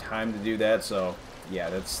going to have time to do that, so yeah,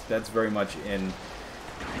 that's very much in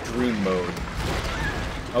dream mode.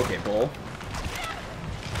 Okay, bull.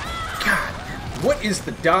 God, what is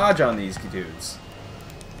the dodge on these dudes?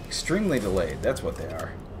 Extremely delayed, that's what they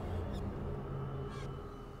are.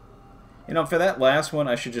 You know, for that last one,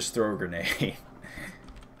 I should just throw a grenade.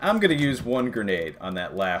 I'm going to use 1 grenade on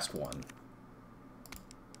that last one.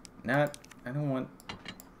 I don't want...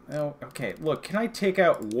 Oh, okay, look, can I take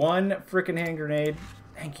out 1 frickin' hand grenade?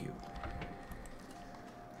 Thank you.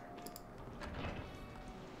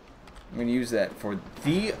 I'm going to use that for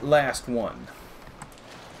the last one.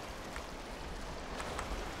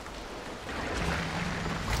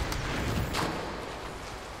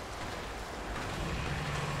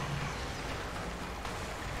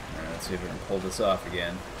 Alright, let's see if we can pull this off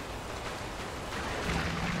again.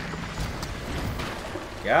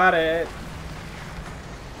 Got it.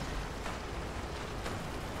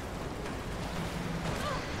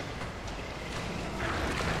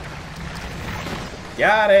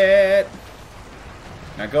 Got it.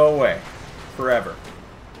 Now go away. Forever.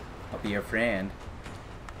 I'll be your friend.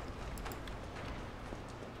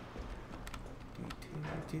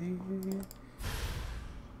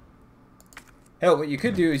 Hell, what you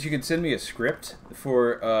could do is you could send me a script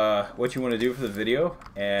for what you want to do for the video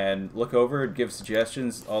and look over it, give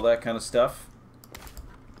suggestions, all that kind of stuff.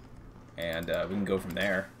 And we can go from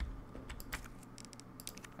there.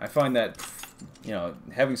 I find that, you know,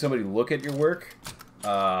 having somebody look at your work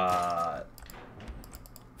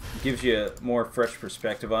gives you a more fresh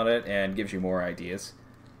perspective on it and gives you more ideas.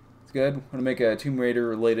 It's good. I'm gonna make a Tomb Raider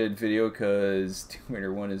related video because Tomb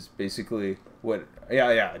Raider 1 is basically what...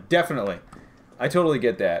 Yeah, definitely. I totally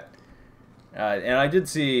get that. And I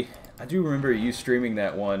do remember you streaming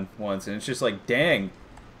that one once, and it's just like, dang,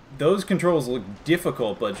 those controls look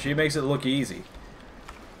difficult, but she makes it look easy.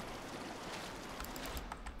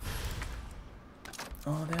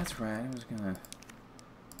 Oh, that's right. I was gonna...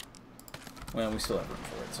 Well, we still have room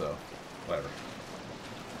for it, so whatever.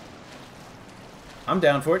 I'm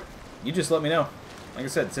down for it. You just let me know. Like I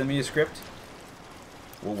said, send me a script.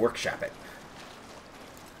 We'll workshop it.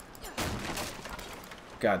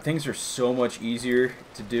 God, things are so much easier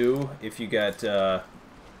to do if you got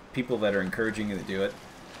people that are encouraging you to do it.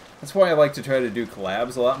 That's why I like to try to do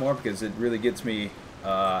collabs a lot more, because it really gets me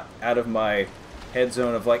out of my head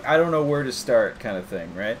zone of like, I don't know where to start kind of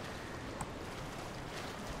thing, right?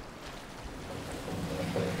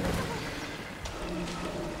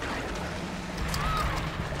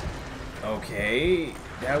 Okay,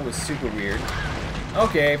 that was super weird.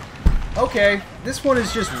 Okay, this one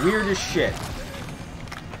is just weird as shit.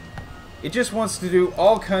 It just wants to do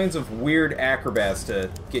all kinds of weird acrobats to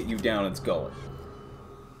get you down its gullet.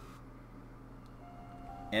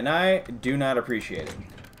 And I do not appreciate it.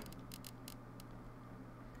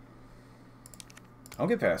 I'll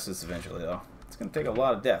get past this eventually, though. It's going to take a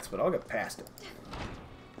lot of deaths, but I'll get past it.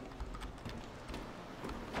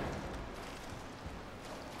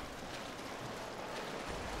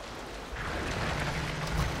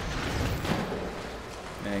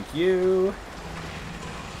 Thank you.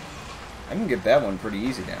 I can get that one pretty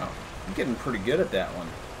easy now. I'm getting pretty good at that one.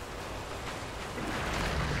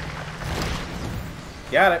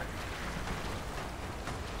 Got it.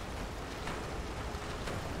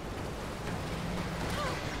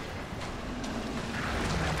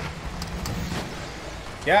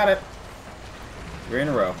 Got it. 3 in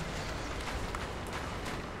a row.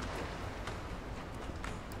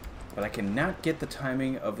 But I cannot get the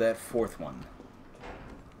timing of that 4th one.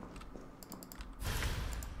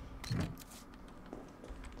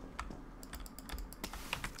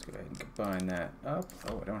 Let's go ahead and combine that up.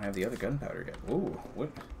 Oh, I don't have the other gunpowder yet. Ooh, what?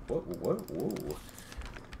 Whoa.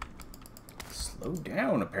 Slow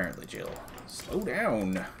down, apparently, Jill. Slow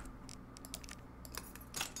down.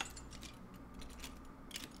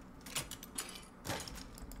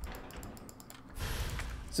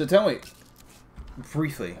 So tell me,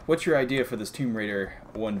 briefly, what's your idea for this Tomb Raider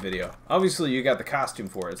 1 video? Obviously, you got the costume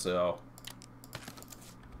for it, so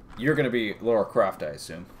you're going to be Lara Croft, I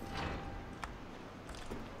assume.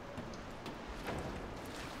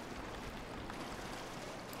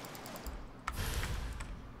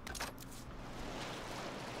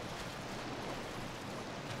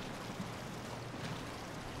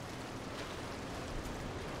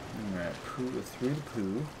 Alright, through the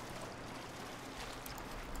poo.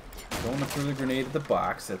 Don't want to throw the grenade at the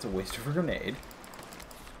box. That's a waste of a grenade.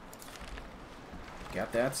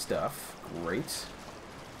 Got that stuff. Great.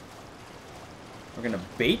 We're going to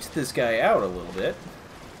bait this guy out a little bit.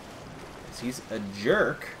 Because he's a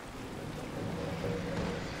jerk.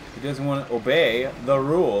 He doesn't want to obey the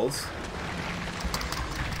rules.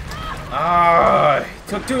 Ah! It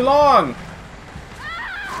took too long!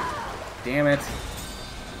 Damn it.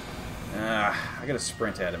 Ah, I got to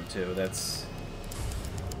sprint at him too. That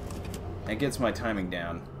gets my timing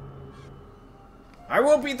down. I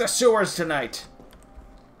will beat the sewers tonight!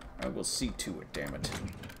 I will see to it, damn it.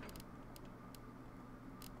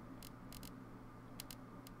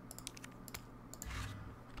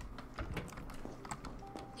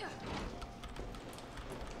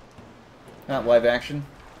 Not live action.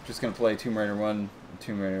 Just gonna play Tomb Raider 1 and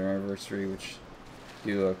Tomb Raider Anniversary, which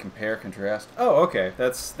do a compare, contrast. Oh, okay.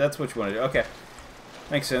 That's what you want to do. Okay.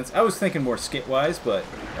 Makes sense. I was thinking more skit-wise, but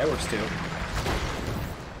that works too.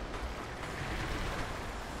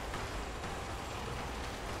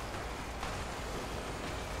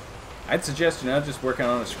 I'd suggest you're not just working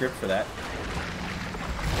on a script for that.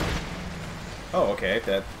 Oh, okay.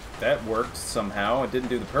 That worked somehow. It didn't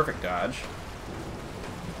do the perfect dodge.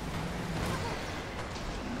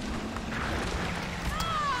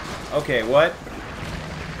 Okay, what?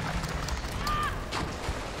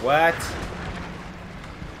 What?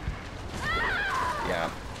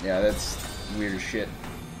 Yeah, that's weird as shit.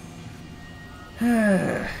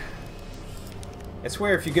 I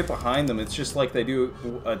swear, if you get behind them, it's just like they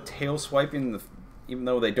do a tail swiping, even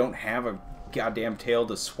though they don't have a goddamn tail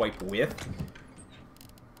to swipe with.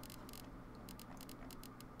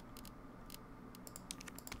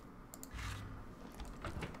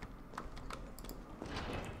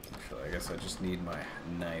 Actually, I guess I just need my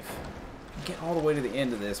knife. Get all the way to the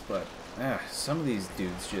end of this, but some of these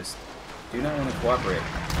dudes just do not want to cooperate.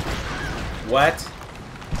 What?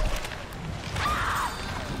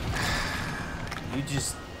 You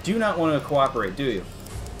just do not want to cooperate, do you?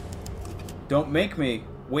 Don't make me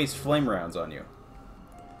waste flame rounds on you.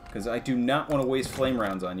 Because I do not want to waste flame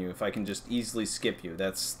rounds on you if I can just easily skip you.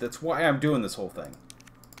 That's why I'm doing this whole thing.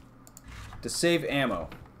 To save ammo.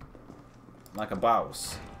 Like a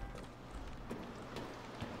boss.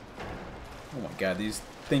 Oh my god, these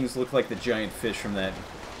things look like the giant fish from that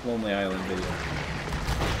Lonely Island video.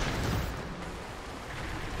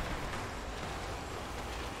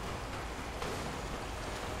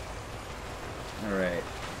 Alright.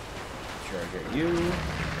 Charge at you.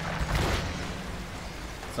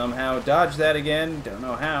 Somehow dodge that again. Don't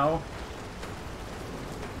know how.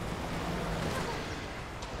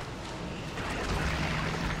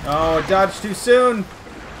 Oh, dodged too soon!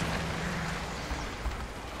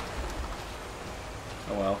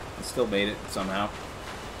 Oh well, I still made it somehow.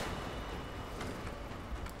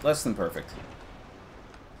 Less than perfect.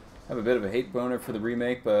 I have a bit of a hate boner for the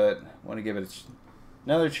remake, but want to give it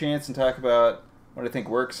another chance and talk about what I think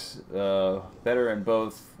works better and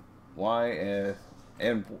both why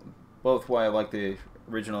I like the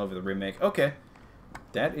original over the remake. Okay,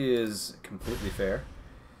 that is completely fair.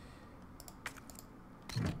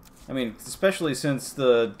 I mean, especially since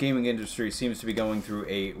the gaming industry seems to be going through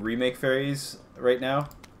a remake phase right now,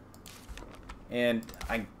 and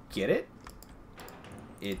I get it.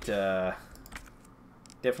 It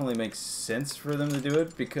definitely makes sense for them to do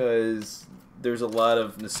it because there's a lot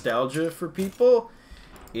of nostalgia for people.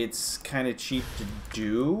 It's kind of cheap to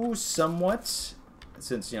do, somewhat,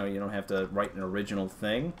 since, you know, you don't have to write an original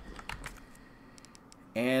thing.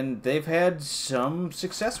 And they've had some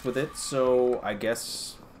success with it, so I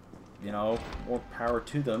guess, you know, more power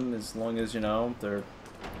to them as long as, you know, they're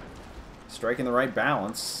striking the right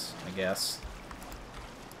balance, I guess.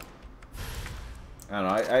 I don't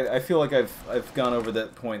know, I feel like I've gone over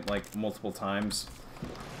that point, like, multiple times,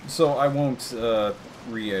 so I won't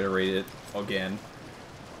reiterate it again.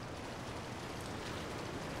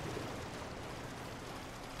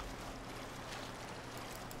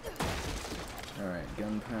 Alright,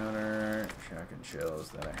 gunpowder, shotgun shells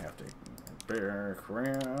that I have to bear,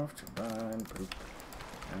 craft, combine, poop.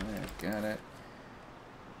 Alright, got it.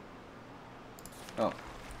 Oh,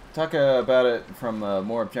 talk about it from a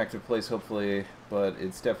more objective place, hopefully, but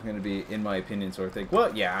it's definitely going to be, in my opinion, sort of thing.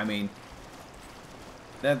 Well, yeah, I mean,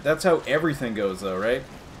 that's how everything goes, though, right?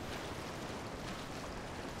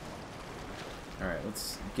 Alright,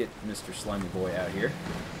 let's get Mr. Slimy Boy out here.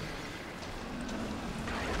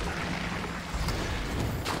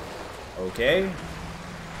 Okay.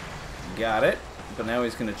 Got it. But now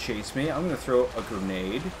he's going to chase me. I'm going to throw a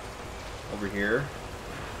grenade over here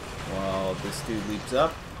while this dude leaps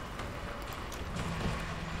up.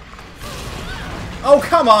 Oh,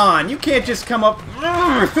 come on! You can't just come up...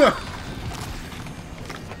 I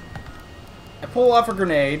pull off a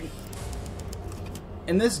grenade,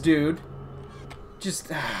 and this dude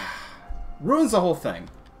just ruins the whole thing.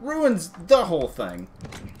 Ruins the whole thing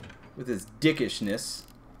with his dickishness.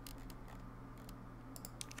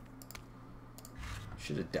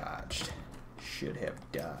 Should have dodged. Should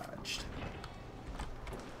have dodged.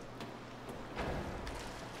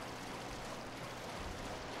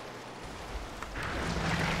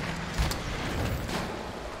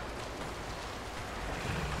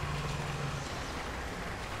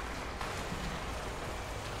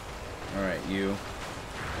 Alright, you.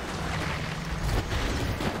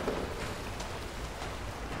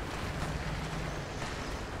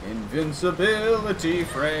 Invincibility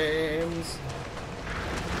frames.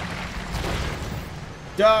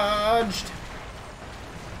 Dodged!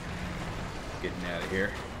 Getting out of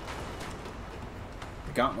here.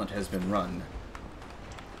 The gauntlet has been run.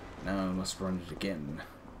 Now I must run it again.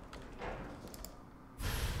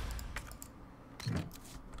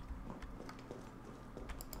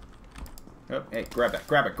 Oh, hey, grab that,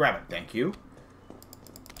 grab it, grab it. Thank you.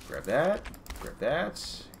 Grab that, grab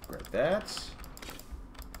that, grab that.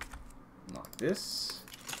 Knock this.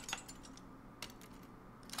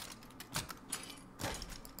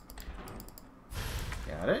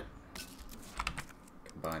 Got it.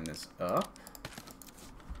 Combine this up.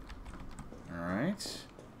 Alright.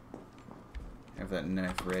 Have that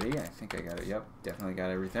knife ready. I think I got it. Yep, definitely got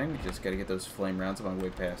everything. Just gotta get those flame rounds on my way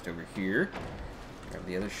past over here. Grab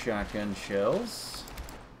the other shotgun shells.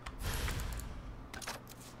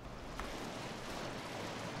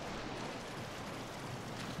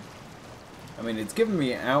 I mean, it's giving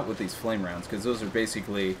me out with these flame rounds, because those are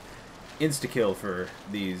basically insta-kill for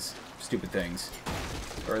these stupid things.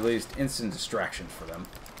 Or at least instant distraction for them.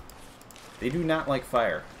 They do not like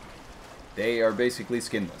fire. They are basically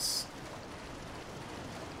skinless.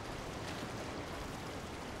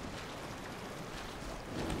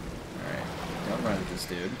 Alright, don't run at this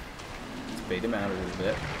dude. Let's bait him out a little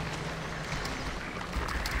bit.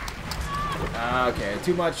 Okay,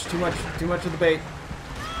 too much of the bait.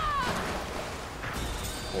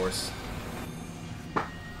 Of course.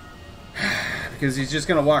 Because he's just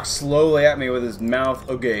gonna walk slowly at me with his mouth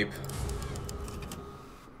agape.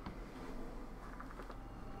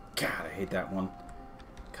 God, I hate that one.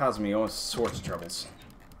 Caused me all sorts of troubles.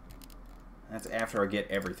 That's after I get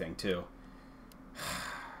everything, too.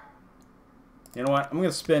 You know what? I'm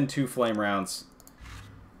gonna spend 2 flame rounds.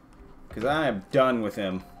 Because I am done with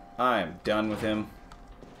him. I am done with him.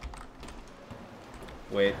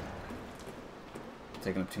 Wait.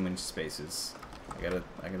 Taking up too many spaces. I gotta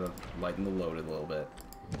lighten the load a little bit.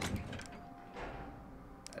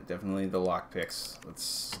 Definitely the lockpicks. Let's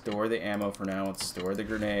store the ammo for now. Let's store the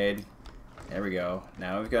grenade. There we go.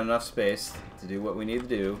 Now we've got enough space to do what we need to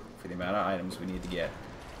do for the amount of items we need to get.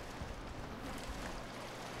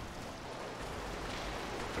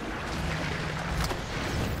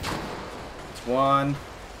 That's one.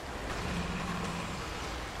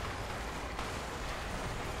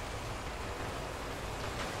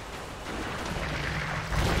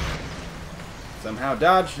 Somehow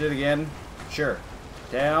dodged it again. Sure.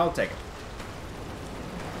 Yeah, I'll take it.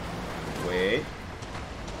 Wait.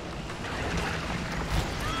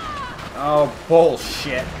 Oh,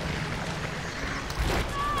 bullshit.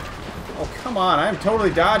 Oh, come on. I'm totally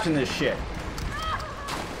dodging this shit.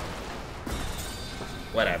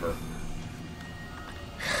 Whatever.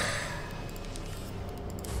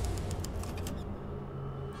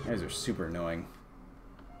 You guys are super annoying.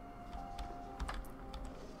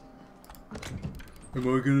 Am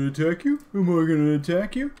I gonna attack you? Am I gonna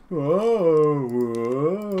attack you? Oh,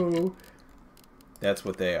 whoa. That's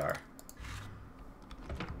what they are.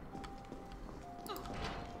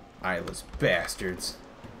 Eyeless bastards.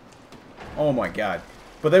 Oh my god.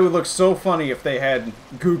 But they would look so funny if they had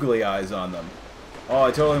googly eyes on them. Oh,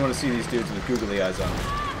 I totally want to see these dudes with googly eyes on them.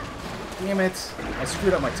 Damn it. I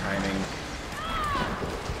screwed up my timing.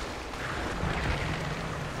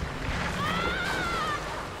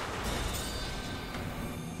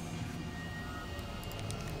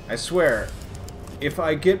 I swear, if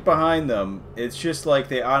I get behind them, it's just like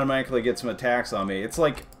they automatically get some attacks on me. It's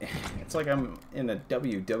like I'm in a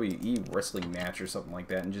WWE wrestling match or something like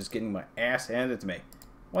that and just getting my ass handed to me.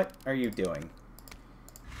 What are you doing?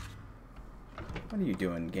 What are you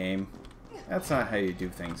doing, game? That's not how you do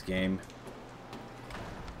things, game.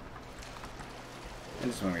 I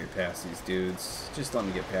just want to get past these dudes. Just let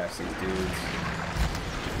me get past these dudes.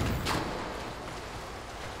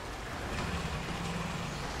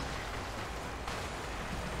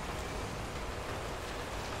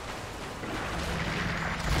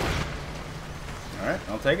 Alright,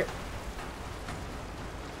 I'll take it.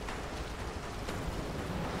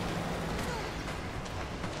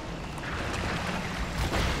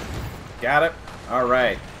 Got it.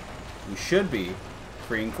 Alright. We should be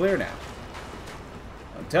free and clear now.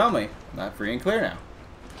 Don't tell me I'm not free and clear now.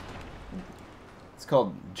 It's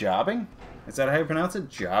called jobbing? Is that how you pronounce it?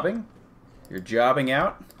 Jobbing? You're jobbing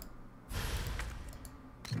out?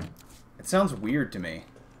 It sounds weird to me.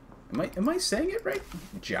 Am I saying it right?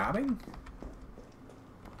 Jobbing?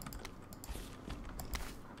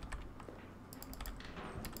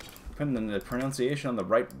 Putting the pronunciation on the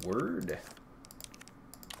right word.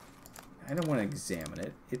 I don't want to examine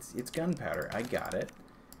it. It's gunpowder. I got it.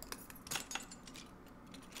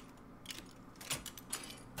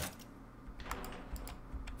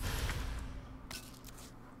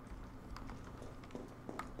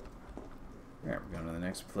 Alright, we're going to the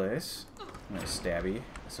next place. I'm going to stabby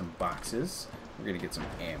some boxes. We're going to get some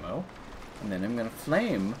ammo. And then I'm going to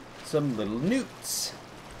flame some little newts.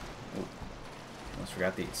 Ooh, almost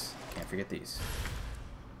forgot these. Can't forget these.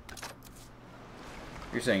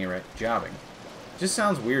 You're saying it right. Jobbing. Just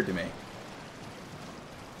sounds weird to me.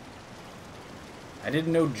 I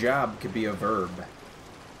didn't know job could be a verb.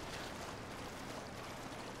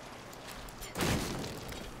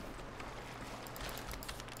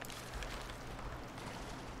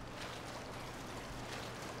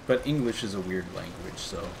 But English is a weird language,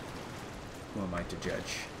 so who am I to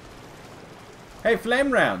judge? Hey,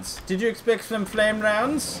 flame rounds! Did you expect some flame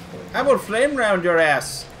rounds? I will flame round your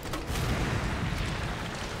ass!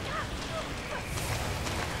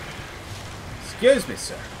 Excuse me,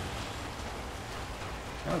 sir.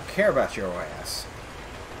 I don't care about your ass.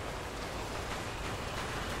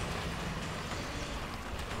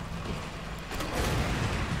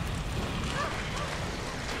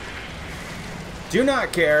 Do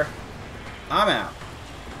not care. I'm out.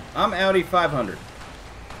 I'm Audi 500.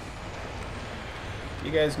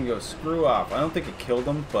 You guys can go screw off. I don't think it killed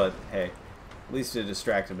him, but hey, at least it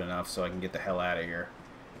distracted him enough so I can get the hell out of here.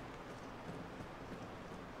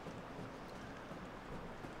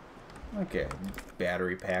 Okay,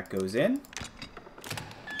 battery pack goes in.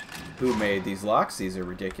 Who made these locks? These are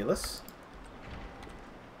ridiculous.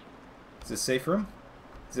 Is this safe room?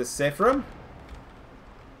 Is this safe room?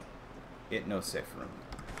 No safe room.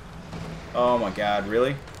 Oh my god,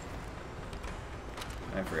 really?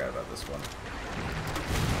 I forgot about this one.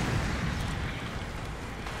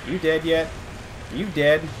 You dead yet? You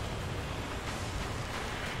dead?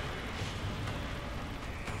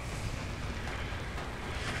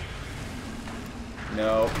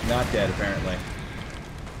 No, not dead apparently.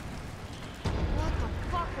 What the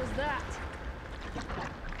fuck was that?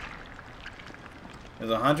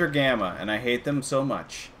 There's a Hunter Gamma, and I hate them so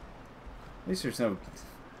much. At least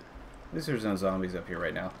there's no zombies up here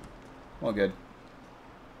right now. All good.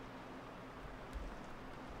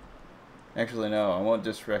 Actually, no. I won't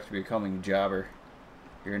disrespect you becoming jobber.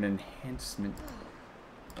 You're an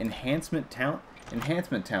enhancement talent.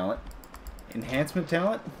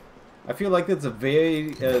 I feel like that's a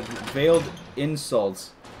veiled insult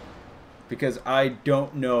because I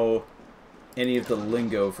don't know any of the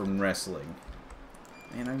lingo from wrestling.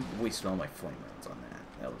 Man, I wasted all my flame rounds on that.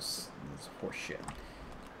 That was horse shit.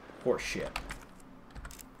 Horse shit.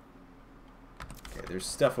 Okay, there's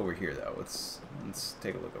stuff over here though. Let's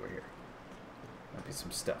take a look over here. Might be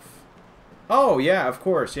some stuff. Oh yeah, of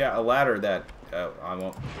course. Yeah, a ladder that I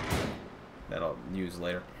won't. That I'll use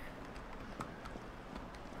later.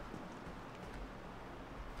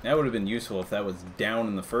 That would have been useful if that was down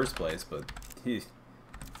in the first place, but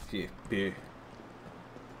there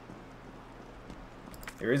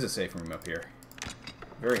is a safe room up here.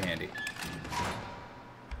 Very handy.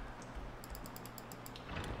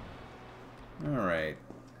 Alright.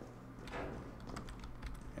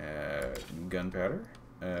 Gunpowder.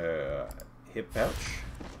 Hip pouch.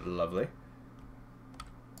 Lovely.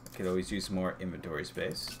 Could always use more inventory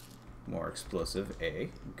space. More explosive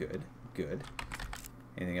A. Good. Good.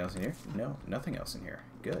 Anything else in here? No, nothing else in here.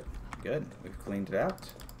 Good. Good. We've cleaned it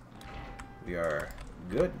out. We are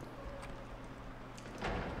good.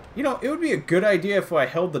 You know, it would be a good idea if I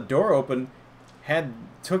held the door open,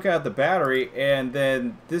 took out the battery, and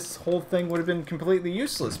then this whole thing would have been completely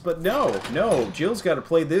useless. But no, no, Jill's got to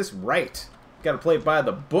play this right. Got to play it by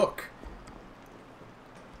the book.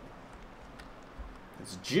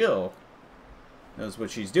 It's Jill knows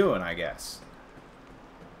what she's doing, I guess.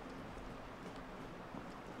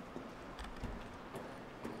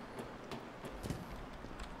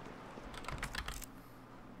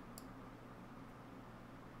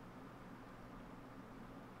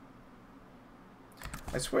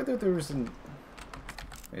 I swear that there was an...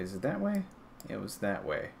 Wait, is it that way? Yeah, it was that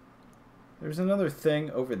way. There's another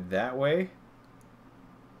thing over that way.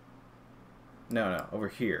 No, over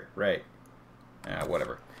here. Right.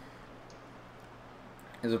 Whatever.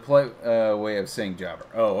 There's a way of saying jobber.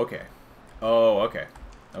 Oh, okay. Oh, okay.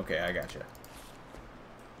 Okay, I gotcha.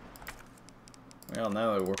 Well,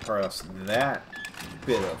 now that we're past that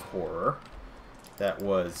bit of horror, that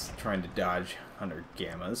was trying to dodge Hunter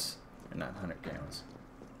Gammas. Or not Hunter Gammas.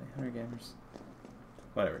 Hunter Gammas?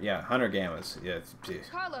 Whatever. Yeah, Hunter Gammas. Yeah.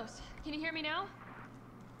 Carlos, can you hear me now?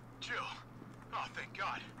 Jill. Oh, thank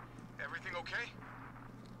God. Everything okay?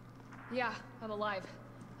 Yeah, I'm alive.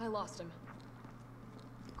 I lost him.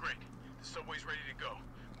 Great. The subway's ready to go.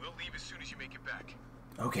 We'll leave as soon as you make it back.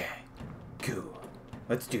 Okay. Cool.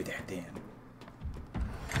 Let's do that then.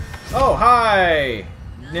 Oh, hi!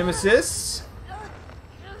 Nemesis!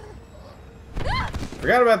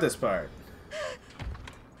 Forgot about this part.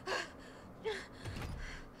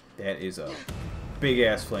 That is a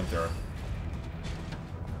big-ass flamethrower.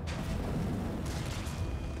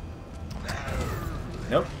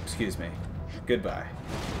 Nope, excuse me. Goodbye.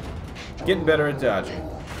 Getting better at dodging.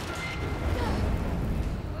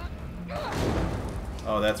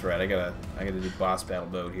 Oh, that's right. I gotta do boss battle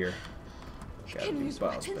mode here. Gotta do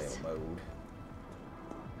boss battle mode.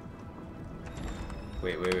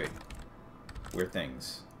 Wait. Where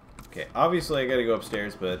things? Okay, obviously I gotta go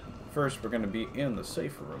upstairs, but first we're gonna be in the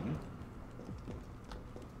safe room.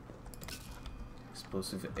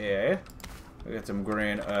 Explosive A. We got some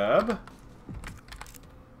green herb.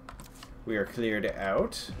 We are cleared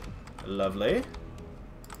out. Lovely.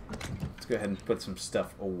 Let's go ahead and put some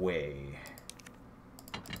stuff away.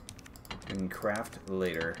 We can craft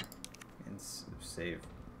later. And save.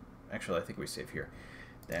 Actually, I think we save here.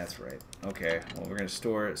 That's right. Okay, well, we're going to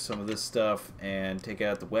store some of this stuff and take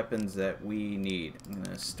out the weapons that we need. I'm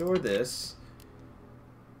going to store this.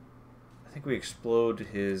 I think we explode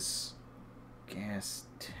his gas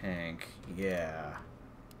tank. Yeah.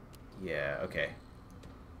 Yeah, okay.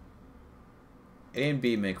 A and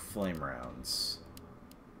B make flame rounds.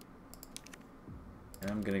 And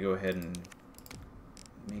I'm going to go ahead and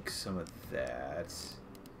make some of that.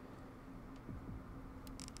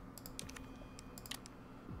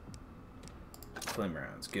 Flame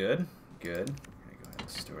rounds, good, good. I'm gonna go ahead and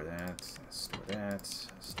store that, store that,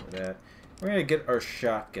 store that. We're gonna get our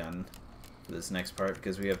shotgun for this next part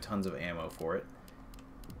because we have tons of ammo for it.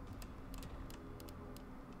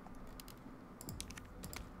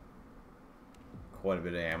 Quite a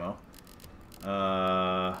bit of ammo.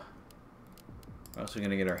 We're also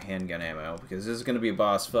gonna get our handgun ammo because this is gonna be a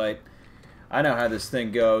boss fight. I know how this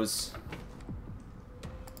thing goes.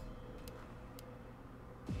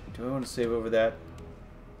 Do I want to save over that?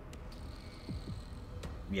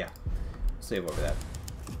 Yeah. Save over that.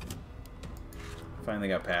 Finally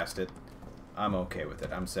got past it. I'm okay with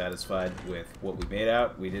it. I'm satisfied with what we made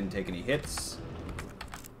out. We didn't take any hits.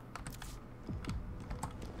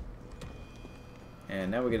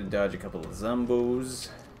 And now we're going to dodge a couple of zombos.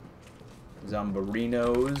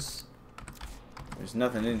 Zombarinos. There's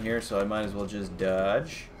nothing in here, so I might as well just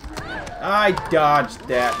dodge. I dodged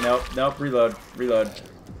that. Nope, nope. Reload. Reload.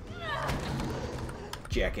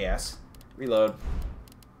 Jackass. Reload.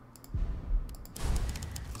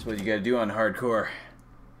 That's what you gotta do on hardcore.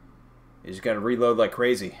 You just gotta reload like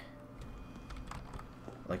crazy.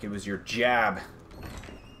 Like it was your job.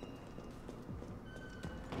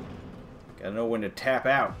 Gotta know when to tap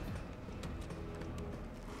out.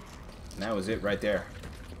 And that was it right there.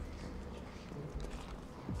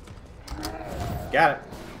 Got it.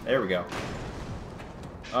 There we go.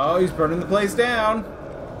 Oh, he's burning the place down.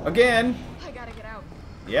 Again.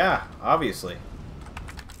 Yeah, obviously.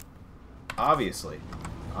 Obviously.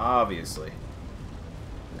 Obviously.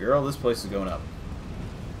 Girl, this place is going up.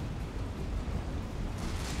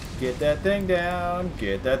 Get that thing down.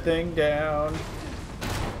 Get that thing down.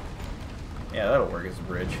 Yeah, that'll work as a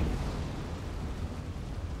bridge.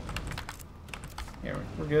 Yeah,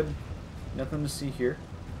 we're good. Nothing to see here.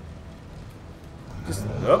 Just...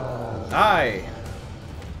 Oh! Hi!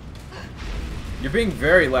 You're being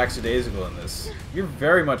very lackadaisical in this. You're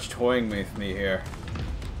very much toying with me here.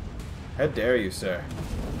 How dare you, sir?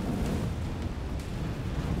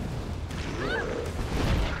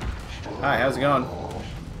 Hi, how's it going?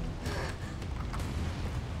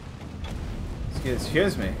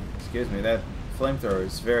 Excuse me. Excuse me, that flamethrower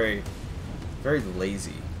is very, very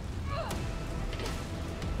lazy.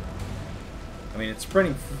 I mean, it's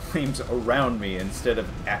spreading flames around me instead of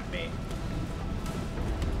at me.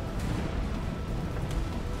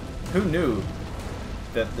 Who knew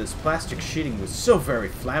that this plastic sheeting was so very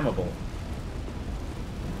flammable?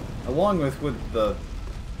 Along with the,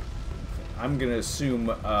 I'm gonna assume,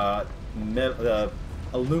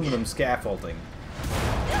 aluminum scaffolding.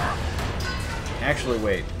 Actually,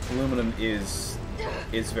 wait. Aluminum is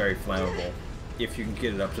very flammable if you can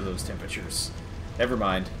get it up to those temperatures. Never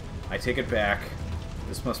mind. I take it back.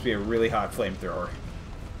 This must be a really hot flamethrower.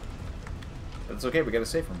 But it's okay. We got a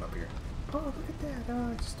safe room up here. Oh, look at that.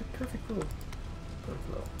 Oh, just a perfect little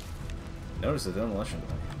flow. Notice the demolition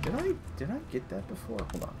delay. Did I get that before?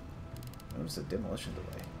 Hold on. Notice the demolition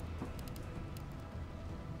delay.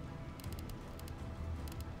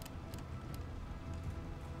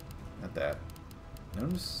 Not that.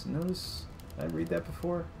 Notice, did I read that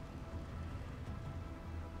before?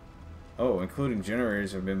 Oh, including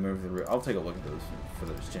generators have been moved to the roof. I'll take a look at those for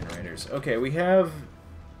those generators. Okay, we have,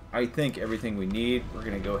 I think, everything we need. We're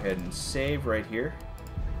going to go ahead and save right here.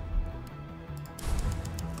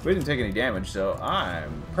 We didn't take any damage, so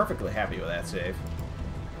I'm perfectly happy with that save.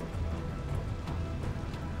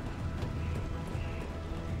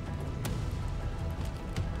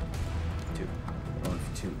 Going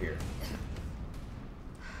for 2 here.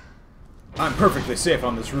 I'm perfectly safe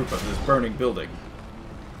on this roof of this burning building.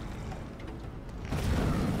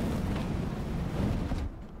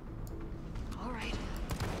 Alright.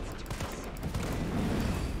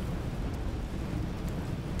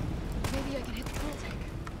 Maybe I can hit the fuel tank.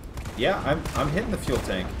 Yeah, I'm hitting the fuel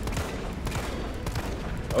tank.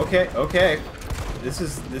 Okay, okay. This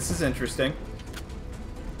is interesting.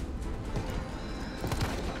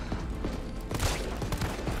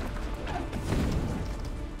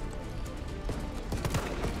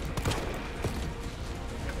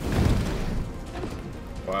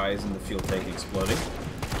 Why isn't the fuel tank exploding?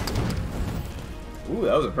 Ooh,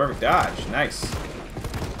 that was a perfect dodge. Nice.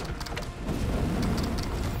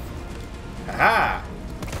 Haha!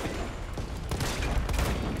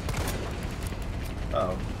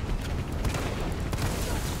 Uh-oh.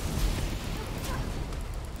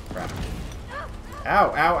 Crap.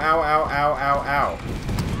 Ow, ow, ow, ow, ow, ow, ow.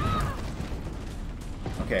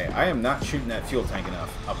 Okay, I am not shooting that fuel tank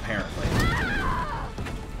enough, apparently.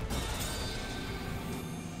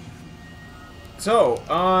 So,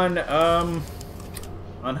 on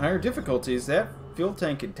higher difficulties, that fuel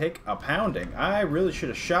tank can take a pounding. I really should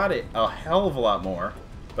have shot it a hell of a lot more,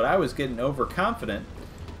 but I was getting overconfident.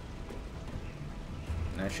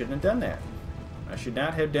 And I shouldn't have done that. I should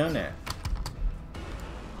not have done that.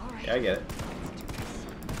 Yeah, I get it.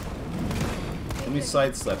 Let me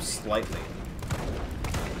sidestep slightly.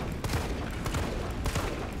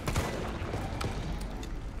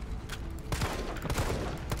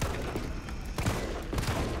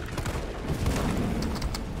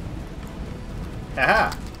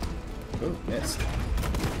 Haha! Ooh, missed.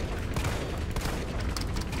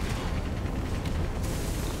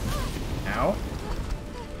 Ow.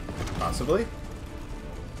 Possibly?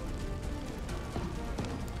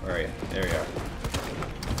 Where are you? There you are.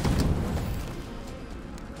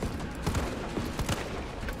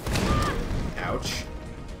 Ouch.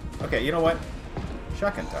 Okay, you know what?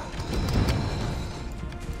 Shotgun time.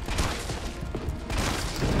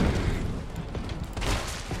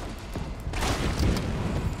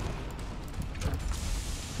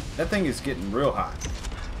 That thing is getting real hot.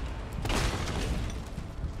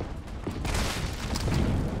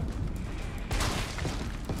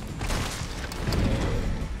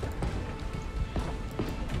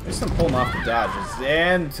 There's I'm pulling off the dodges.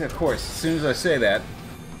 And, of course, as soon as I say that...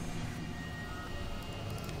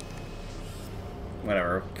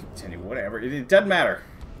 Whatever. Continue. Whatever. It doesn't matter.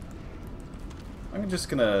 I'm just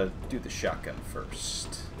gonna do the shotgun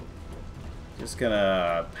first. Just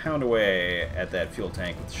gonna pound away at that fuel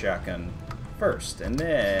tank with the shotgun first, and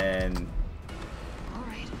then...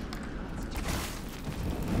 Alright.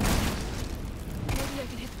 Maybe I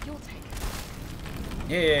can hit the fuel tank.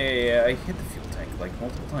 Yeah, I hit the fuel tank like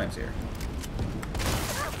multiple times here.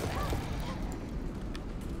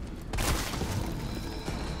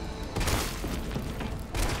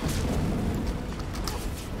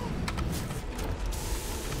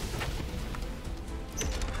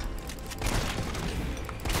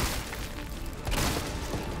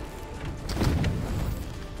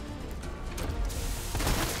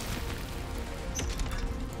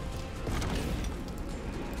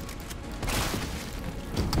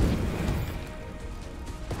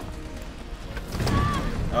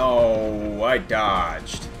 Oh, I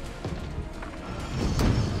dodged.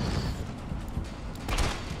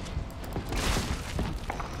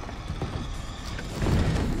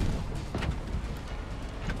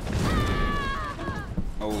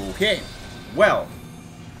 Okay, well.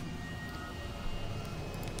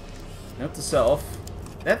 Note to self,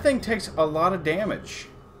 that thing takes a lot of damage.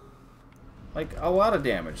 Like, a lot of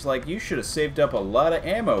damage. Like, you should have saved up a lot of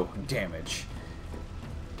ammo damage.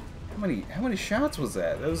 How many shots was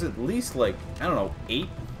that? That was at least like, I don't know, 8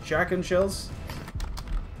 shotgun shells?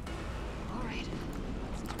 Alright.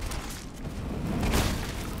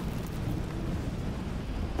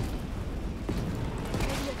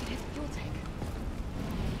 Maybe I can hit the fuel tank.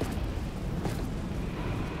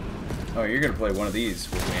 Oh, you're gonna play one of these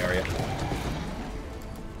with me, are you?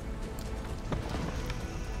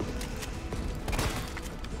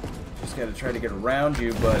 Just gotta try to get around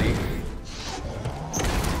you, buddy.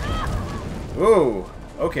 Ooh,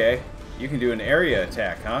 okay. You can do an area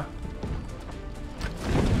attack, huh?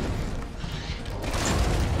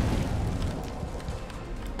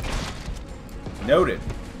 Noted.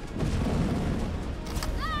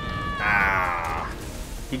 Ah,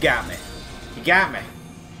 he got me. He got me.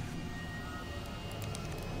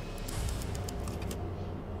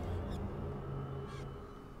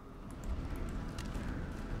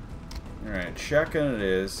 Alright, shotgun it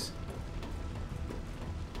is.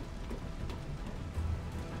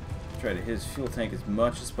 Try to hit his fuel tank as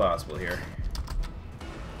much as possible here.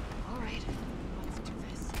 Alright, let's do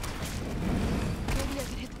this. Maybe I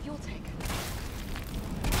can hit the fuel tank.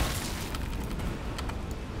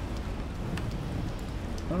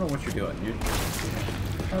 I don't know what you're doing. You're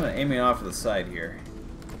kind of aiming off to the side here.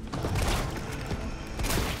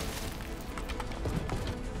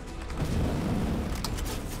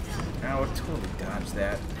 Ow, I totally dodged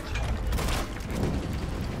that.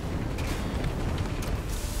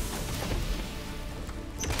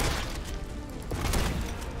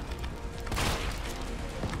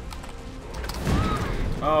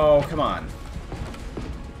 Oh, come on.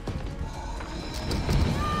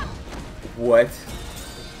 What?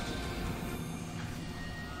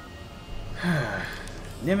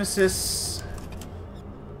 Nemesis.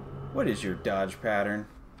 What is your dodge pattern?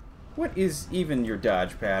 What is even your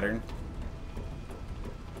dodge pattern?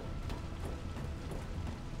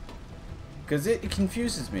 Because it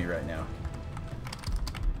confuses me right now.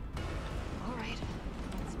 Alright,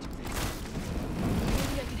 let's do this.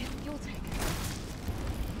 Maybe I can hit the fuel tank.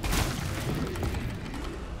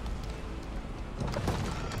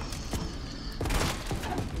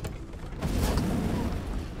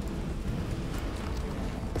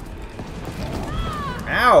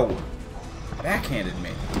 Ow! Backhanded me.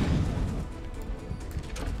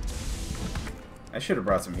 I should have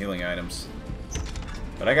brought some healing items.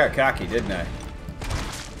 But I got cocky, didn't I?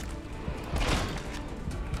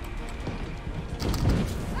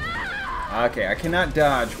 Okay, I cannot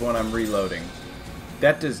dodge when I'm reloading.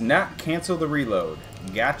 That does not cancel the reload.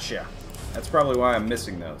 Gotcha. That's probably why I'm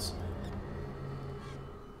missing those.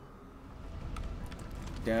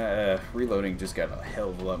 Reloading just got a hell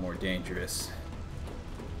of a lot more dangerous.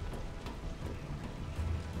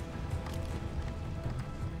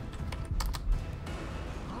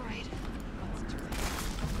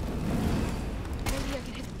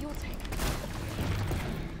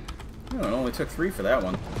 Oh, it only took 3 for that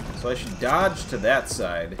one. So I should dodge to that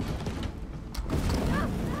side.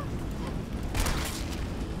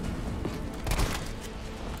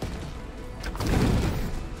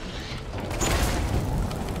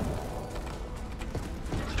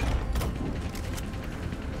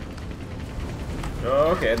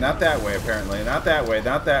 Okay, not that way apparently. Not that way,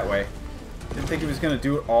 not that way. Didn't think he was going to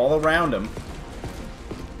do it all around him.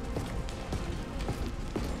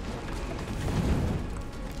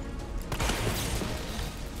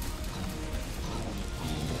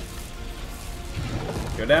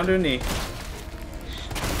 Go down to a knee.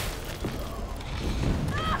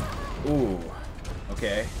 Ooh.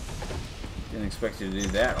 Okay. Didn't expect you to do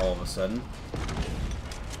that all of a sudden.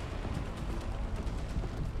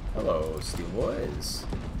 Hello, Steel Boys.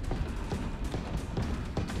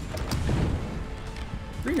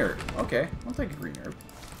 Green herb. Okay, I'll take a green herb.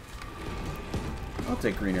 I'll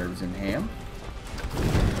take green herbs and ham.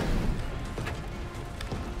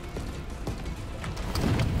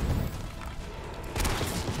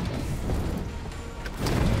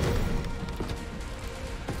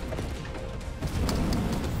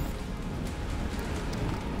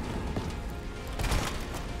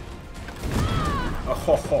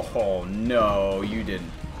 Oh, no, you didn't.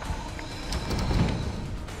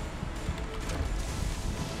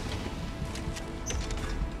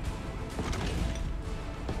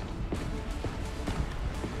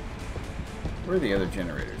 Where are the other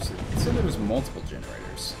generators? It said there was multiple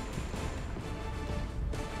generators.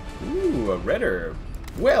 Ooh, a red herb.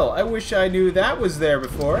 Well, I wish I knew that was there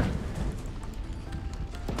before.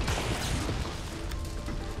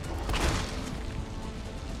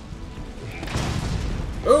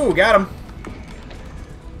 Ooh, got him.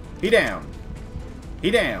 He down.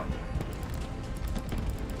 He down.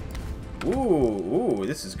 Ooh,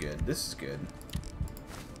 this is good. This is good.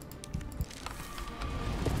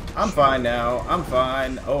 I'm fine now. I'm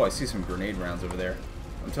fine. Oh, I see some grenade rounds over there.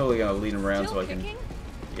 I'm totally gonna lead him around so I can...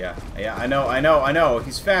 Yeah, I know.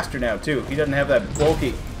 He's faster now, too. He doesn't have that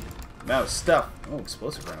bulky amount of stuff. Oh,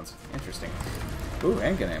 explosive rounds. Interesting. Ooh,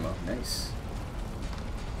 handgun ammo. Nice.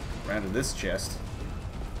 Round to this chest.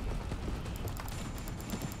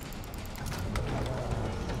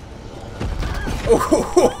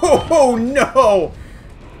 Oh, no!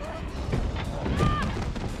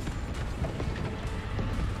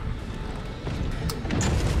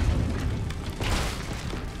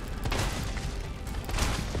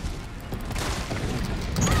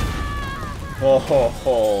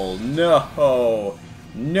 Oh, no!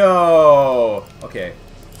 No! Okay.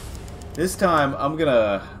 This time, I'm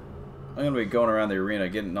gonna be going around the arena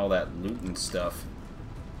getting all that loot and stuff.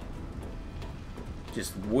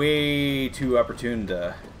 Just way too opportune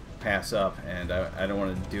to pass up, and I don't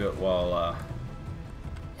want to do it while, Alright,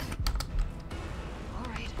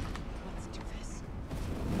 let's do this.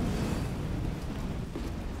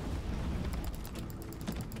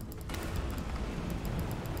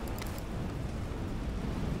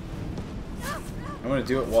 I want to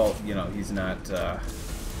do it while, you know, he's not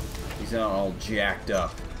all jacked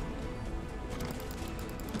up.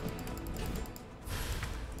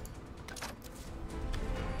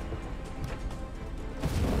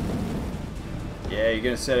 Yeah, you're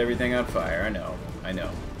gonna set everything on fire. I know. I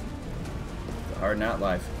know. It's a hard not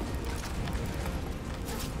life.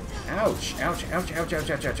 Ouch. Ouch. Ouch. Ouch.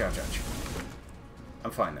 Ouch. Ouch. Ouch. Ouch. Ouch.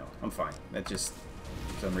 I'm fine, though. I'm fine. That just,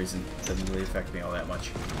 for some reason, doesn't really affect me all that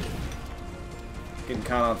much. Getting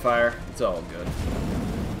caught on fire. It's all good.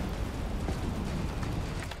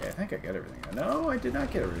 Okay, I think I got everything. No, I did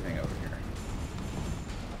not get everything over here.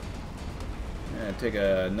 I'm gonna take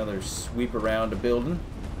another sweep around the building.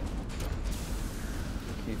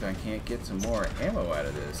 See if I can't get some more ammo out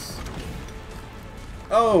of this.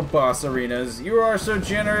 Oh, Boss Arenas, you are so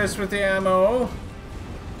generous with the ammo.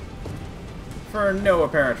 For no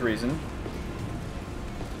apparent reason.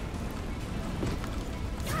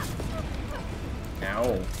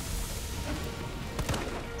 Ow.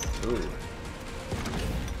 Ooh.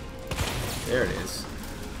 There it is.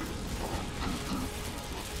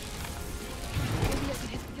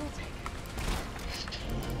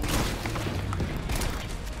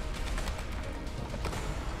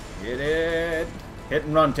 Hit it. Hit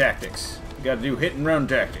and run tactics. You gotta do hit and run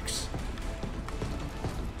tactics.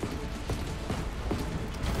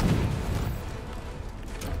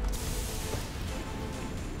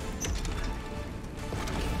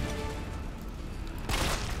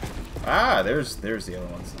 Ah, there's the other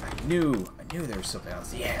ones. I knew there was something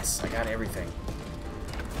else. Yes, I got everything.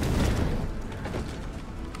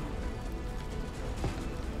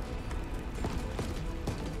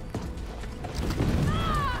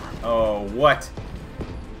 Oh, what?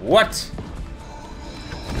 What?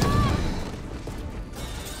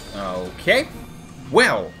 Okay.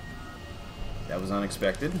 Well, that was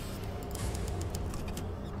unexpected.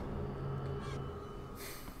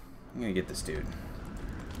 I'm gonna get this dude.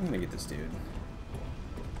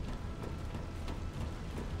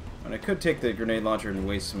 And I could take the grenade launcher and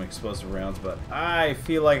waste some explosive rounds, but I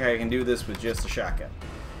feel like I can do this with just a shotgun.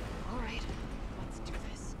 Alright, let's do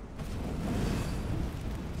this.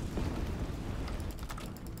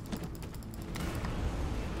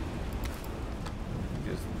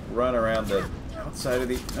 Just run around the outside of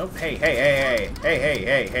the... Nope, hey.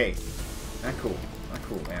 Not cool,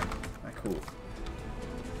 man. Not cool.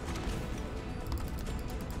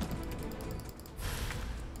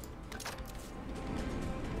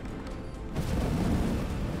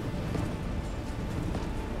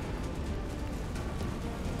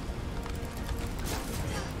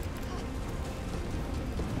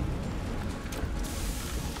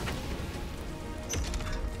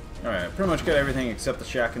 Alright, pretty much got everything except the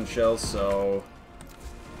shotgun shells, so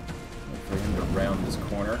wait for him to round this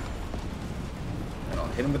corner. And I'll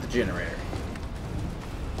hit him with the generator.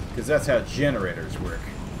 Because that's how generators work.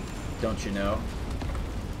 Don't you know?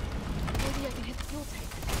 Maybe I can hit the fuel tank.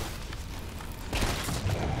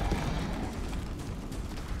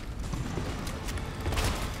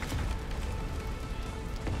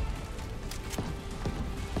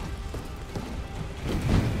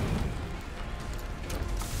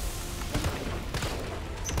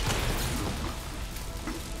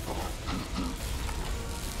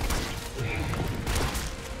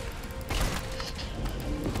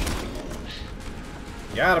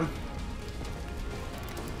 Got him.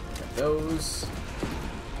 Got those.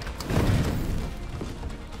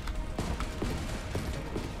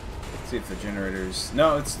 Let's see if the generators...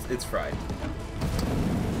 No, it's fried.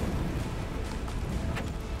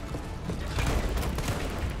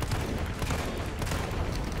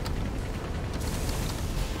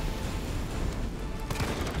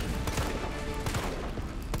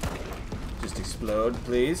 Just explode,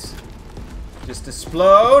 please. Just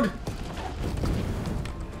explode!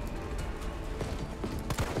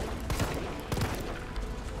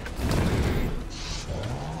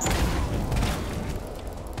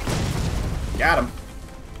 Got him.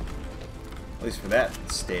 At least for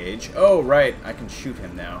that stage. Oh, right. I can shoot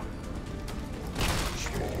him now.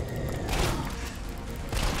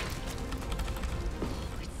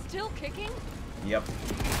 It's still kicking? Yep.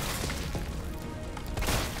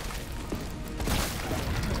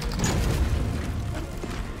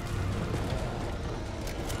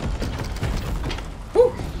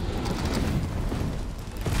 Whew.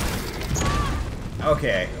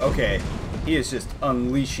 Okay. He is just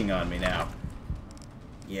unleashing on me now.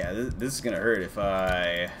 Yeah, this is gonna hurt if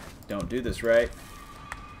I don't do this right.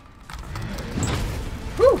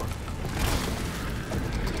 Whew!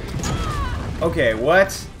 Okay,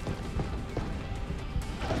 what?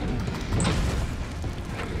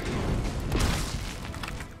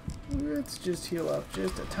 Let's just heal up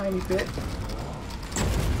just a tiny bit.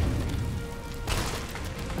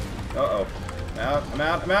 Uh-oh. I'm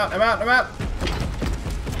out!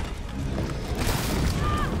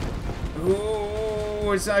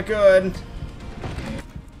 Ooh, it's not good.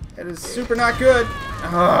 That is super not good.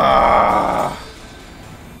 Ah.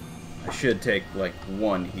 I should take, like,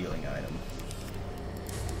 one healing item.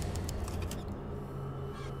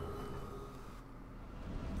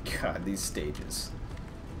 God, these stages.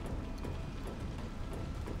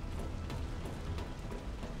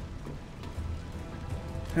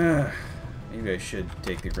 Maybe I should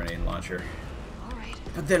take the grenade launcher.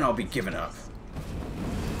 But then I'll be giving up.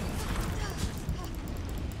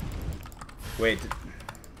 Wait.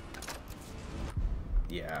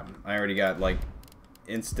 Yeah, I already got, like,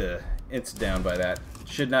 insta down by that.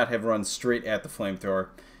 Should not have run straight at the flamethrower.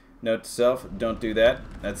 Note to self, don't do that.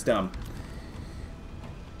 That's dumb.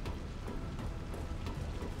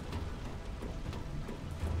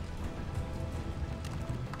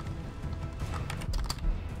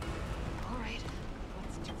 Alright,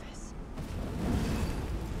 let's do this.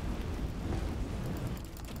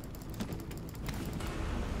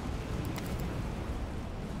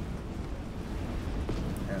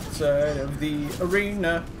 Outside of the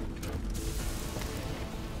arena.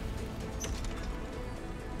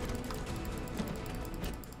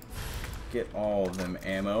 Get all of them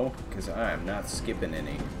ammo, because I am not skipping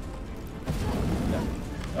any. No.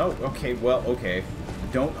 Oh, okay, well, okay.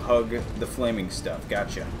 Don't hug the flaming stuff.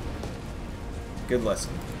 Gotcha. Good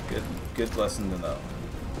lesson. Good lesson to know.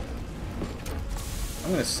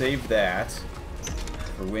 I'm gonna save that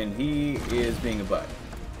for when he is being a butt.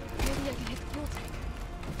 Maybe I can hit the fuel tank.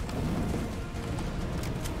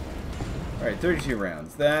 Alright, 32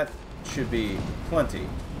 rounds. That should be plenty.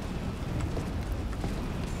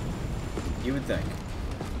 You would think.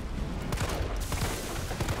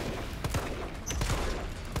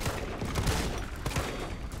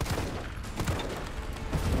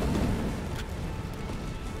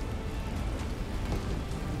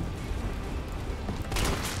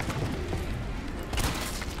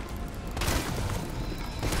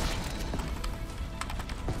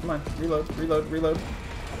 Come on, reload, reload, reload.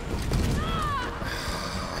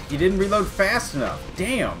 You didn't reload fast enough.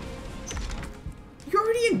 Damn. You're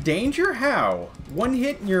already in danger? How? One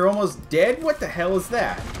hit and you're almost dead? What the hell is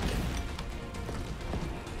that?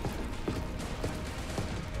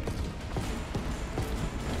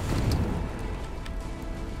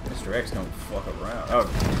 Mr. X don't fuck around.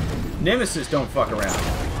 Oh, Nemesis don't fuck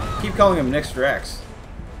around. Keep calling him Mr. X.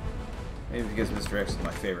 Maybe because Mr. X is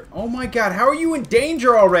my favorite. Oh my god, how are you in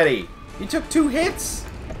danger already? You took 2 hits?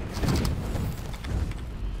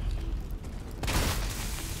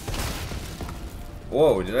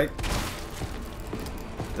 Whoa, did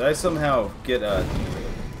I somehow get a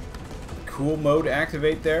cool mode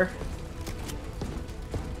activate there?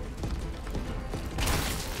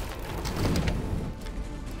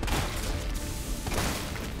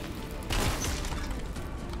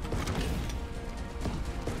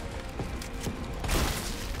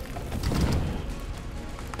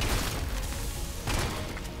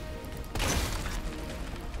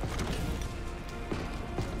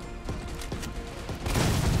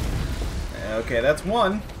 Okay, that's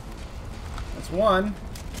one. That's one.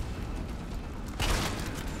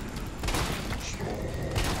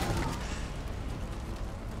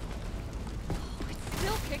 It's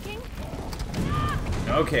still kicking?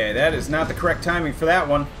 Okay, that is not the correct timing for that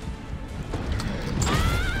one.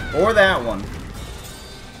 Or that one.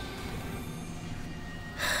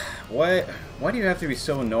 Why do you have to be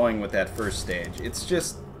so annoying with that first stage? It's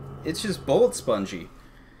just bullet spongy.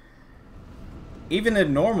 Even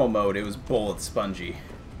in normal mode, it was bullet spongy.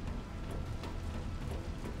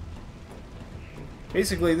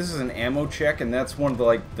 Basically, this is an ammo check, and that's one of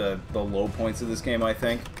the low points of this game, I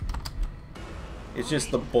think. It's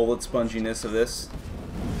just the bullet sponginess of this.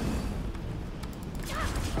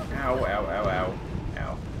 Ow, ow, ow, ow.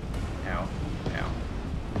 Ow. Ow. Ow.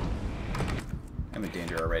 I'm in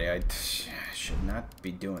danger already. I should not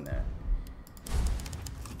be doing that.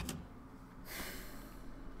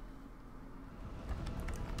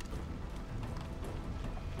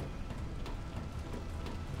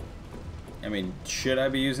 I mean, should I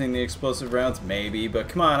be using the explosive rounds? Maybe, but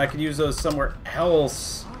come on, I could use those somewhere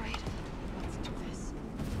else. Alright, let's do this.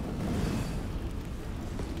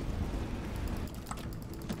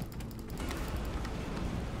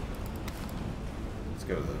 Let's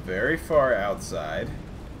go to the very far outside,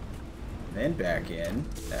 then back in.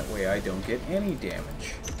 That way I don't get any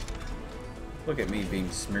damage. Look at me being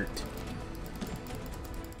smirked.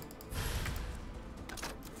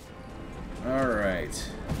 Alright.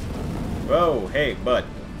 Whoa, hey, bud.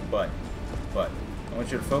 I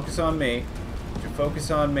want you to focus on me. I want you to focus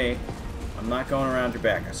on me. I'm not going around your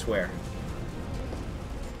back, I swear.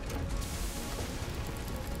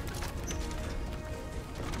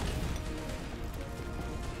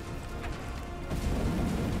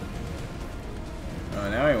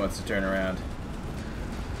 to turn around.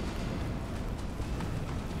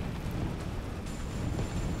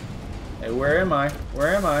 Hey, where am I?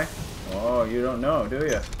 Where am I? Oh, you don't know, do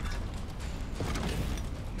you?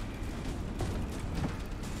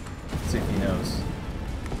 Let's see if he knows.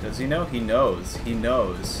 Does he know? He knows. He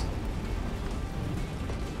knows.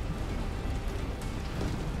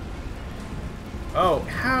 Oh,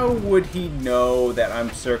 how would he know that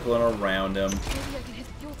I'm circling around him? Maybe I can hit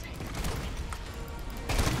the fuel tank.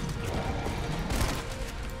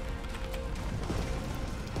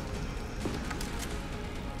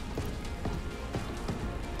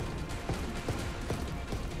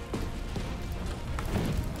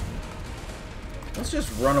 Let's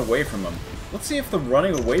just run away from him. Let's see if the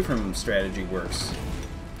running away from him strategy works.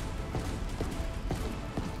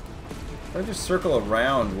 If I just circle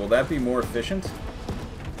around, will that be more efficient?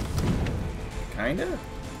 Kinda?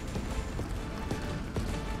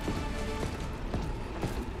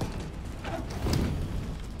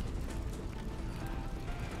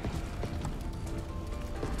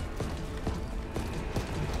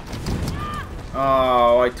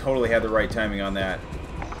 Oh, I totally had the right timing on that.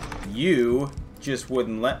 You just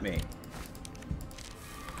wouldn't let me.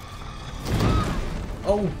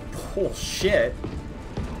 Oh, bullshit.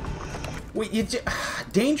 Wait, you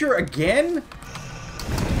danger again?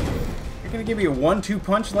 You're gonna give me a 1-2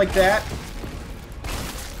 punch like that?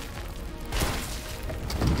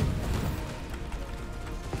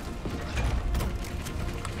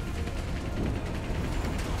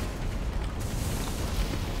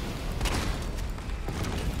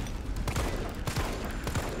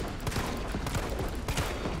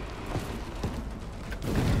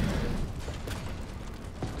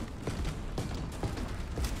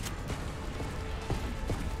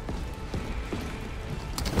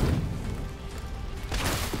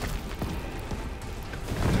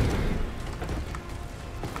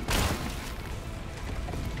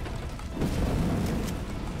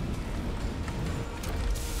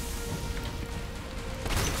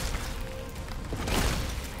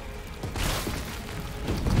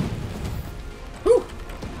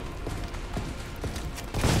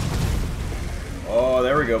 Oh,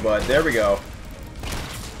 there we go, bud. There we go.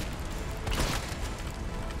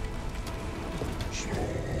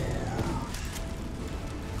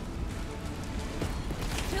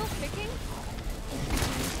 Still kicking?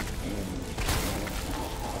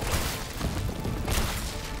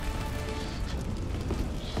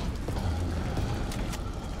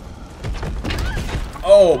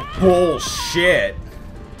 Oh, bullshit.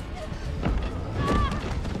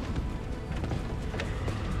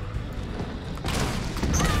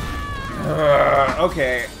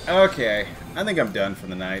 Okay, okay. I think I'm done for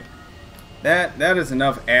the night. That is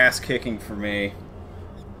enough ass kicking for me.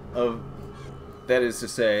 That is to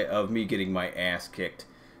say, of me getting my ass kicked.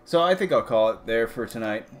 So I think I'll call it there for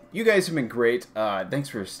tonight. You guys have been great. Thanks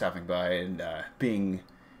for stopping by and being,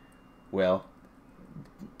 well,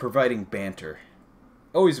 providing banter.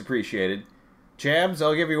 Always appreciated. Chabs,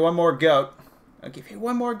 I'll give you one more goat. I'll give you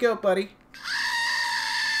one more goat, buddy.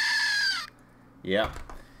 Yeah.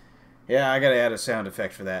 Yeah, I gotta add a sound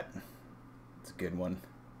effect for that. It's a good one.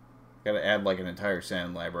 Gotta add like an entire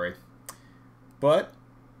sound library. But,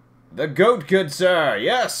 the goat, good sir,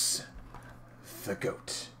 yes! The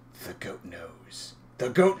goat. The goat knows. The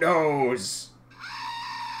goat knows!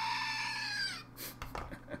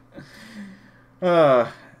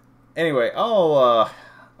 Anyway,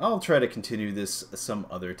 I'll try to continue this some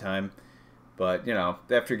other time. But, you know,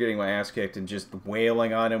 after getting my ass kicked and just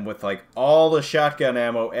wailing on him with, like, all the shotgun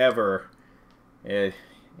ammo ever, yeah,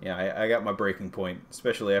 I got my breaking point,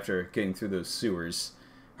 especially after getting through those sewers.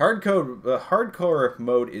 Hardcore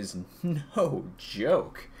mode is no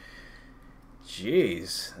joke.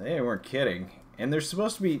 Jeez, they weren't kidding. And there's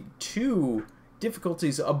supposed to be 2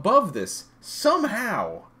 difficulties above this.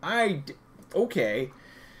 Somehow. Okay.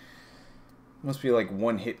 Must be like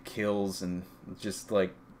one-hit kills and just,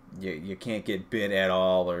 like, you can't get bit at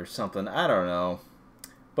all or something. I don't know.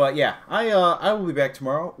 But yeah, I will be back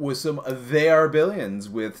tomorrow with some They Are Billions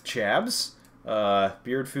with Chabs,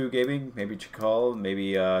 Beard Foo Gaming, maybe Chakal,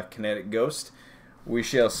 maybe Kinetic Ghost. We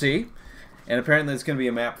shall see. And apparently it's going to be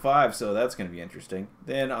a map 5, so that's going to be interesting.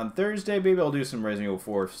 Then on Thursday, maybe I'll do some Resident Evil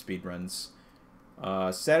 4 speedruns.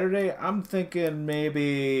 Saturday, I'm thinking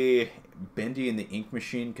maybe Bendy and the Ink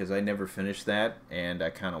Machine, because I never finished that, and I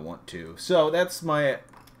kind of want to. So that's my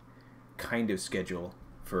kind of schedule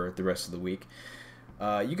for the rest of the week.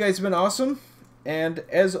 You guys have been awesome, and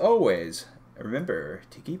as always, remember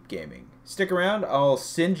to keep gaming. Stick around, I'll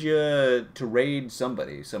send you to raid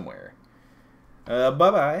somebody somewhere.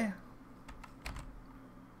 Bye-bye.